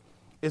blessing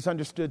is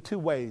understood 2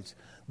 ways.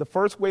 The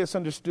first way it's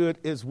understood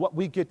is what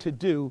we get to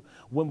do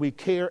when we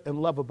care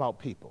and love about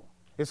people.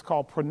 It's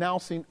called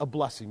pronouncing a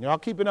blessing. Y'all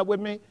keeping up with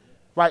me?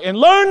 Right. And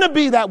learn to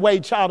be that way,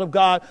 child of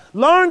God.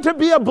 Learn to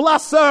be a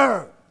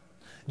blesser.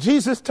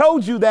 Jesus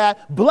told you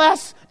that.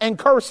 Bless and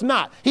curse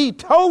not. He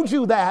told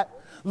you that.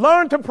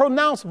 Learn to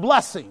pronounce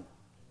blessing.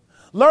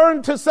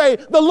 Learn to say,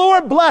 the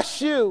Lord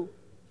bless you.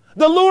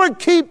 The Lord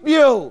keep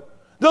you.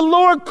 The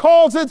Lord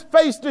calls his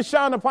face to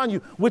shine upon you,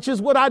 which is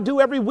what I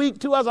do every week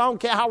to us. I don't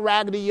care how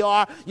raggedy you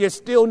are. You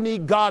still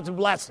need God's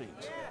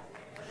blessings.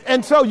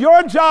 And so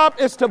your job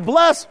is to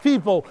bless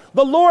people.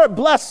 The Lord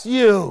bless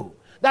you.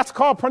 That's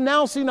called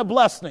pronouncing a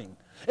blessing.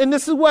 And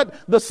this is what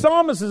the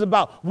psalmist is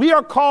about. We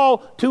are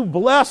called to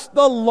bless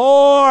the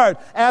Lord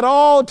at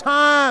all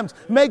times.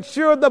 Make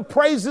sure the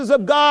praises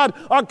of God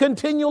are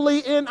continually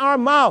in our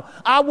mouth.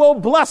 I will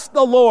bless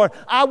the Lord.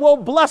 I will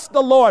bless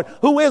the Lord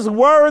who is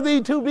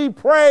worthy to be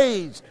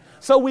praised.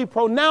 So we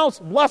pronounce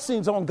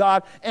blessings on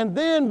God, and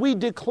then we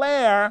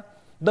declare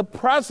the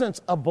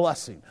presence of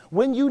blessing.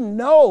 When you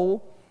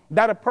know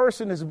that a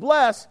person is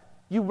blessed,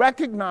 you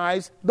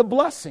recognize the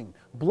blessing.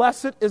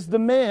 Blessed is the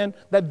man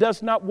that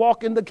does not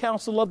walk in the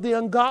counsel of the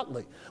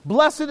ungodly.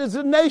 Blessed is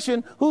the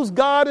nation whose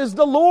God is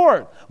the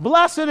Lord.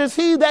 Blessed is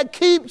he that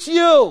keeps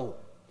you.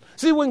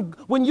 See,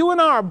 when you and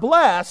I are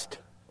blessed,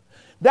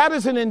 that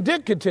is an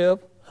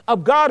indicative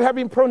of God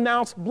having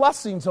pronounced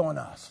blessings on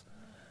us.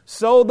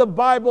 So the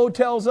Bible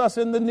tells us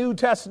in the New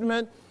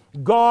Testament,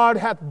 God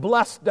hath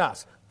blessed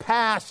us.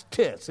 Past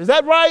tense. Is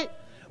that right?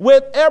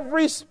 With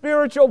every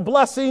spiritual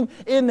blessing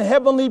in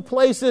heavenly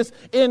places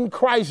in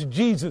Christ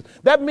Jesus.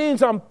 That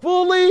means I'm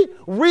fully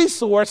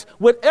resourced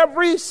with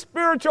every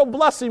spiritual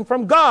blessing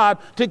from God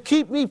to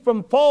keep me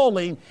from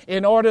falling,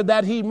 in order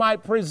that he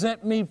might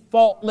present me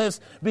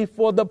faultless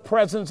before the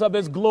presence of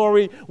his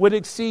glory with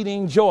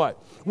exceeding joy.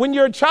 When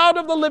you're a child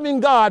of the living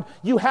God,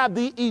 you have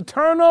the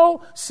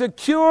eternal,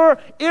 secure,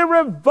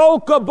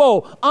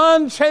 irrevocable,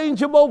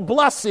 unchangeable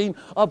blessing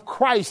of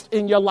Christ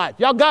in your life.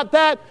 Y'all got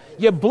that?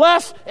 You're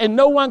blessed and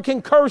no one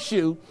can curse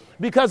you,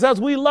 because as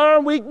we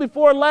learned week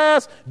before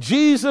last,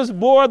 Jesus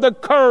bore the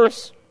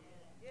curse.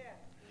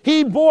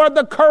 He bore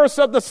the curse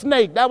of the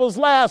snake. That was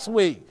last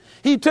week.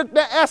 He took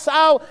the S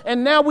out,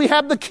 and now we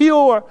have the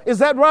cure. Is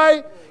that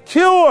right?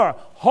 Cure,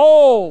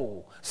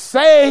 whole,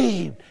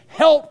 saved,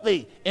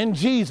 healthy in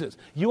Jesus.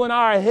 You and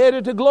I are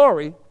headed to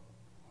glory,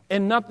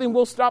 and nothing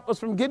will stop us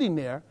from getting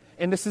there.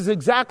 And this is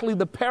exactly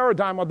the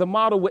paradigm or the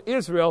model with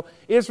Israel.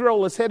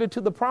 Israel is headed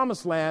to the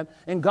promised land,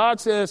 and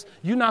God says,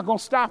 you're not going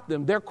to stop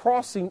them. They're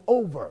crossing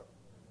over.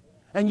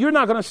 And you're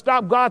not going to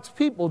stop God's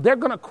people. They're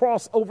going to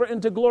cross over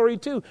into glory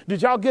too.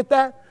 Did y'all get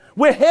that?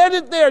 We're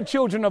headed there,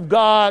 children of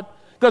God,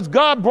 because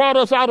God brought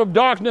us out of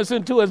darkness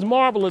into his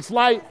marvelous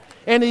light,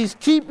 and he's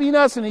keeping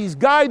us, and he's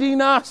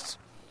guiding us,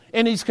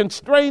 and he's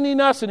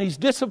constraining us, and he's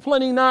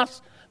disciplining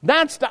us.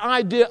 That's the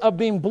idea of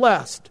being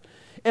blessed.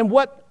 And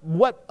what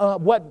Balaam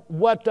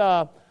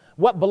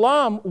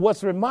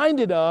was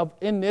reminded of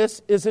in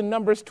this is in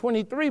Numbers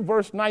 23,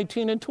 verse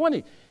 19 and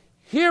 20.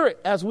 Hear it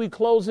as we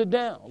close it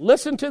down.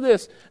 Listen to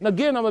this. And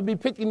again, I'm going to be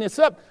picking this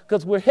up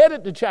because we're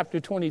headed to chapter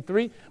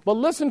 23. But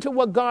listen to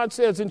what God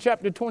says in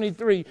chapter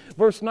 23,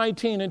 verse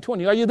 19 and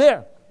 20. Are you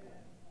there?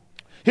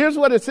 Here's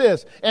what it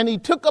says. And he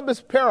took up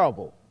his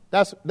parable.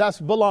 That's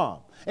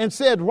Balaam. And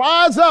said,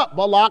 rise up,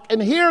 Balak, and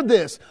hear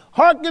this.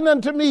 Hearken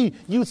unto me,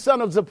 you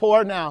son of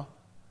Zippor. Now,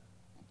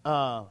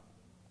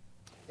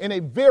 in a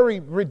very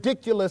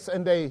ridiculous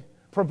and a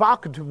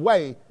provocative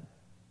way,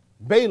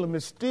 Balaam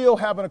is still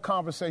having a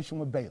conversation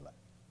with Balak.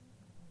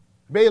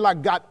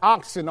 Balak got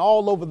oxen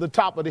all over the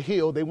top of the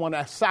hill. They want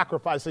to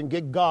sacrifice and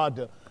get God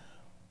to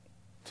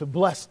to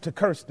bless, to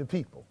curse the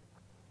people.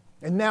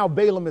 And now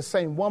Balaam is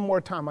saying one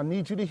more time, I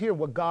need you to hear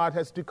what God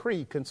has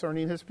decreed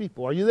concerning his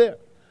people. Are you there?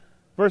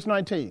 Verse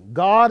 19,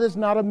 God is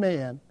not a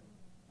man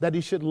that he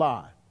should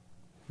lie.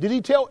 Did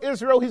he tell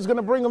Israel he's going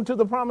to bring them to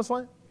the promised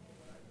land?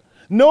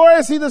 Nor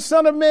is he the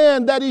son of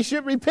man that he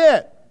should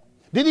repent.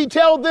 Did he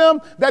tell them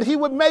that he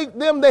would make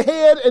them the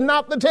head and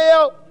not the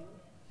tail?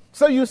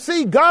 So you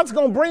see, God's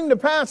going to bring to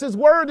pass his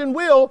word and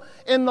will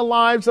in the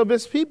lives of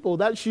his people.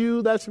 That's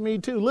you, that's me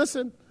too.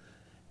 Listen.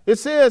 It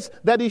says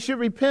that he should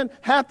repent.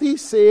 Hath he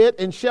said,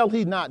 and shall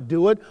he not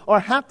do it? Or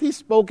hath he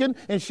spoken,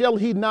 and shall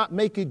he not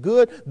make it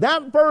good?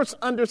 That verse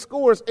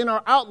underscores in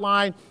our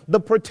outline the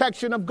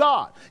protection of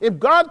God. If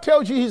God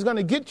tells you he's going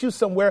to get you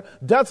somewhere,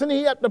 doesn't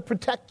he have to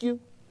protect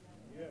you?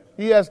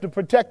 He has to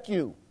protect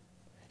you.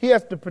 He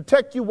has to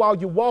protect you while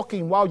you're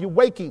walking, while you're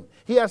waking.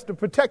 He has to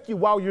protect you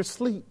while you're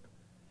asleep.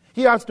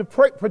 He has to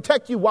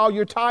protect you while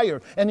you're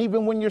tired and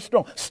even when you're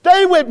strong.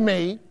 Stay with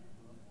me.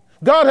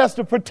 God has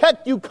to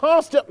protect you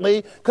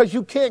constantly because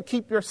you can't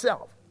keep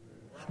yourself.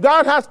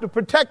 God has to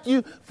protect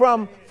you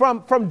from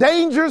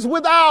dangers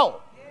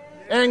without.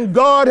 And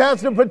God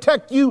has to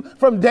protect you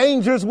from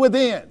dangers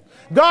within.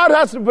 God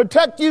has to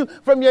protect you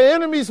from your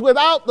enemies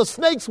without, the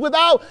snakes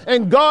without,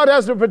 and God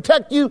has to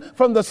protect you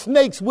from the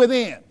snakes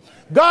within.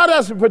 God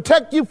has to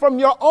protect you from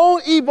your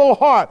own evil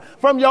heart,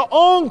 from your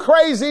own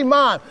crazy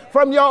mind,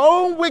 from your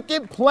own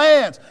wicked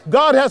plans.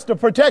 God has to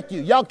protect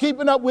you. Y'all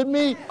keeping up with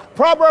me?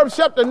 Proverbs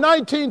chapter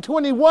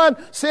 19:21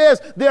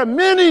 says there are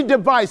many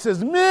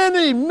devices in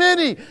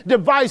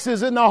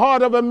the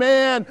heart of a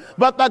man,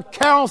 but the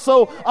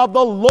counsel of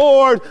the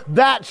Lord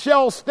that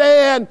shall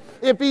stand.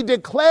 If he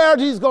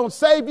declared he's going to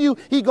save you,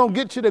 he's going to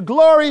get you to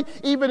glory,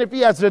 even if he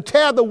has to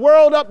tear the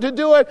world up to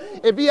do it,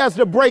 if he has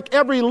to break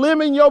every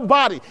limb in your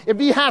body, if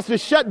he has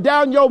to shut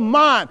down your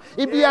mind,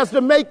 if he has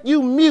to make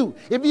you mute,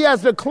 if he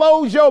has to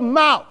close your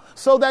mouth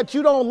so that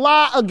you don't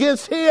lie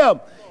against him,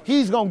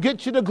 he's going to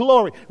get you to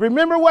glory.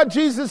 Remember what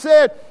Jesus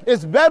said?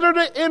 It's better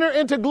to enter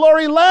into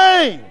glory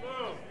lane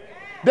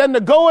than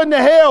to go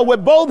into hell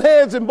with both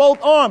hands and both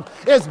arms.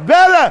 It's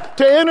better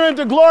to enter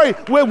into glory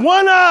with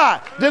one eye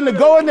than to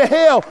go into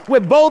hell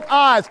with both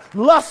eyes,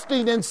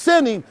 lusting and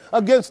sinning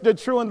against the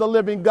true and the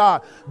living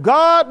God.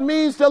 God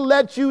means to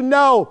let you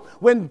know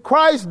when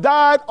Christ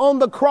died on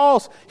the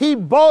cross, he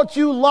bought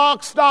you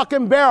lock, stock,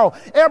 and barrel.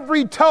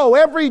 Every toe,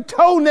 every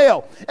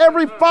toenail,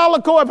 every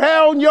follicle of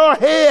hair on your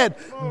head,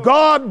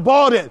 God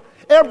bought it.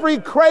 Every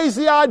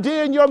crazy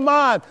idea in your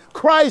mind,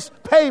 Christ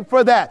paid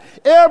for that.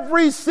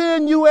 Every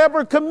sin you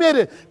ever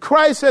committed,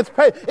 Christ has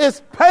paid.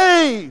 It's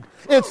paid.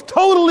 It's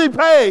totally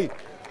paid.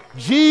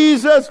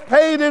 Jesus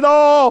paid it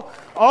all.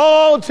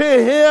 All to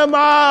him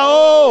I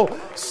owe.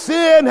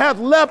 Sin hath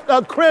left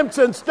a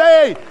crimson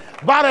stain.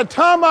 By the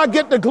time I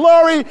get to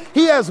glory,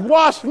 he has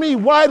washed me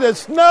white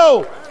as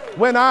snow.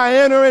 When I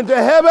enter into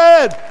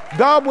heaven,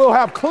 God will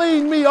have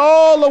cleaned me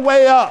all the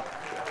way up.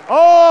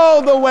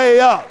 All the way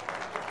up.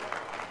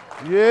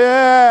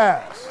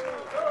 Yes.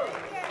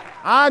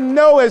 I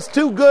know it's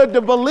too good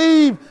to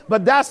believe,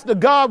 but that's the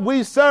God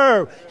we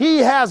serve. He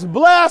has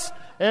blessed,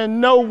 and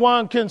no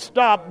one can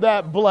stop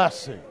that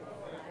blessing.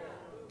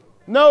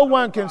 No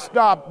one can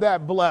stop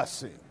that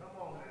blessing.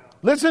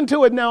 Listen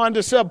to it now under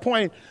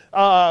subpoint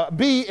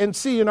B and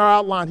C in our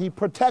outline. He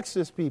protects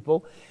his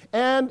people,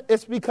 and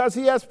it's because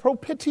he has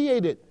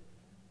propitiated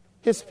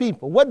his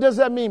people. What does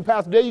that mean,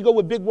 Pastor? There you go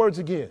with big words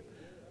again.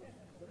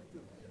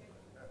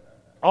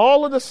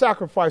 All of the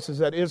sacrifices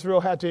that Israel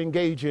had to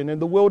engage in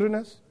the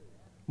wilderness,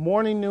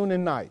 morning, noon,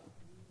 and night,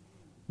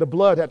 the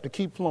blood had to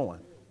keep flowing.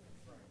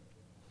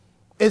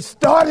 It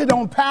started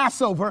on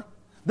Passover,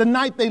 the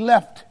night they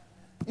left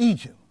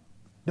Egypt.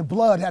 The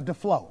blood had to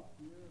flow.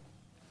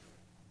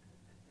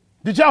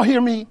 Did y'all hear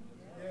me?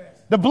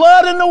 Yes. The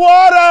blood in the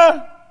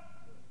water,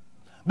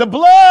 the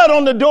blood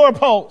on the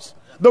doorposts.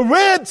 The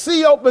Red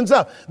Sea opens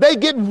up. They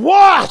get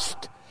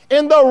washed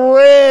in the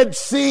Red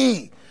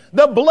Sea.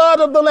 The blood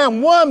of the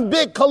Lamb, one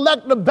big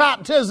collective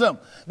baptism.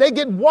 They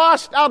get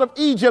washed out of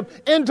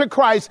Egypt into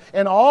Christ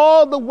and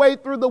all the way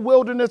through the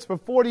wilderness for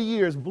 40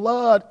 years.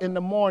 Blood in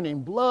the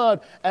morning,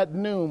 blood at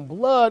noon,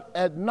 blood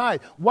at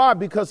night. Why?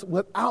 Because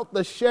without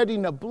the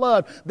shedding of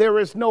blood, there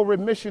is no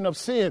remission of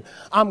sin.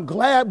 I'm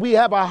glad we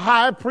have a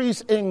high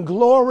priest in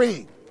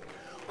glory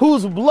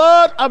whose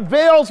blood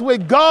avails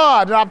with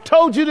God. And I've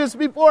told you this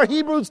before,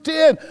 Hebrews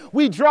 10,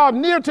 we draw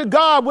near to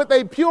God with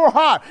a pure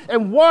heart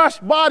and wash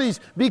bodies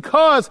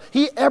because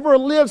he ever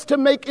lives to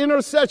make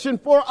intercession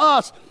for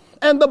us.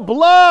 And the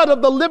blood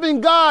of the living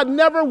God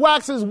never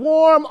waxes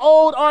warm,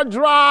 old, or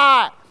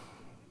dry.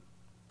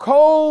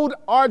 Cold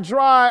or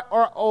dry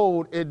or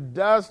old, it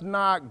does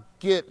not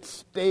get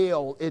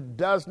stale. It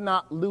does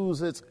not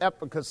lose its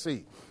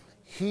efficacy.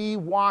 He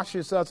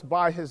washes us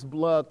by his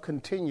blood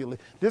continually.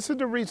 This is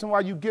the reason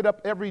why you get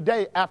up every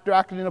day after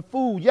acting a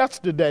fool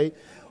yesterday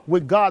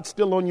with God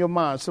still on your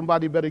mind.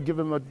 Somebody better give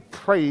him a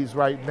praise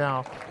right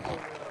now.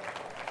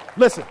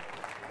 Listen,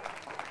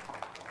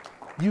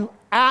 you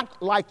act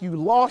like you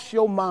lost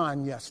your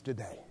mind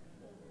yesterday.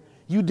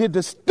 You did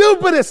the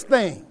stupidest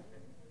thing.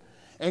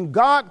 and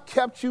God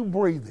kept you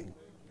breathing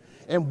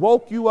and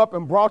woke you up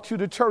and brought you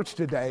to church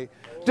today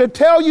to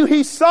tell you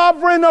he's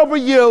sovereign over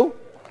you,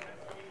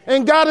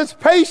 and God is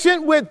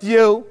patient with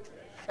you,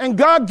 and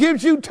God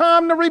gives you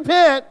time to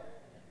repent,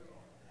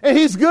 and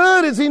he's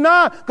good, is he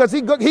not? Because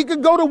he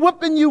could go to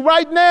whooping you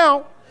right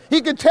now.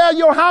 He could tear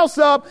your house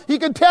up. He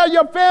could tear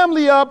your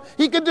family up.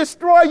 He could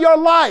destroy your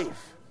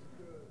life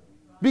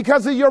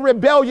because of your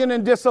rebellion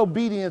and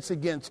disobedience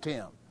against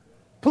him.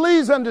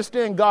 Please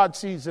understand, God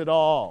sees it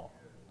all.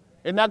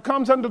 And that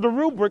comes under the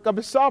rubric of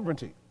his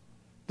sovereignty.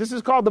 This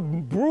is called the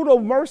brutal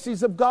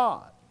mercies of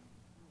God.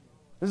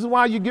 This is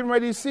why you're getting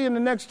ready to see in the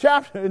next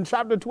chapter, in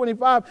chapter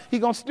 25, he's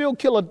going to still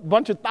kill a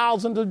bunch of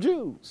thousands of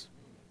Jews.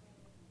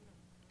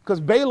 Because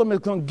Balaam is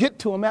going to get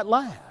to him at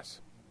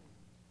last.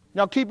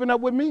 Y'all keeping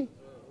up with me?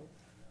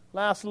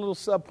 Last little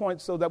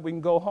subpoint so that we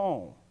can go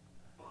home.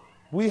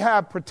 We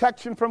have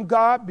protection from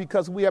God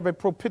because we have a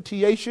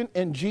propitiation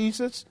in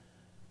Jesus.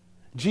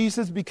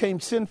 Jesus became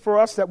sin for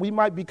us that we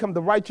might become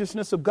the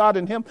righteousness of God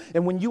in him.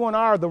 And when you and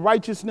I are the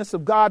righteousness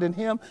of God in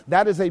him,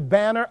 that is a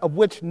banner of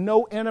which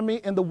no enemy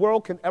in the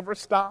world can ever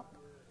stop.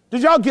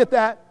 Did y'all get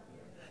that?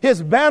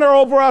 His banner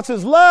over us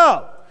is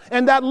love.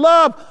 And that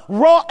love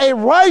wrought a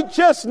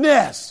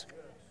righteousness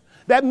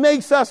that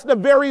makes us the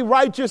very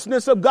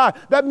righteousness of God.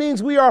 That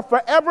means we are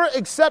forever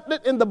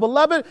accepted in the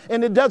beloved,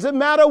 and it doesn't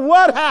matter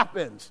what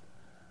happens.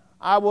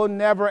 I will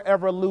never,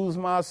 ever lose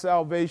my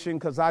salvation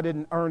because I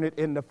didn't earn it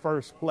in the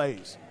first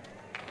place.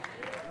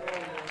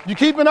 You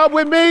keeping up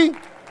with me?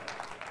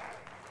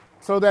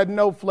 So that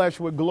no flesh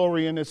would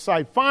glory in his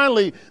sight.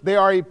 Finally, they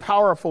are a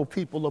powerful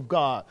people of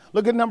God.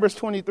 Look at Numbers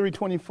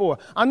 23:24.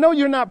 I know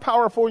you're not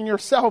powerful in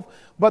yourself,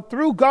 but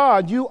through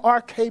God, you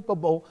are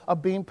capable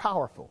of being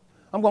powerful.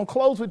 I'm going to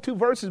close with 2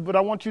 verses, but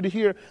I want you to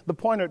hear the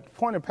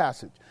pointer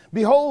passage.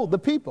 Behold, the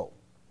people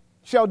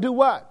shall do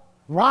what?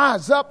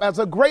 Rise up as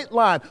a great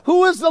lion.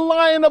 Who is the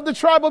lion of the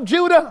tribe of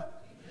Judah?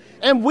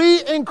 And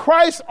we in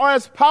Christ are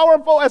as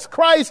powerful as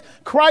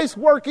Christ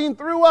working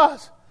through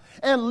us.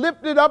 And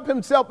lifted up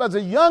himself as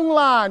a young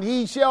lion,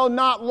 he shall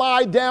not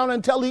lie down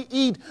until he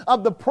eat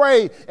of the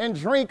prey and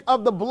drink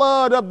of the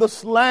blood of the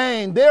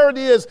slain. There it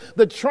is,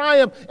 the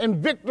triumph and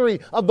victory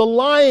of the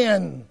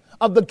lion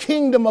of the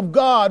kingdom of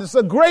God. It's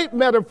a great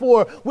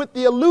metaphor with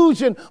the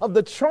illusion of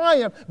the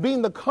triumph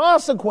being the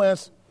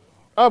consequence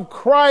of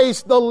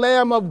Christ, the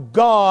Lamb of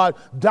God,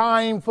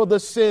 dying for the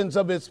sins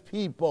of his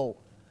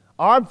people.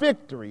 Our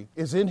victory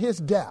is in his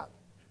death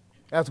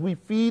as we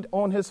feed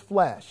on his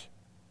flesh.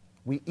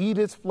 We eat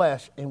his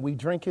flesh and we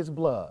drink his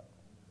blood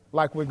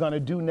like we're going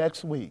to do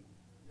next week.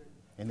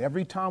 And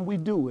every time we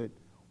do it,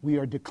 we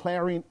are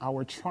declaring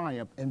our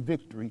triumph and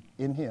victory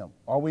in him.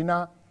 Are we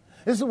not?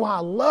 This is why I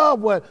love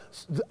what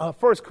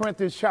 1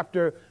 Corinthians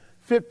chapter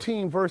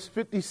 15, verse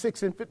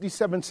 56 and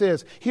 57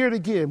 says. Hear it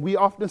again. We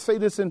often say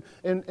this in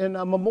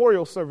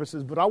memorial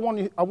services, but I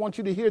want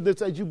you to hear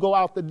this as you go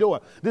out the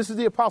door. This is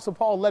the Apostle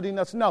Paul letting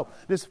us know.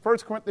 This 1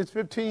 Corinthians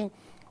 15,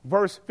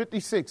 verse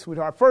 56,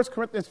 sweetheart. 1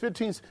 Corinthians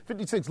 15,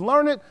 56.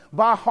 Learn it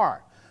by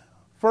heart.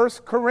 1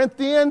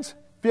 Corinthians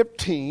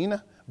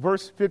 15,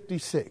 verse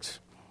 56.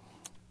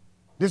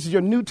 This is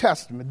your New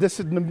Testament. This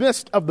is in the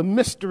midst of the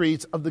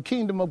mysteries of the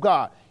kingdom of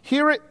God.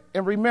 Hear it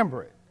and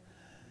remember it.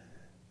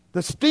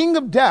 The sting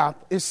of death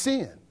is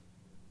sin.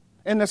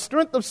 And the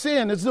strength of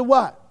sin is the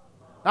what?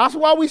 That's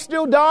why we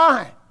still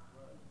die.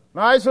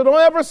 All right, so don't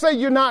ever say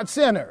you're not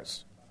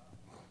sinners.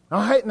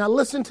 All right, now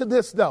listen to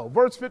this though.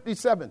 Verse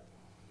 57.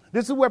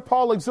 This is where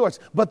Paul exhorts.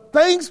 But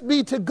thanks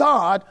be to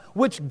God,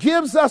 which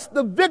gives us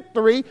the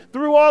victory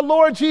through our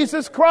Lord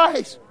Jesus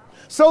Christ,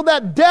 so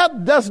that death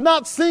does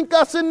not sink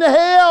us into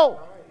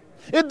hell.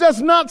 It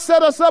does not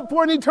set us up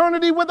for an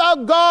eternity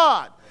without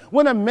God.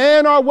 When a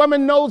man or a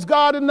woman knows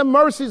God and the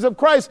mercies of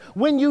Christ,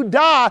 when you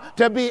die,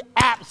 to be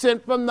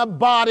absent from the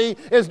body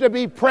is to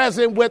be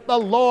present with the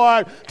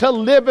Lord. To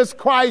live is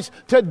Christ,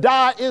 to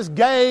die is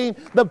gain.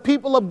 The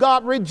people of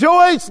God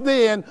rejoice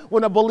then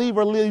when a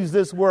believer leaves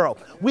this world.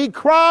 We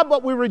cry,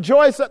 but we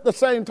rejoice at the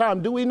same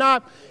time, do we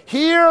not?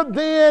 Here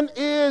then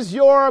is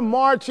your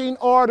marching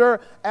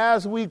order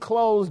as we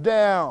close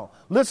down.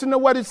 Listen to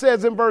what it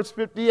says in verse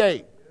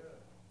 58.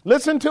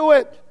 Listen to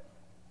it.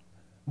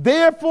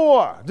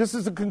 Therefore, this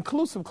is a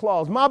conclusive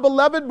clause. My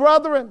beloved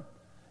brethren,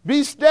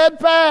 be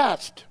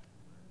steadfast.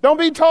 Don't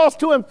be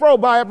tossed to and fro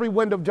by every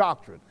wind of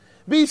doctrine.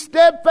 Be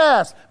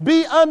steadfast.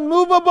 Be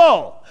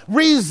unmovable.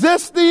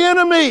 Resist the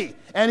enemy,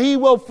 and he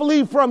will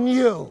flee from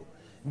you.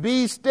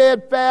 Be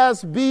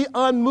steadfast. Be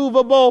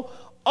unmovable.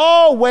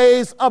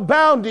 Always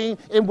abounding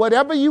in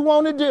whatever you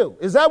want to do.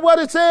 Is that what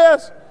it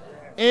says?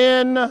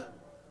 In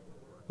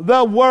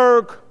the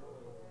work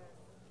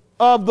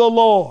of the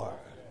Lord.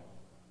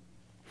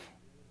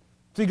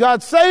 See,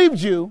 God saved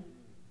you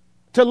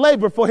to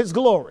labor for his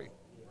glory.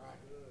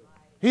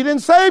 He didn't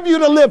save you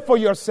to live for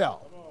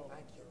yourself.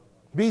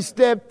 Be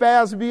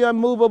steadfast, be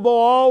unmovable,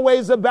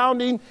 always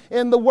abounding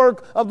in the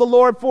work of the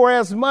Lord, for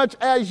as much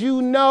as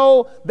you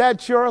know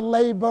that your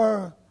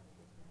labor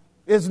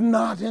is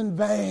not in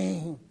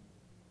vain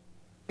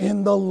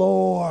in the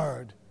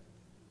Lord.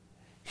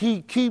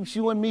 He keeps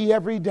you and me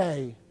every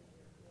day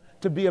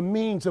to be a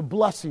means of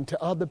blessing to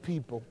other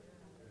people.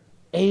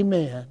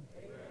 Amen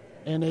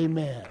and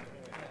amen.